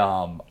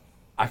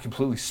I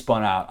completely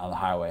spun out on the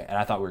highway, and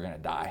I thought we were gonna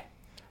die.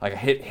 Like I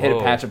hit a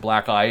patch of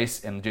black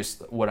ice, and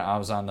just when I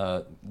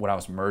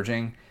was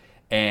merging,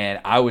 and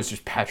I was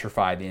just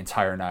petrified the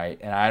entire night.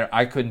 And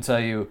I couldn't tell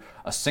you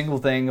a single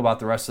thing about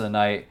the rest of the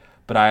night,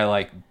 but I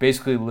like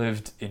basically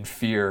lived in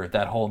fear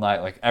that whole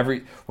night. Like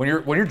when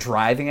you're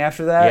driving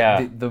after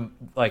that, the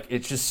like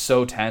it's just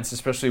so tense,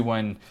 especially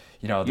when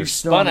there's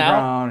snow on the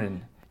ground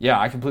and. Yeah,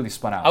 I completely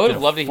spun out. I would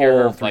love to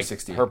hear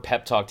her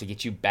pep talk to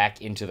get you back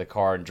into the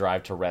car and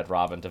drive to Red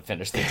Robin to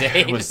finish the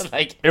day.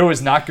 It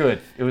was not good.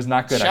 It was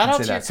not good. Shout I out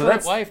can say to that. your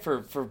current wife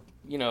for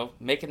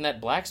making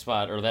that black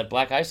spot or that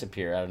black ice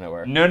appear out of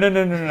nowhere. No.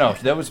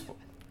 That was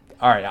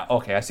all right.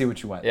 Okay, I see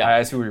what you went. Yeah,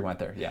 I see where you went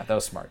there. Yeah, that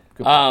was smart.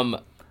 Good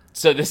point.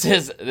 So this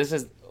is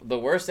the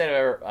worst date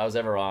I was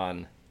ever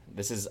on.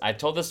 I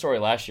told this story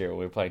last year when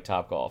we were playing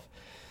Topgolf.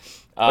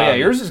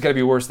 Yours is gonna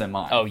be worse than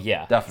mine. Oh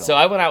yeah, definitely. So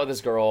I went out with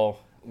this girl.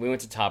 We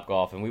went to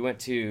Topgolf, and we went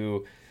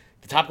to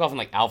the Topgolf in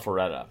like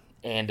Alpharetta,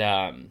 and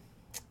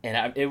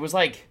it was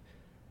like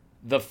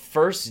the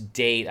first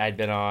date I'd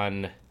been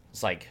on.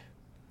 It's like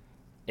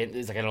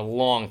in a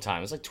long time.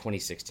 It was like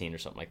 2016 or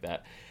something like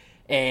that,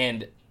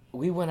 and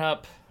we went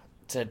up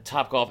to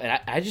Topgolf,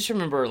 and I just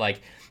remember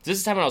like this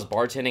is the time when I was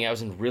bartending. I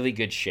was in really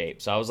good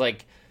shape, so I was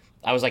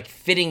like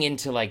fitting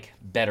into like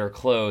better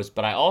clothes,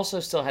 but I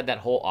also still had that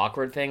whole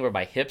awkward thing where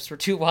my hips were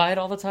too wide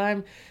all the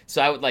time.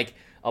 So I would like.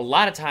 A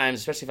lot of times,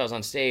 especially if I was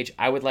on stage,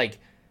 I would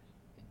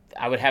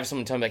have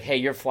someone tell me like, "Hey,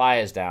 your fly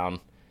is down,"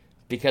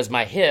 because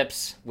my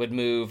hips would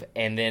move,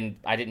 and then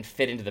I didn't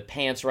fit into the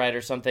pants right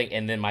or something,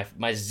 and then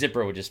my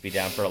zipper would just be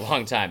down for a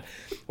long time.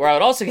 Where I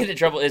would also get into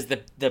trouble is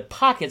the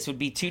pockets would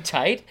be too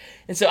tight,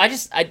 and so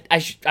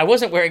I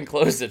wasn't wearing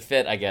clothes that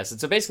fit, I guess. And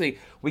so basically,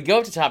 we go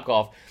up to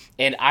Topgolf,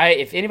 and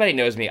if anybody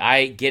knows me,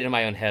 I get in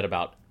my own head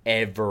about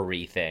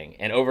everything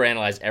and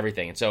overanalyze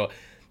everything, and so.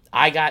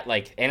 I got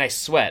and I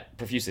sweat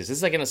profusely. This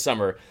is like in the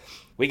summer.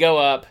 We go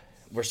up,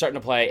 we're starting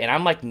to play, and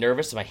I'm like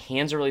nervous. My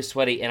hands are really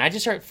sweaty, and I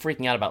just start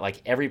freaking out about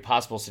like every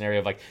possible scenario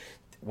of like,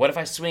 what if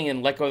I swing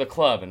and let go of the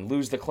club and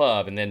lose the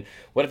club, and then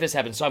what if this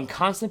happens? So I'm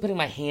constantly putting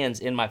my hands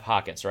in my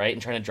pockets, right,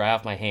 and trying to dry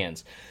off my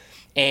hands.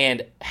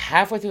 And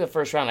halfway through the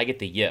first round, I get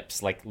the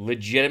yips, like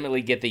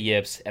legitimately get the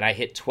yips, and I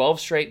hit 12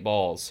 straight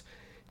balls,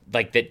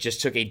 like that just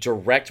took a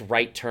direct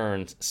right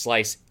turn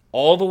slice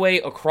all the way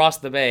across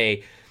the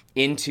bay.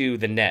 Into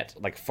the net,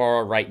 like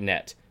far right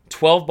net.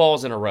 12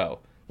 balls in a row.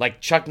 Like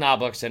Chuck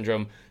Knobloch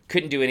syndrome.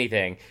 Couldn't do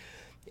anything.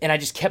 And I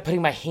just kept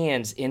putting my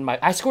hands in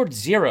I scored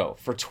 0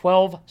 for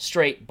 12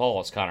 straight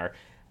balls, Connor.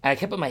 And I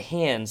kept putting my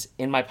hands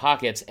in my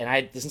pockets.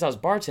 And since I was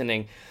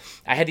bartending,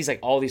 I had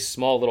all these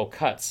small little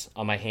cuts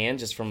on my hand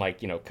just from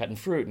cutting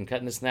fruit and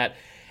cutting this and that.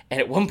 And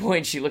at one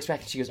point she looks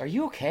back and she goes, "Are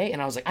you okay?"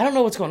 And I was like, "I don't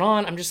know what's going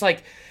on. I'm just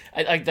like,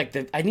 I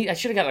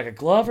should have got like a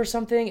glove or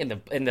something." And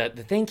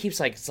the thing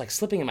keeps it's like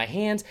slipping in my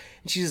hands.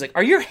 And she's like,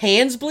 "Are your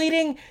hands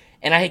bleeding?"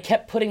 And I had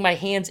kept putting my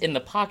hands in the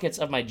pockets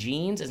of my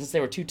jeans, and since they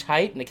were too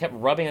tight and they kept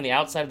rubbing on the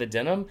outside of the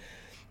denim,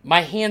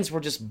 my hands were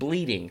just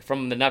bleeding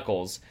from the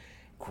knuckles.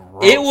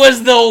 Gross. It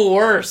was the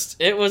worst.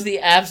 It was the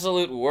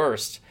absolute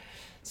worst.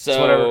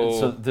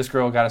 So this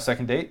girl got a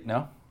second date?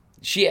 No.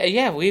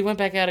 We went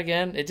back out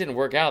again. It didn't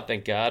work out,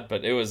 thank God,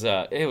 but it was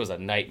a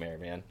nightmare,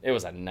 man. It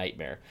was a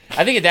nightmare.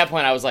 I think at that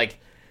point I was like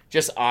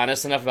just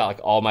honest enough about like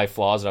all my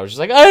flaws, and I was just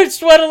like, I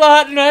sweat a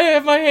lot, and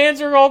my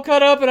hands are all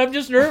cut up, and I'm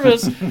just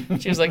nervous.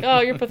 She was like, "Oh,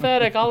 you're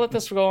pathetic. I'll let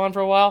this go on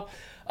for a while."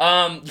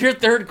 Your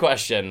third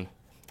question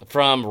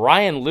from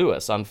Ryan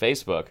Lewis on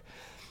Facebook: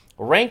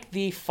 rank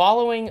the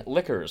following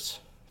liquors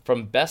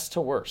from best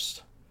to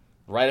worst.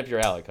 Right up your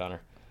alley,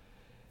 Connor.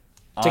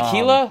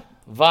 Tequila,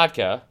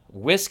 vodka,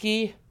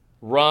 whiskey,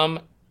 rum,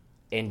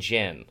 and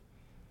gin.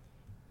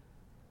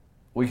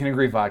 We can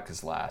agree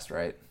vodka's last,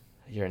 right?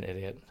 You're an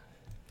idiot.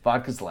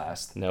 Vodka's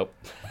last. Nope.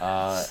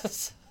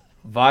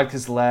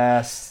 Vodka's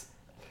last.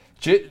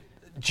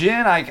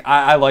 Gin,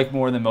 I like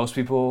more than most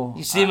people.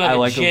 You seem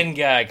like a gin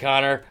guy,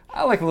 Connor.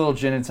 I like a little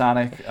gin and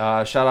tonic.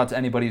 Shout out to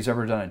anybody who's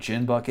ever done a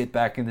gin bucket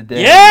back in the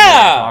day. Yeah! You know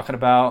what I'm talking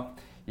about.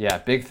 Yeah,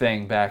 big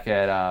thing back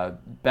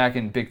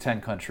in Big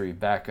Ten country.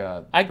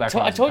 I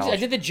told you I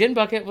did the gin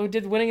bucket. We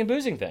did the winning and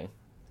boozing thing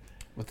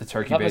with the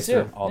turkey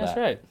baster. All that's that.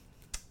 right.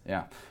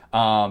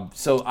 Yeah.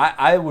 So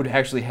I would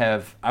actually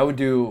I would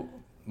do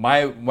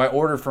my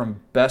order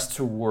from best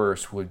to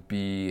worst would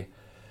be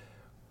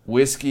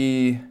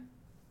whiskey,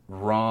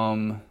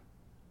 rum,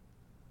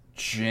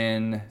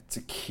 gin,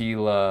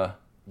 tequila,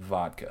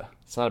 vodka.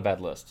 It's not a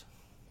bad list.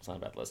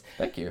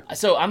 Thank you.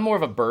 So I'm more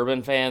of a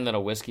bourbon fan than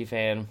a whiskey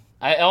fan.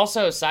 I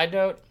also, side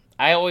note,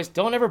 I always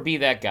don't ever be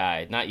that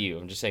guy. Not you.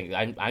 I'm just saying.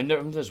 I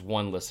know there's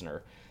one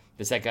listener.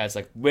 That's that guy's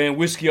like, man,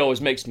 whiskey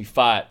always makes me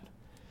fight.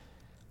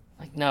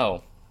 Like,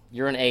 no,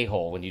 you're an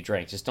a-hole when you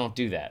drink. Just don't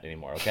do that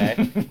anymore,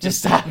 okay?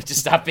 just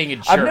stop being a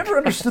jerk. I've never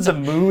understood the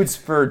moods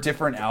for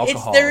different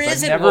alcohols.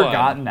 I've never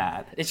gotten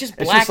that. It's just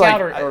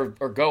blackout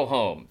or go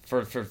home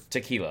for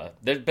tequila.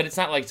 But it's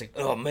not like, it's like,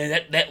 oh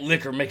man, that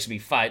liquor makes me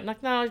fight. I'm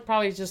like, no, it's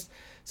probably just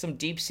some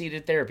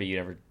deep-seated therapy you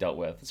never dealt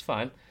with. It's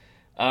fine.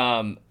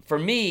 For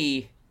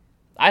me,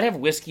 I'd have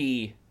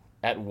whiskey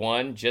at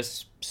 1,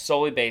 just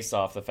solely based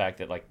off the fact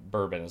that like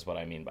bourbon is what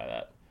I mean by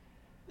that.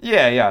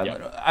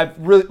 Yeah. I've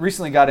really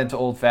recently got into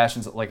old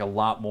fashions like a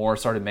lot more.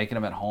 Started making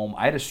them at home.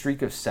 I had a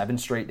streak of 7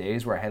 straight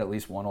days where I had at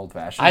least one old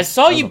fashioned. I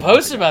saw you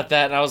post about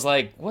that, and I was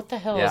like, "What the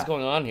hell is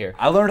going on here?"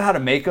 I learned how to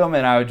make them,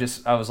 and I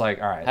was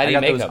like, "All right, how do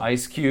you make those them?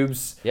 Ice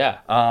cubes." Yeah.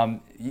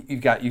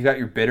 You've got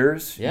your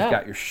bitters. Yeah. You've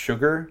got your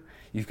sugar.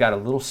 You've got a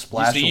little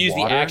splash of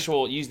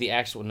water. Use the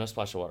actual no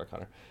splash of water,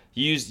 Connor.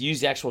 You use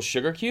the actual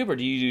sugar cube, or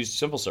do you use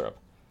simple syrup?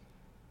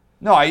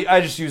 No, I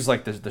just use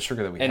like the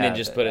sugar that we and had then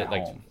just put it home.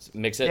 like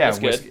mix it. Yeah, That's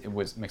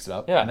good. Mix it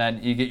up. Yeah. And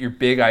then you get your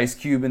big ice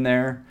cube in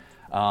there,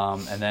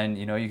 and then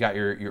you got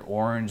your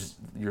orange,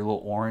 your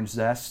little orange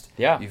zest.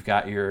 Yeah. You've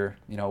got your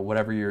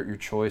whatever your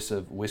choice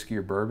of whiskey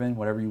or bourbon,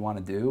 whatever you want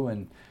to do,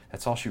 and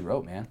that's all she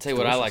wrote, man. Tell you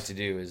what I like to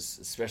do is,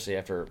 especially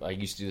after I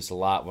used to do this a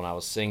lot when I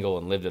was single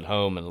and lived at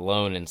home and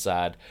alone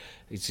inside,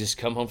 is just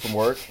come home from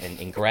work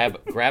and grab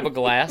a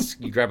glass.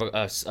 You grab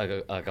a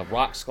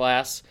rocks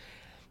glass.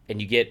 And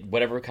you get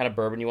whatever kind of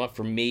bourbon you want.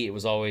 For me, it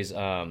was always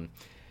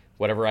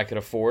whatever I could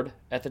afford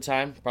at the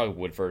time. Probably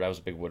Woodford. I was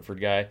a big Woodford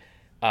guy.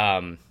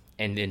 And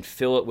then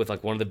fill it with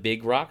like one of the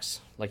big rocks,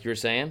 like you were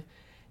saying.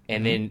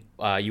 And then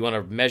you want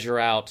to measure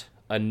out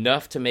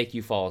enough to make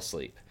you fall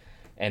asleep.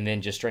 And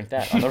then just drink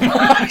that on the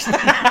rocks.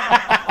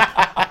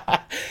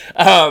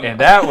 And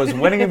that was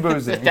winning and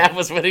boozing. That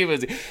was winning and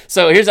boozing.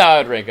 So here's how I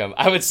would rank them.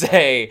 I would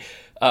say,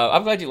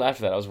 I'm glad you laughed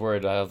at that. I was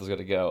worried how it was going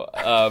to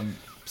go.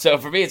 So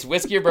for me, it's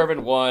whiskey or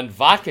bourbon 1,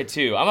 vodka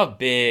 2. I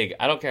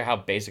don't care how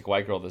basic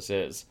white girl this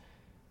is.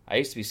 I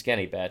used to be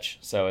skinny, bitch.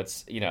 So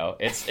it's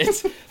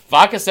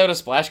vodka soda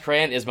splash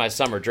cran is my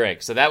summer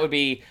drink. So that would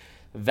be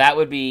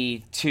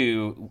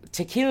 2.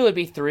 Tequila would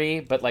be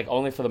 3, but like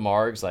only for the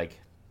margs. Like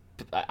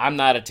I'm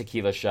not a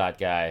tequila shot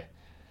guy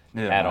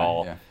at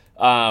all.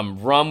 Yeah.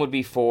 Rum would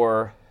be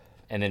 4,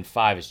 and then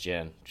 5 is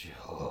gin.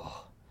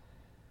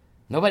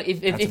 Nobody.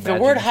 If the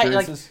word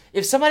like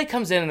if somebody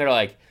comes in and they're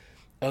like,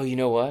 oh, you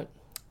know what?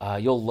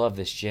 You'll love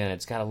this gin.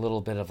 It's got a little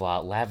bit of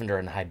lavender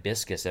and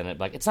hibiscus in it.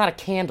 Like it's not a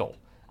candle.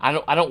 I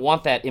don't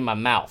want that in my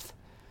mouth.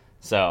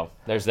 So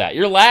there's that.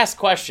 Your last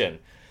question,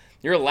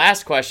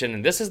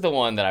 and this is the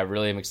one that I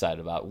really am excited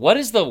about. What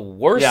is the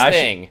worst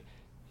thing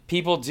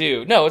people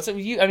do? No,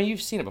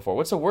 you've seen it before.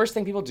 What's the worst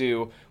thing people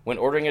do when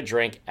ordering a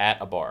drink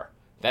at a bar?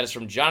 That is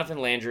from Jonathan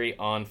Landry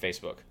on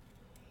Facebook.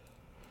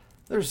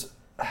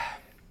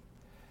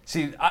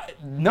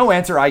 No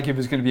answer I give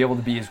is going to be able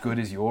to be as good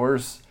as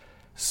yours.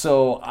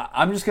 So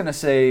I'm just going to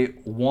say,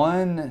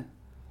 1,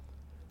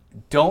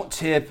 don't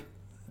tip.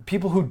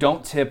 People who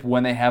don't tip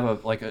when they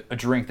have a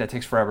drink that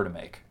takes forever to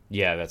make.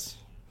 Yeah,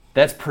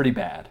 that's pretty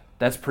bad.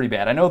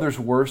 I know there's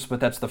worse, but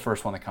that's the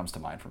first one that comes to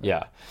mind for me.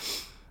 Yeah.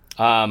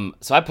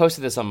 So I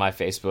posted this on my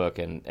Facebook,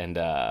 and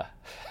a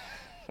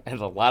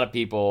lot of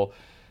people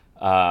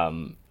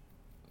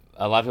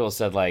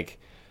said like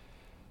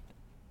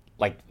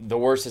the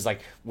worst is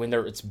like when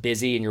it's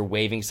busy and you're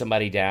waving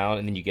somebody down,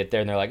 and then you get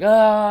there and they're like,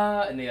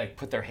 and they like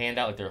put their hand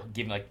out like they're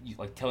giving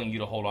like telling you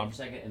to hold on for a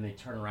second, and they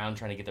turn around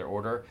trying to get their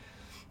order.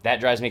 That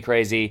drives me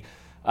crazy.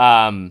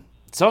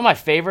 Some of my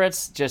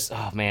favorites, just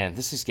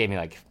this just gave me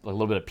like a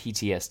little bit of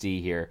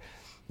PTSD here.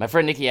 My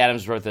friend Nikki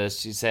Adams wrote this.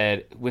 She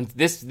said, "When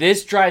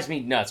this drives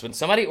me nuts when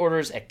somebody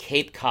orders a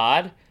Cape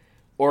Cod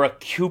or a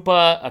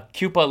Cuba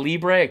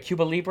Libre,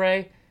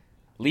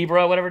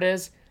 whatever it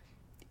is."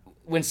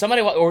 When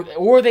somebody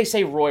or they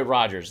say Roy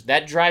Rogers,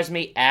 that drives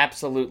me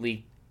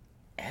absolutely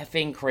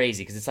effing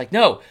crazy, because it's like,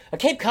 no, a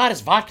Cape Cod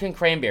is vodka and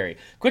cranberry.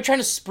 Quit trying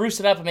to spruce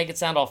it up and make it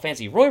sound all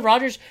fancy. Roy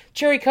Rogers,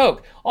 cherry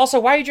Coke. Also,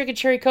 why are you drinking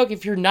cherry Coke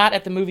if you're not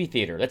at the movie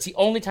theater? That's the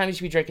only time you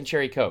should be drinking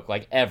cherry Coke,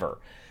 like ever.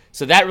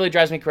 So that really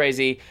drives me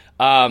crazy.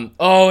 And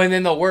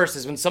then the worst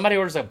is when somebody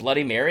orders a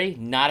Bloody Mary,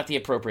 not at the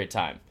appropriate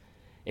time.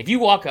 If you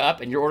walk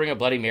up and you're ordering a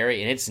Bloody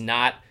Mary and it's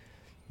not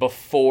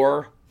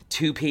before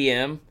 2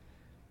 p.m.,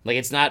 like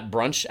it's not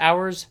brunch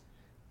hours,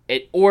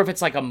 or if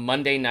it's like a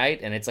Monday night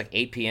and it's like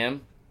 8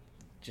 p.m.,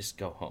 just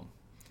go home.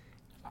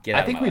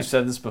 I think we've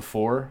said this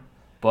before,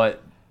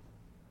 but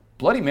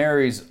Bloody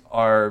Marys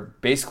are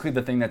basically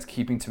the thing that's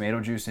keeping tomato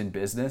juice in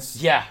business.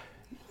 Yeah.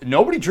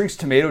 Nobody drinks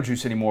tomato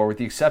juice anymore with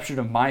the exception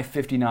of my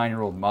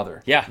 59-year-old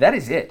mother. Yeah. That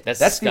is it. That's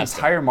the disgusting.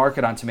 entire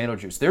market on tomato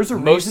juice. There's a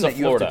Most reason of that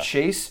you have Florida. to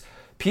chase.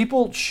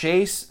 People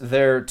chase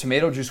their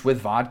tomato juice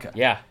with vodka.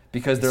 Yeah.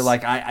 Because they're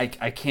like,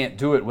 I can't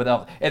do it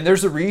without. And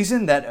there's a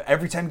reason that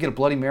every time you get a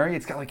Bloody Mary,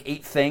 it's got like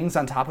 8 things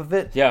on top of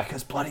it. Yeah.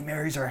 Because Bloody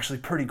Marys are actually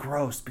pretty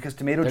gross. Because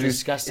tomato They're juice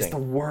disgusting. is the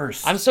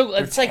worst.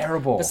 It's like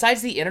terrible.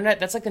 Besides the internet,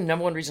 that's like the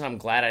number one reason I'm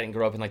glad I didn't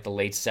grow up in like the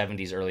late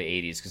 70s, early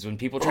 80s. Because when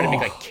people try to make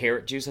like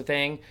carrot juice a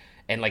thing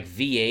and like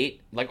V8,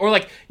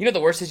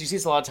 the worst is you see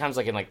this a lot of times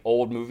like in like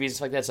old movies and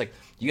stuff like that. It's like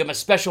you have a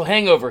special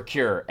hangover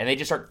cure, and they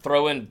just start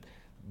throwing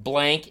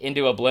blank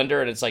into a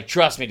blender, and it's like,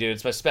 trust me, dude,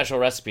 it's my special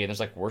recipe, and there's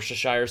like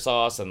Worcestershire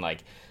sauce and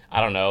like,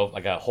 I don't know,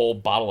 like a whole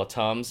bottle of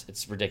Tums.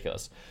 It's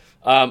ridiculous.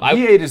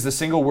 V8 is the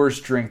single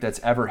worst drink that's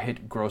ever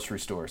hit grocery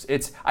stores.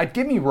 I'd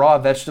give me raw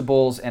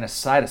vegetables and a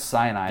side of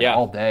cyanide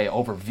all day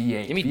over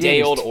V8. Give me V8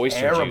 day-old is oyster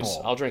terrible. juice.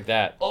 I'll drink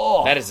that.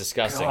 Oh, that is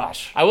disgusting.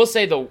 Gosh. I will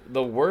say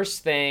the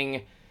worst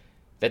thing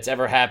that's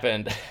ever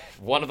happened,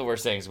 one of the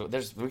worst things,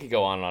 we could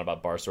go on and on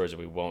about bar stories, and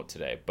we won't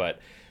today, but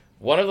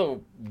one of the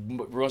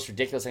most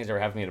ridiculous things that ever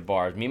happened to me at a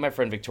bar, me and my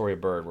friend Victoria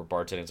Bird were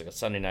bartending. It's like a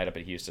Sunday night up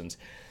at Houston's,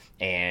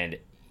 and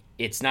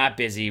it's not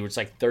busy. It's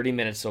like 30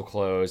 minutes till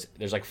close.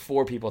 There's like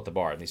 4 people at the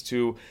bar. And these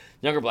 2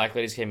 younger black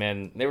ladies came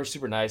in. They were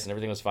super nice and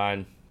everything was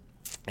fine.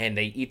 And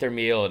they eat their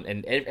meal.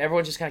 And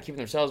everyone's just kind of keeping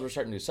themselves. We're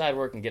starting to do side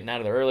work and getting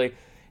out of there early.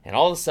 And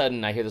all of a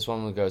sudden, I hear this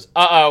woman who goes,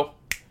 uh-oh.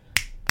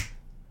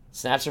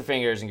 Snaps her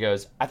fingers and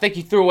goes, I think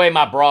you threw away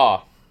my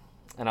bra.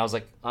 And I was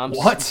like, I'm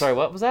sorry,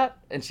 what was that?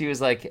 And she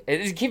was like,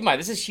 keep in mind,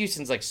 this is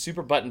Houston's like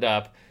super buttoned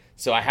up.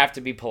 So I have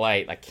to be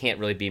polite. I can't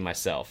really be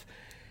myself.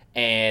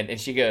 And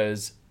she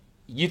goes,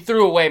 you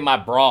threw away my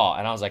bra.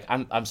 And I was like,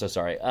 I'm so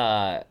sorry.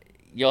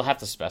 You'll have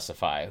to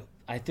specify.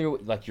 I threw,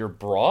 like, your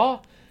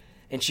bra?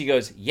 And she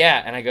goes,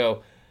 yeah. And I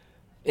go,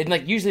 and,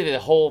 like, usually the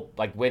whole,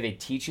 like, way they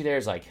teach you there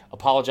is, like,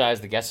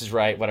 apologize, the guest is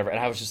right, whatever. And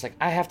I was just like,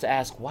 I have to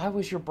ask, why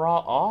was your bra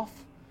off?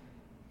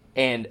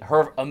 And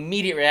her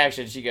immediate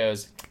reaction, she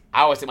goes,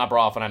 I always take my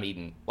bra off when I'm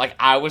eating. Like,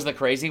 I was the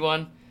crazy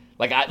one.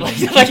 Like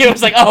it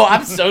was like, oh,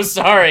 I'm so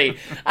sorry.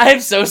 I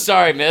am so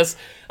sorry, miss.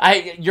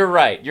 You're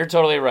right. You're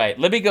totally right.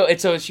 Let me go. And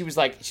so she's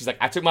like,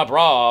 I took my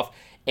bra off,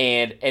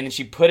 and then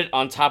she put it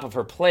on top of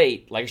her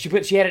plate. Like she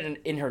had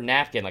it in her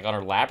napkin, like on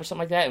her lap or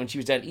something like that. And when she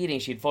was done eating,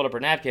 she'd fold up her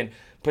napkin,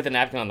 put the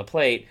napkin on the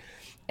plate,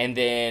 and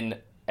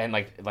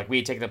like we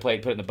had taken the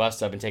plate, put it in the bus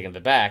tub, and taken it to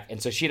the back. And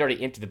so she'd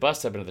already emptied the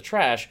bus tub into the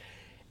trash.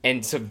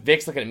 And so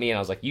Vic's looking at me, and I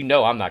was like,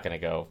 I'm not gonna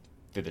go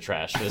through the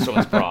trash for this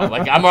woman's bra.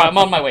 Like I'm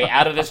on my way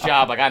out of this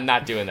job. Like I'm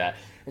not doing that.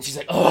 And she's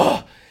like,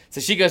 oh. So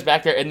she goes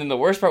back there, and then the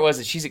worst part was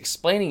that she's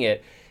explaining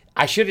it.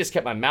 I should have just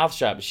kept my mouth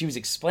shut, but she was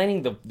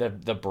explaining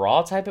the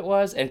bra type it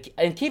was. And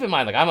keep in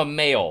mind, like I'm a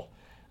male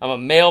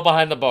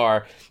behind the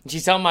bar. And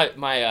she's telling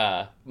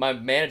my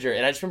manager,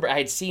 and I just remember I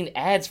had seen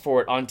ads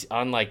for it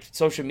on like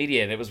social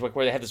media, and it was like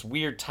where they had this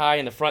weird tie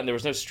in the front, and there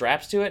was no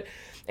straps to it,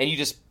 and you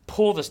just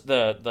pull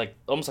the like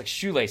almost like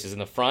shoelaces in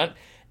the front,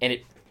 and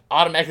it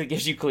automatically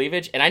gives you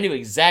cleavage. And I knew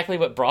exactly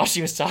what bra she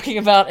was talking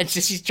about, and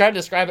she's trying to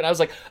describe it, and I was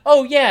like,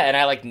 oh yeah, and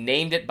I like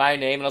named it by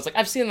name, and I was like,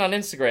 I've seen it on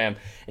Instagram.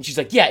 And she's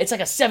like, yeah, it's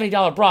like a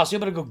 $70 bra, so you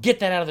better go get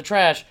that out of the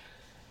trash.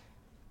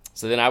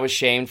 So then I was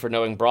shamed for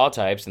knowing bra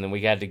types, and then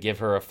we had to give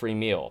her a free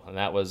meal, and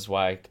that was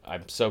why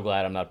I'm so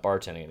glad I'm not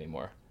bartending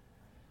anymore.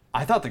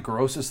 I thought the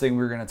grossest thing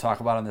we were going to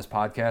talk about on this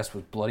podcast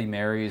was Bloody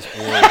Marys or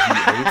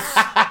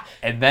V8s,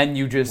 and then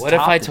you just what if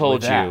I topped it told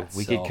with you that,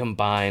 we could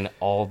combine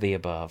all the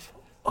above?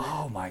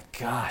 Oh my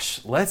gosh.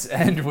 Let's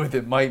end with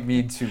it might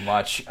mean too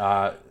much.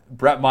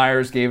 Brett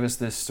Myers gave us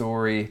this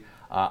story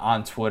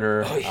on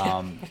Twitter. Oh,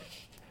 yeah.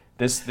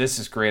 This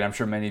is great. I'm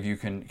sure many of you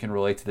can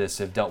relate to this,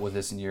 have dealt with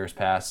this in years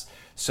past.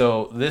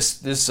 So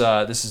this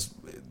is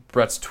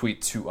Brett's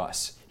tweet to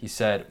us. He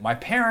said, my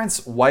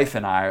parents, wife,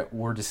 and I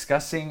were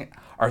discussing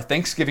our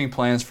Thanksgiving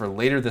plans for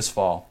later this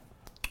fall.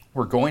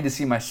 We're going to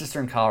see my sister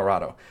in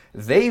Colorado.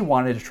 They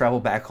wanted to travel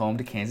back home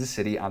to Kansas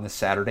City on the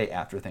Saturday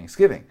after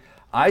Thanksgiving.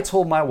 I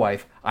told my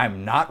wife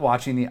I'm not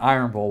watching the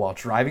Iron Bowl while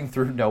driving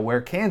through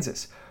nowhere,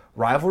 Kansas.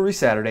 Rivalry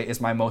Saturday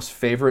is my most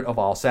favorite of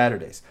all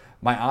Saturdays.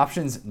 My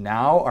options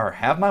now are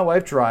have my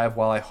wife drive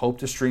while I hope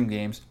to stream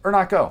games or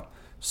not go.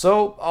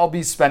 So I'll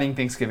be spending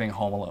Thanksgiving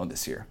home alone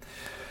this year.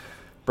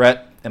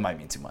 Brett, it might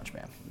mean too much,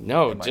 man.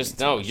 No, just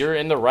no. You're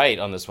in the right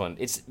on this one.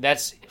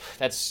 That's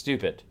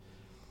stupid.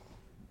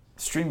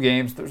 Stream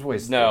games, there's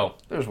ways to do it.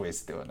 There's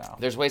ways to do it now.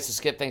 There's ways to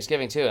skip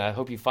Thanksgiving too, and I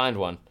hope you find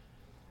one.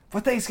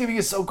 But Thanksgiving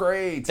is so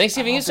great.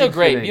 Thanksgiving is so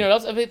great. You know,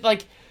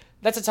 like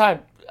that's a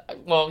time.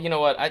 Well, you know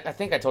what? I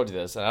think I told you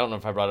this, and I don't know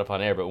if I brought it up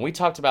on air, but when we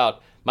talked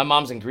about my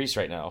mom's in Greece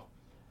right now,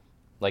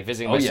 like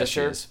visiting my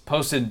sister. She is.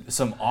 Posted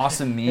some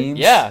awesome memes.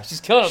 Yeah, she's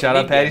killing it. Shout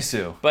out Patty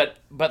Sue. But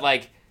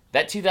like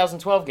that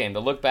 2012 game,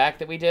 the look back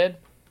that we did,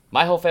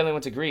 my whole family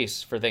went to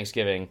Greece for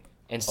Thanksgiving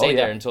and stayed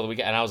there until the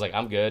weekend. And I was like,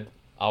 I'm good.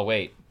 I'll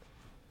wait.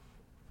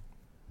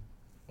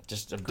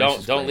 Just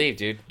don't leave,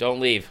 dude. Don't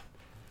leave.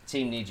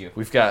 Team needs you.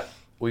 We've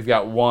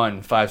got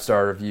one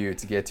 5-star review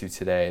to get to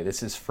today.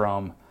 This is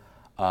from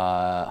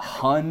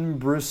Hun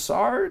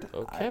Broussard.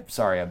 Okay.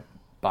 Sorry,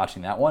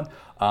 botching that one.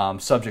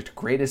 Subject,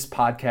 greatest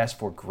podcast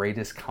for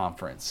greatest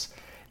conference.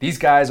 These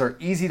guys are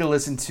easy to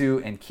listen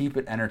to and keep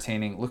it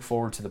entertaining. Look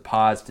forward to the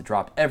pods to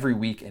drop every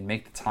week and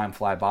make the time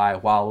fly by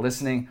while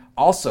listening.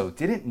 Also,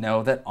 didn't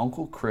know that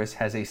Uncle Chris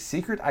has a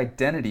secret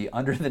identity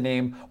under the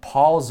name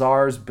Paul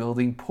Czar's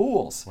Building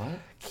Pools. What?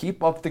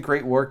 Keep up the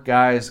great work,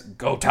 guys.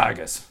 Go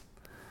Tigers.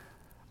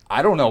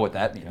 I don't know what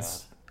that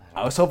means.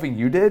 I was hoping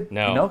you did.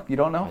 No. You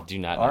don't know? I do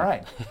not know. All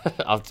right.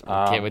 I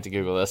can't wait to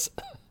Google this.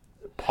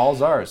 Paul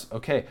Czar's.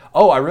 Okay.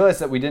 Oh, I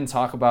realized that we didn't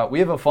talk about. We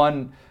have a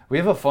fun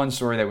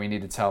story that we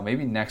need to tell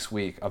maybe next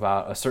week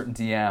about a certain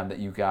DM that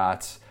you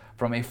got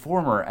from a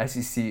former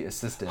SEC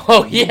assistant.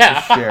 Oh, yeah.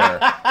 To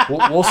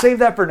share. We'll save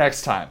that for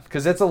next time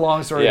because it's a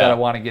long story that I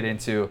want to get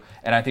into,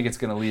 and I think it's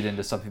going to lead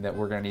into something that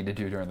we're going to need to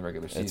do during the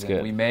regular season.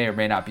 Good. We may or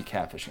may not be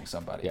catfishing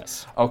somebody.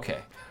 Yes. Okay.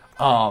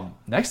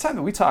 Next time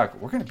that we talk,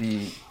 we're going to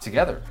be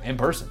together in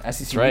person.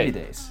 SEC Media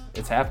Days.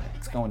 It's happening.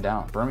 It's going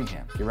down.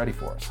 Birmingham. Get ready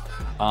for us.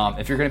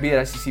 If you're going to be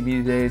at SEC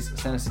Media Days,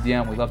 send us a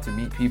DM. We'd love to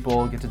meet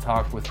people, get to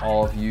talk with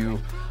all of you.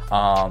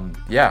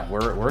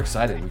 We're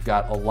excited. We've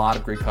got a lot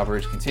of great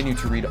coverage. Continue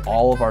to read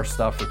all of our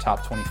stuff for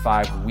Top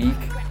 25 week.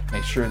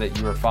 Make sure that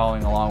you are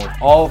following along with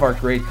all of our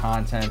great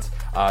content.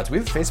 Do we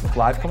have a Facebook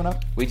Live coming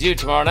up? We do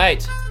tomorrow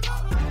night.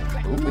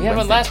 Ooh, We had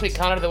one last week,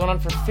 Connor, that went on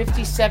for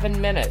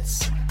 57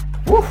 minutes.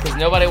 Because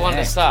nobody wanted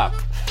to stop.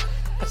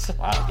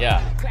 Wow.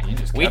 Yeah. You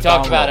just We kept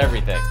talked on about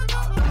rolling.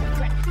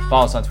 everything.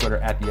 Follow us on Twitter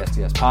at the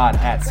SDS Pod,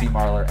 at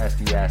CMarler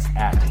SDS,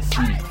 at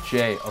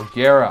CJ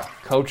O'Gara.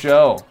 Coach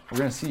O, we're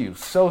going to see you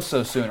so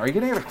soon. Are you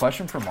going to get a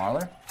question from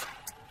Marler?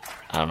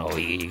 I don't know,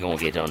 he gonna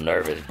get so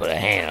nervous, but a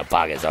hand in the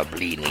pockets are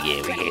bleeding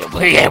again.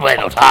 We can't play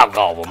no top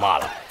golf with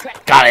Marlon.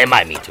 God, it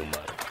might mean too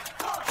much.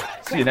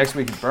 See you next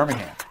week in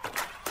Birmingham.